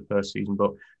don't think it's the first season,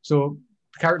 but so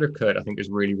the character of Kurt, I think, is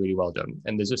really, really well done.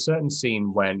 And there's a certain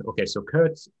scene when, so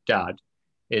Kurt's dad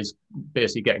is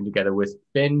basically getting together with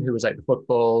Finn, who was like the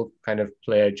football kind of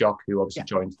player jock who obviously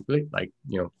joins the Glee,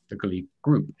 the Glee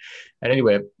group. And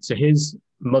anyway, so his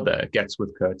mother gets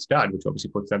with Kurt's dad, which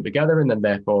obviously puts them together, and then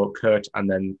therefore Kurt and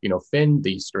then Finn,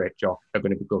 the straight jock, are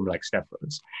going to become like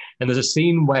stepbrothers. And there's a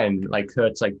scene when like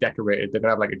Kurt's like decorated, they're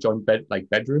gonna have like a joint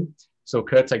bedroom. So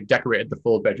Kurt's like decorated the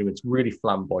full bedroom. It's really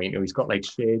flamboyant. He's got like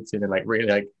shades in and like really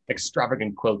like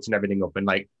extravagant quilts and everything up. And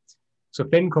like, so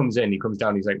Finn comes in, he comes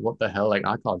down, he's like, what the hell? Like,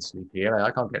 I can't sleep here.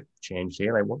 Like, I can't get changed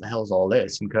here. Like, what the hell's all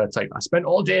this? And Kurt's like, I spent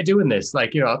all day doing this.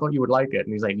 Like, I thought you would like it.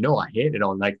 And he's like, no, I hate it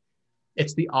on. Like,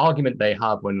 it's the argument they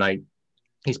have when like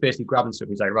he's basically grabbing stuff.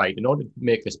 He's like, right, in order to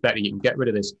make this better, you can get rid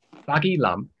of this baggy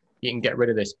lamp you can get rid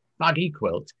of this baggy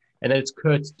quilt. And then it's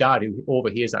Kurt's dad who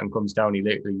overhears that and comes down. He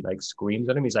literally like screams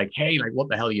at him. He's like, hey, like, what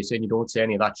the hell are you saying? You don't say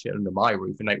any of that shit under my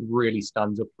roof. And like really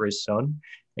stands up for his son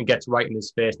and gets right in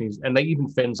his face. And like even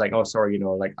Finn's like, oh, sorry,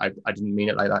 like I didn't mean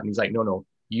it like that. And he's like, no,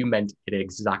 you meant it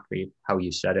exactly how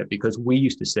you said it. Because we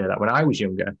used to say that when I was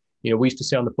younger. We used to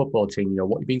say on the football team,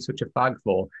 what are you being such a fag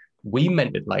for? We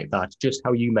meant it like that, just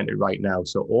how you meant it right now.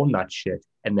 So own that shit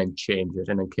and then change it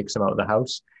and then kicks him out of the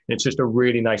house. And it's just a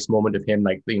really nice moment of him,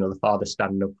 like, the father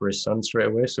standing up for his son straight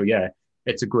away. So yeah,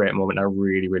 it's a great moment. I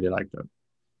really, really liked it.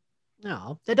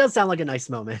 No, it does sound like a nice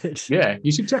moment. Yeah,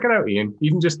 you should check it out, Ian.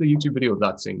 Even just the YouTube video of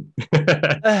that scene.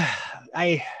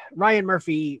 Ryan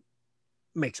Murphy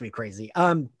makes me crazy.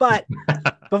 But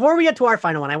before we get to our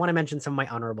final one, I want to mention some of my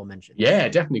honorable mentions. Yeah,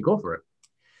 definitely go for it.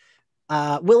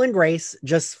 Will and Grace,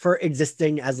 just for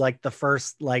existing as like the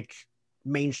first like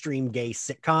mainstream gay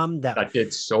sitcom that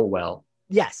did so well.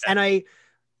 Yes, and I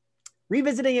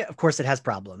revisiting it, of course, it has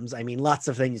problems. I mean, lots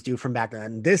of things do from back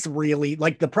then. This really,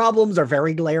 like, the problems are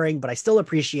very glaring, but I still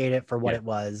appreciate it for what it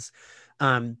was.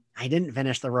 I didn't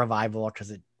finish the revival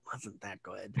because it wasn't that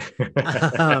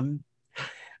good.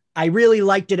 I really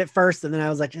liked it at first, and then I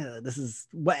was like, this is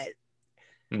what.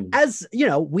 As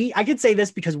I could say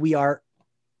this because we are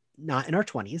not in our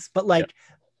 20s, but like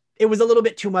it was a little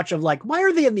bit too much of like, why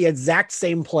are they in the exact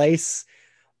same place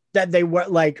that they were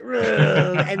like,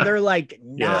 and they're like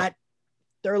not,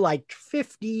 they're like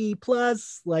 50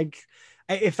 plus, like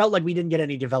it felt like we didn't get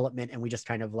any development and we just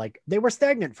kind of like, they were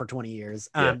stagnant for 20 years.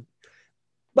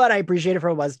 But I appreciate it for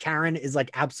what it was. Karen is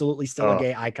like absolutely still a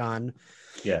gay icon.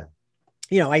 Yeah.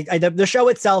 The show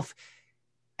itself,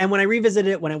 and when I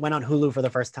revisited it, when it went on Hulu for the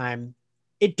first time,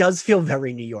 it does feel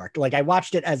very New York. Like I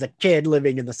watched it as a kid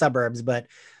living in the suburbs, but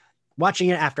watching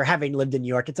it after having lived in New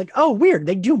York, it's like, oh, weird.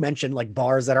 They do mention like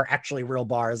bars that are actually real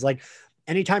bars. Like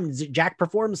anytime Jack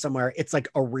performs somewhere, it's like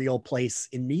a real place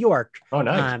in New York. Oh,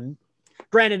 nice.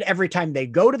 Granted, every time they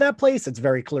go to that place, it's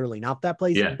very clearly not that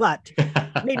place, but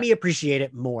made me appreciate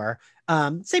it more.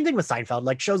 Same thing with Seinfeld,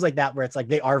 like shows like that, where it's like,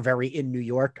 they are very in New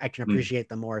York. I can appreciate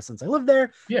them more since I live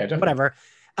there. Yeah, definitely.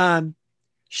 Whatever.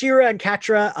 Shira and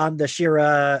Katra on the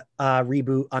Shira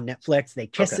reboot on Netflix, they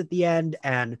kiss at the end,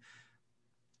 and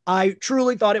I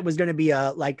truly thought it was going to be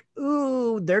a like,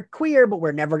 ooh, they're queer, but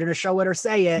we're never going to show it or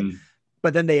say it.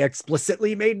 But then they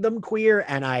explicitly made them queer,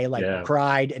 and I like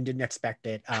cried and didn't expect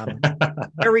it.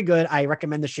 Very good. I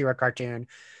recommend the She-Ra cartoon.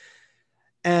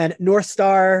 And North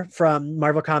Star from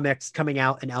Marvel Comics coming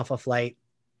out in Alpha Flight.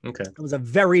 Okay. It was a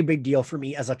very big deal for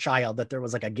me as a child that there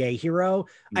was like a gay hero.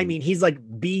 I mean, he's like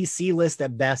B-C list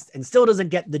at best and still doesn't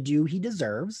get the due he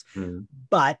deserves.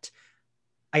 But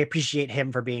I appreciate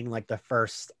him for being like the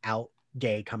first out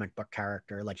gay comic book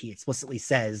character. Like he explicitly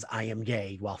says, I am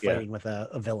gay while fighting with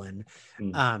a villain.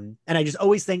 And I just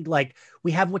always think like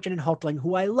we have Wiccan and Hulkling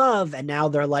who I love, and now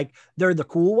they're the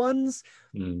cool ones.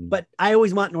 But I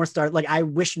always want North Star. Like I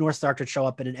wish North Star could show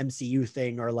up in an MCU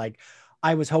thing, or like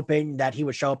I was hoping that he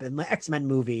would show up in the X-Men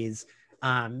movies.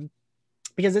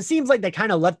 Because it seems like they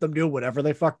kind of let them do whatever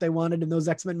the fuck they wanted in those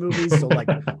X-Men movies. So like,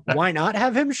 why not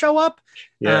have him show up?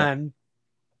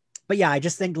 But yeah, I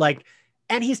just think like,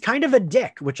 and he's kind of a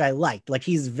dick, which I liked. Like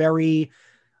he's very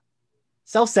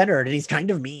self-centered and he's kind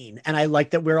of mean. And I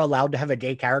like that we're allowed to have a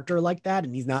gay character like that,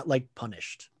 and he's not like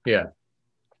punished. Yeah.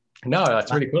 No,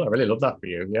 that's really cool. I really love that for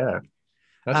you. Yeah.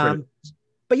 That's really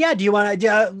But yeah, do you want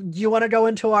to go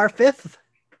into our fifth?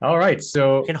 All right.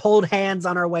 So we can hold hands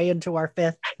on our way into our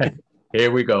fifth.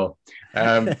 Here we go.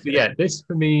 Yeah, this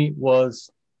for me was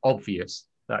obvious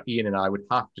that Ian and I would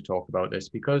have to talk about this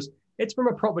because it's from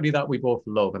a property that we both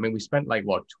love. I mean, we spent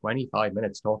 25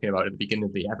 minutes talking about it at the beginning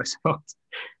of the episode.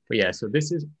 But yeah, so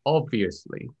this is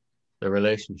obviously the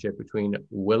relationship between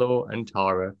Willow and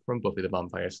Tara from Buffy the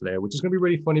Vampire Slayer, which is going to be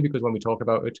really funny because when we talk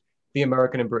about it, the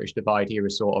American and British divide here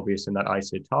is so obvious in that I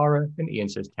say Tara and Ian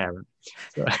says Tara.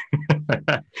 So,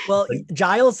 well,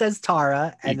 Giles says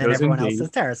Tara and then everyone else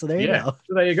says Tara. So there you go.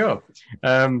 So there you go.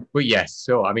 But yes,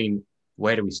 so I mean,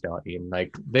 where do we start, Ian?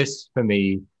 Like this for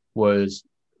me was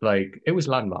it was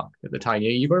landmark at the time.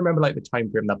 You got to remember the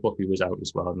time frame that Buffy was out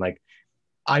as well. And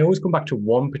I always come back to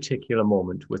one particular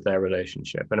moment with their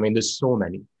relationship. And I mean, there's so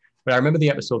many, but I remember the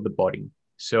episode The Body.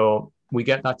 So we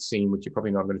get that scene, which you're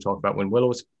probably not going to talk about, when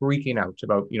Willow's freaking out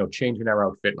about, changing her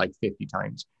outfit 50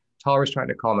 times. Tara's trying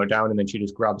to calm her down, and then she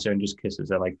just grabs her and just kisses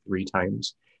her 3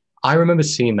 times. I remember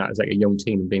seeing that as a young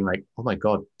teen and being like, oh my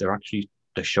God, they're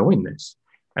showing this.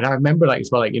 And I remember as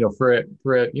well, for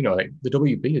the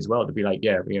WB as well, to be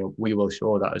we will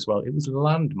show that as well. It was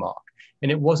landmark.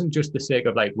 And it wasn't just the sake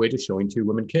of we're just showing 2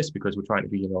 women kiss because we're trying to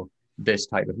be, this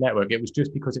type of network. It was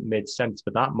just because it made sense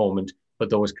for that moment for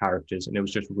those characters, and it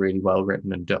was just really well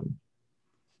written and done.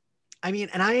 I mean,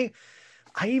 and I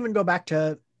even go back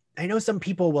to, I know some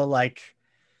people will like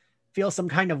feel some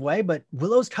kind of way, but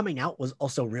Willow's coming out was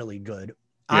also really good.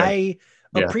 I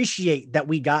appreciate that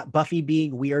we got Buffy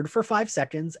being weird for 5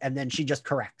 seconds and then she just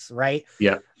corrects, right?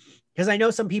 Yeah. Because I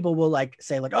know some people will like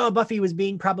say like, oh, Buffy was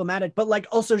being problematic, but like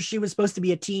also she was supposed to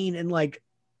be a teen in like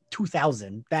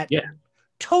 2000. That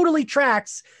totally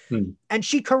tracks. And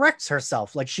she corrects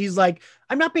herself. Like she's like,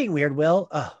 I'm not being weird, Will.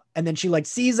 And then she like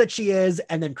sees that she is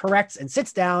and then corrects and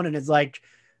sits down and is like,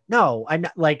 no, I'm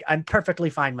not, like, I'm perfectly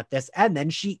fine with this. And then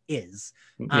she is.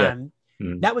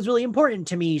 That was really important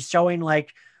to me, showing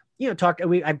like, you know,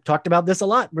 I've talked about this a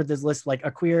lot with this list, like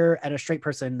a queer and a straight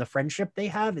person, the friendship they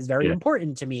have is very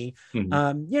important to me. You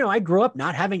know, I grew up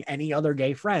not having any other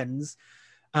gay friends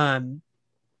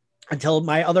until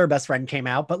my other best friend came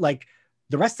out, but like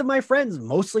the rest of my friends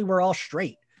mostly were all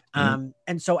straight. And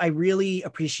so I really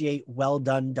appreciate well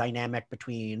done dynamic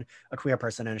between a queer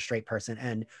person and a straight person.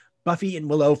 And Buffy and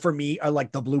Willow for me are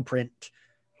like the blueprint.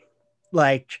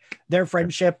 Like their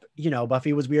friendship, you know,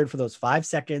 Buffy was weird for those 5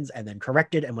 seconds and then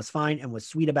corrected and was fine and was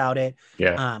sweet about it.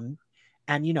 And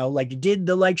you know, like did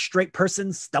the like straight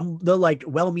person the like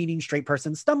well-meaning straight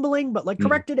person stumbling, but like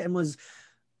corrected and was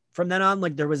from then on,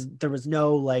 like there was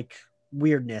no like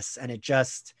weirdness. And it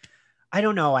just, I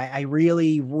don't know. I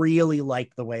really, really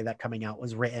like the way that coming out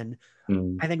was written.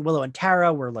 I think Willow and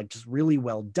Tara were like just really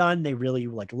well done. They really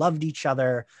like loved each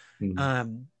other.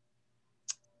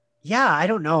 Yeah, I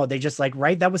don't know. They just like,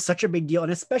 right. That was such a big deal.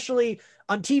 And especially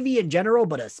on TV in general,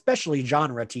 but especially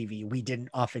genre TV, we didn't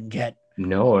often get.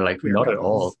 No, like not at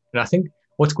all. And I think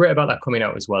what's great about that coming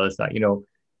out as well is that, you know,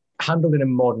 handled in a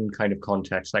modern kind of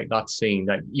context, like that scene,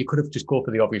 that you could have just go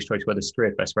for the obvious choice where the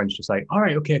straight best friend's just like, all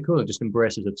right, okay, cool, just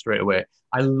embraces it straight away.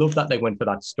 I love that they went for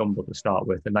that stumble to start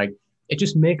with, and like it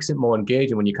just makes it more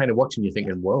engaging when you're kind of watching, you're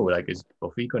thinking, whoa, like is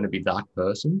Buffy going to be that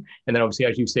person? And then obviously,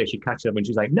 as you say, she catches up and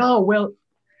she's like, no, well,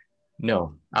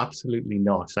 no, absolutely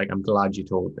not. It's like, I'm glad you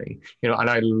told me, you know, and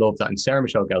I love that. And Sarah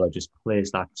Michelle Gellar just plays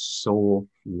that so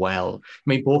well. I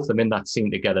mean, both of them in that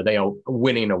scene together, they are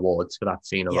winning awards for that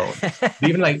scene alone.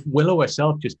 Even like Willow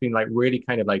herself just being like really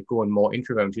kind of like going more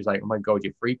introvert. And she's like, oh my God,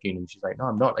 you're freaking. And she's like, no,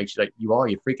 I'm not. Like, she's like, you are,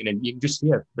 you're freaking. And you can just see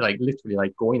her like literally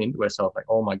like going into herself, like,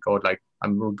 oh my God, like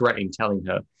I'm regretting telling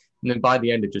her. And then by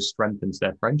the end, it just strengthens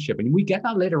their friendship. And we get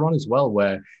that later on as well,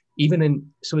 where even in,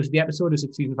 so is the episode, is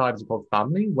it season 5, is it called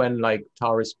Family? When like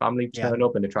Tara's family turn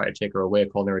up and they try to take her away,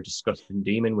 calling her a disgusting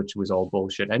demon, which was all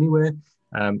bullshit anyway.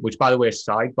 Which, by the way,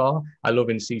 sidebar, I love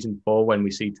in season 4 when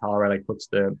we see Tara like puts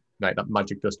the like that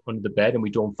magic dust under the bed and we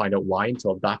don't find out why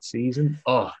until that season.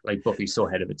 Oh, like Buffy's so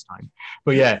ahead of its time.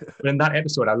 But yeah, but in that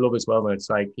episode, I love as well when it's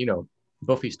like, you know,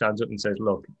 Buffy stands up and says,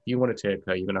 look, if you want to take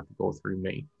her, you're going to have to go through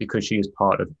me because she is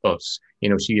part of us.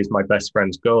 You know, she is my best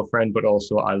friend's girlfriend, but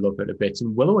also I love her to bits.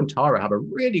 And Willow and Tara have a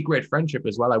really great friendship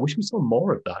as well. I wish we saw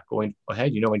more of that going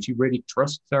ahead, you know, and she really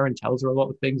trusts her and tells her a lot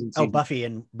of things. Buffy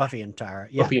and Tara.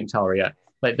 Yeah. Buffy and Tara, yeah.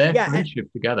 Like their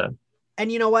friendship together.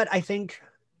 And you know what? I think,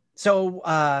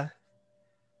 so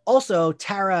also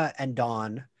Tara and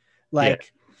Dawn,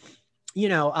 like, you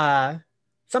know,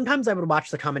 sometimes I would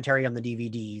watch the commentary on the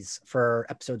DVDs for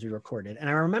episodes we recorded. And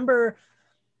I remember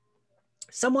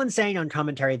someone saying on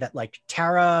commentary that like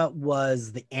Tara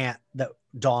was the aunt that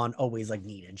Dawn always like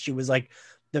needed. She was like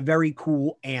the very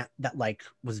cool aunt that like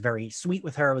was very sweet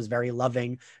with her, was very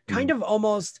loving, kind of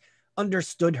almost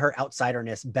understood her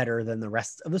outsiderness better than the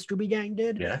rest of the Scooby Gang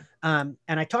did. Yeah. And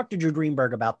I talked to Drew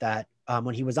Greenberg about that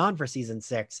when he was on for season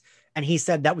 6. And he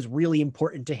said that was really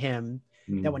important to him,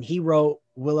 that when he wrote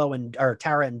Willow or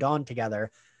Tara and Dawn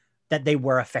together, that they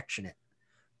were affectionate,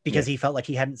 because he felt like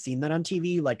he hadn't seen that on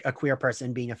TV, like a queer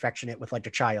person being affectionate with like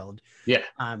a child. Yeah.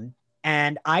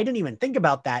 And I didn't even think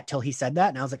about that till he said that.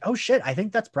 And I was like, oh shit, I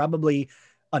think that's probably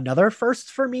another first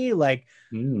for me. Like,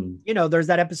 you know, there's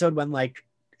that episode when like,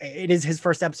 it is his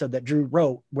first episode that Drew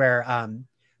wrote where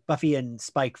Buffy and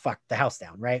Spike fucked the house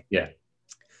down, right? Yeah.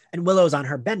 And Willow's on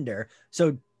her bender.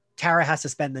 So Tara has to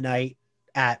spend the night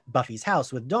at Buffy's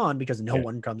house with Dawn because no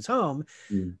one comes home.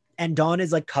 And Dawn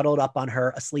is like cuddled up on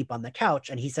her, asleep on the couch.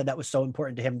 And he said that was so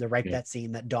important to him to write that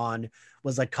scene, that Dawn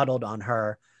was like cuddled on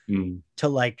her to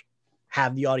like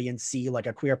have the audience see like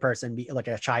a queer person be like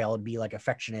a child, be like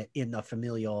affectionate in a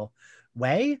familial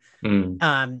way.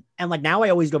 And like now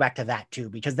I always go back to that too,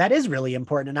 because that is really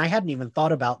important. And I hadn't even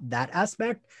thought about that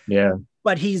aspect. Yeah.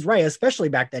 But he's right, especially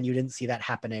back then, you didn't see that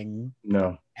happening.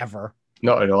 No. Ever.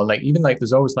 Not at all. Like even like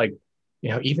there's always like, you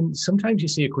know, even sometimes you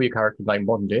see a queer character like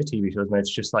modern day TV shows and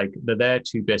it's just like they're there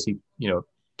to basically, you know,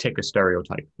 tick a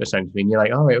stereotype, essentially. And you're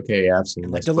like, oh, okay, yeah, I've seen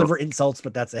and this. Deliver insults,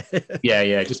 but that's it.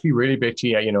 Yeah, just be really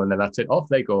bitchy, and then that's it. Off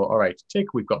they go. All right,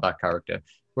 tick, we've got that character.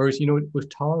 Whereas, with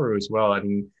Tara as well, I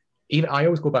mean, even I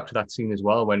always go back to that scene as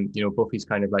well when, Buffy's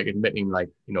kind of like admitting, like,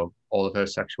 all of her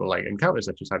sexual like encounters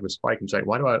that she's had with Spike. And she's like,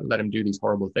 why do I let him do these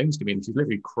horrible things to me? And she's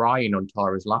literally crying on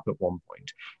Tara's lap at one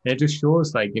point. And it just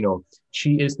shows, like,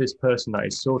 she is this person that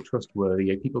is so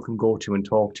trustworthy, people can go to and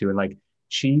talk to, and like,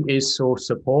 she is so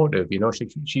supportive,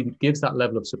 she gives that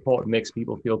level of support and makes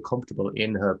people feel comfortable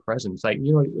in her presence. Like,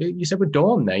 you said with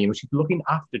Dawn there, she's looking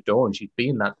after Dawn, she's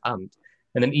being that aunt.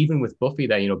 And then even with Buffy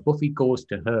there, Buffy goes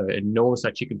to her and knows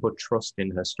that she can put trust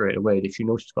in her straight away, that she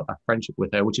knows she's got that friendship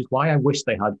with her, which is why I wish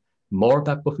they had more of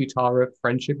that Buffy-Tara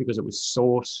friendship, because it was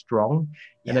so strong.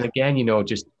 Yeah. And then again,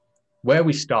 just where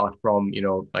we start from,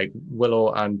 like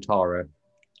Willow and Tara,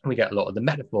 we get a lot of the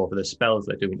metaphor for the spells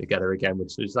they're doing together again,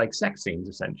 which is like sex scenes,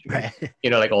 essentially. Right.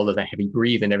 Like all of the heavy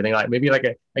breathing and everything. Like maybe like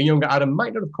a younger Adam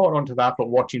might not have caught on to that, but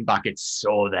watching back, it's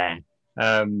so there.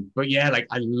 But yeah, like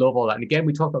I love all that. And again,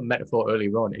 we talked about metaphor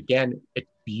earlier on. Again, it's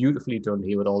beautifully done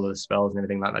here with all the spells and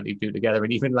everything like that they do together.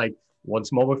 And even like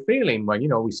once more with feeling when,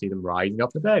 we see them rising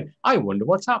off the bed. I wonder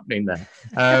what's happening there.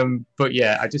 But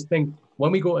yeah, I just think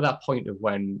when we go to that point of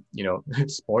when,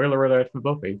 spoiler alert for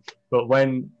Buffy, but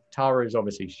when Tara is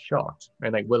obviously shot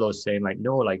and like Willow's saying like,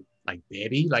 no, like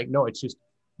baby, like, no, it's just,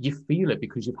 you feel it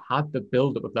because you've had the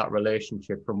buildup of that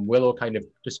relationship from Willow kind of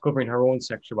discovering her own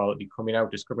sexuality, coming out,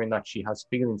 discovering that she has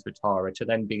feelings for Tara, to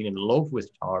then being in love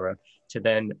with Tara, to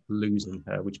then losing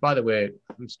her, which by the way,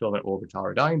 I'm still not over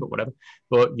Tara dying, but whatever.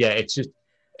 But yeah, it's just,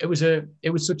 it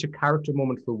was such a character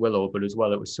moment for Willow, but as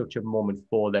well, it was such a moment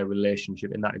for their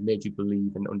relationship in that it made you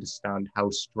believe and understand how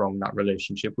strong that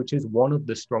relationship, which is one of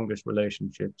the strongest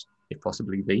relationships it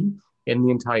possibly be in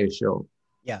the entire show.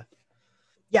 Yeah.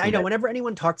 Yeah, I know. Whenever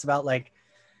anyone talks about like,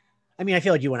 I mean, I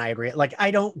feel like you and I agree. Like,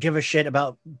 I don't give a shit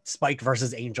about Spike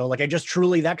versus Angel. Like, I just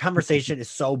truly, that conversation is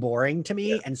so boring to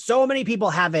me. Yeah. And so many people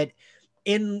have it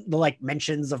in the like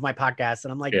mentions of my podcast.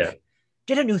 And I'm like,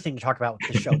 get a new thing to talk about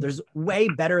with the show. There's way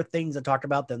better things to talk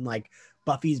about than like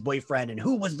Buffy's boyfriend and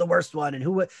who was the worst one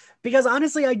and because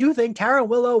honestly, I do think Tara and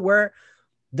Willow were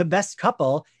the best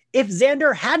couple. If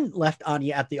Xander hadn't left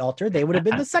Anya at the altar, they would have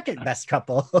been the second best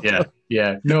couple.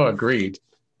 Yeah. No, agreed.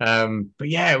 But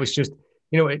yeah, it was just,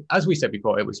 as we said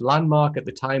before, it was landmark at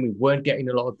the time. We weren't getting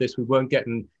a lot of this. We weren't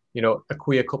getting, a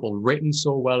queer couple written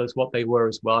so well as what they were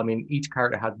as well. I mean, each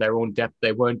character had their own depth.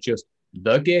 They weren't just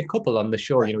the gay couple on the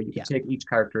show. Right. You could take each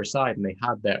character aside and they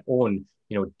had their own,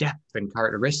 depth and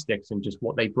characteristics and just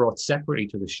what they brought separately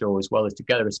to the show as well as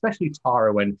together, especially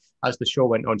Tara, when, as the show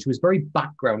went on, she was very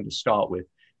background to start with.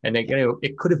 And then,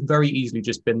 it could have very easily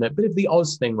just been that bit of the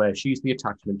Oz thing where she's the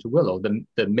attachment to Willow,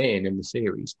 the main in the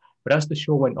series. But as the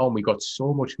show went on, we got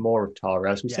so much more of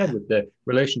Tara. As we said, with the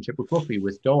relationship with Buffy,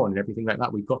 with Dawn and everything like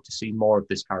that, we got to see more of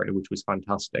this character, which was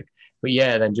fantastic. But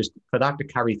yeah, then just for that to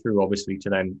carry through, obviously, to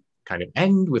then kind of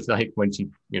end with like when she,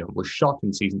 was shot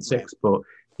in season 6. Right. But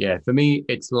yeah, for me,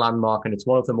 it's landmark and it's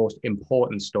one of the most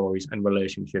important stories and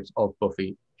relationships of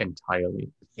Buffy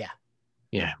entirely.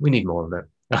 Yeah, we need more of it.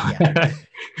 Yeah.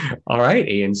 All right,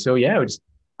 Ian. So yeah, we're just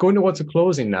going towards a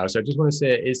closing now. So I just want to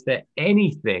say, is there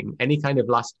anything, any kind of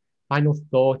last final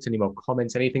thoughts, any more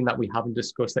comments, anything that we haven't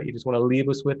discussed that you just want to leave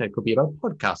us with? It could be about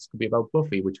podcasts, it could be about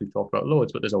Buffy, which we've talked about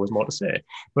loads, but there's always more to say.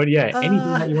 But yeah, anything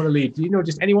that you want to leave?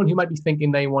 Just anyone who might be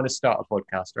thinking they want to start a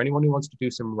podcast, or anyone who wants to do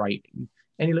some writing,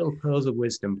 any little pearls of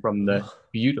wisdom from the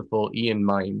beautiful Ian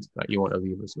mind that you want to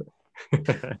leave us with?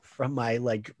 From my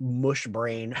like mush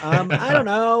brain. I don't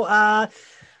know.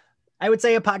 I would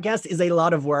say a podcast is a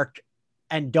lot of work,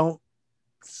 and don't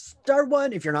start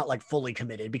one if you're not like fully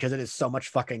committed, because it is so much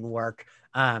fucking work.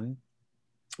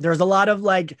 There's a lot of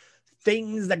like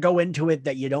things that go into it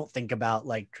that you don't think about,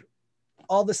 like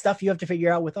all the stuff you have to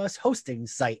figure out with us hosting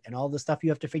site, and all the stuff you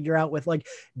have to figure out with like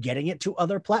getting it to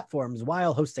other platforms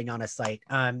while hosting on a site,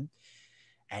 and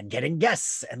getting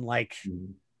guests, and like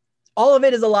all of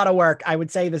it is a lot of work. I would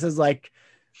say this is like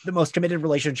the most committed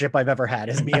relationship I've ever had,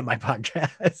 is me and my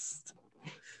podcast.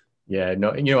 Yeah, no,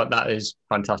 and you know what? That is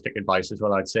fantastic advice as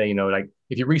well. I'd say, like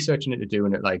if you're researching it to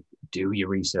doing it, like do your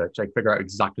research, like figure out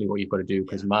exactly what you've got to do.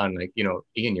 Because man, like,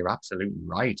 Ian, you're absolutely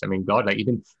right. I mean, God, like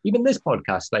even this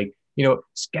podcast, like,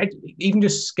 even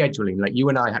just scheduling, like you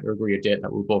and I had to agree a date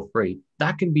that we're both free.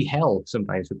 That can be hell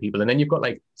sometimes for people. And then you've got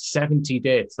like 70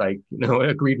 dates, like,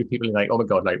 agreed with people, and like, oh my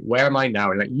God, like, where am I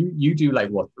now? And like you do like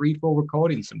what, 3-4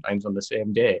 recordings sometimes on the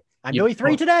same day. I'm doing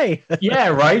 3 today. Yeah,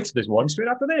 right. There's one straight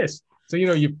after this. So,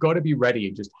 you've got to be ready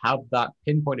and just have that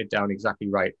pinpointed down exactly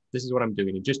right. This is what I'm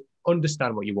doing. And just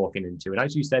understand what you're walking into. And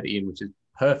as you said, Ian, which is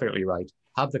perfectly right,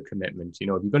 have the commitment. You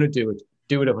know, if you're going to do it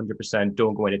 100%.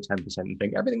 Don't go in at 10% and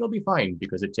think everything will be fine,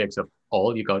 because it takes up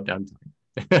all your goddamn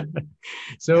time.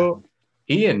 So,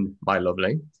 Ian, my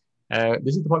lovely,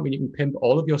 this is the point when you can pimp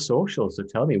all of your socials. So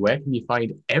tell me, where can you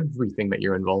find everything that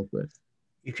you're involved with?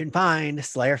 You can find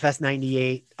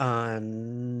SlayerFest98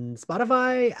 on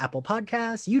Spotify, Apple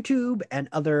Podcasts, YouTube, and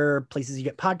other places you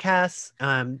get podcasts.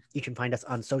 You can find us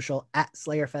on social at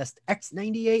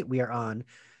SlayerFestX98. We are on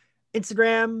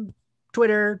Instagram,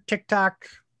 Twitter, TikTok.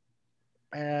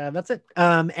 That's it.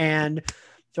 And if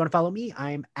you want to follow me,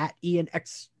 I'm at Ian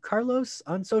X Carlos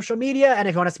on social media. And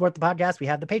if you want to support the podcast, we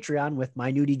have the Patreon with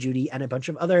my Bloody Judy and a bunch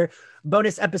of other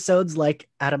bonus episodes like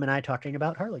Adam and I talking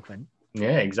about Harley Quinn.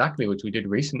 Yeah, exactly, which we did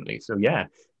recently. So yeah,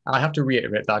 I have to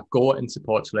reiterate that. Go and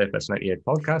support SlayerFest 98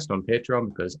 podcast on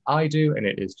Patreon, because I do, and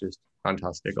it is just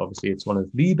fantastic. Obviously, it's one of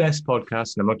the best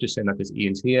podcasts, and I'm not just saying that because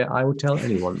Ian's here. I would tell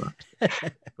anyone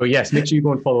that. But yes, make sure you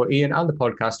go and follow Ian and the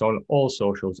podcast on all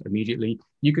socials immediately.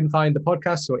 You can find the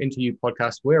podcast, so Into You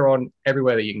Podcast. We're on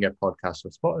everywhere that you can get podcasts. So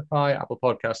Spotify, Apple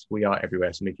Podcasts, we are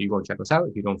everywhere. So make sure you go and check us out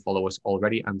if you don't follow us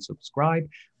already, and subscribe.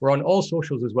 We're on all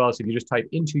socials as well. So if you just type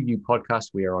Into You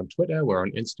Podcast, we are on Twitter, we're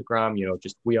on Instagram,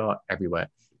 we are everywhere.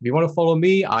 If you want to follow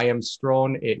me, I am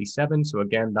Straughan87. So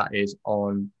again, that is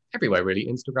on everywhere, really.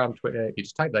 Instagram, Twitter. You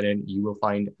just type that in, you will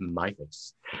find my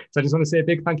face. So I just want to say a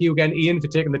big thank you again, Ian, for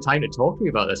taking the time to talk to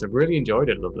me about this. I've really enjoyed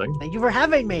it. Lovely. Thank you for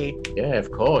having me. Yeah,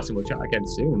 of course. And we'll chat again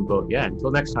soon. But yeah, until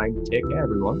next time, take care,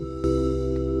 everyone.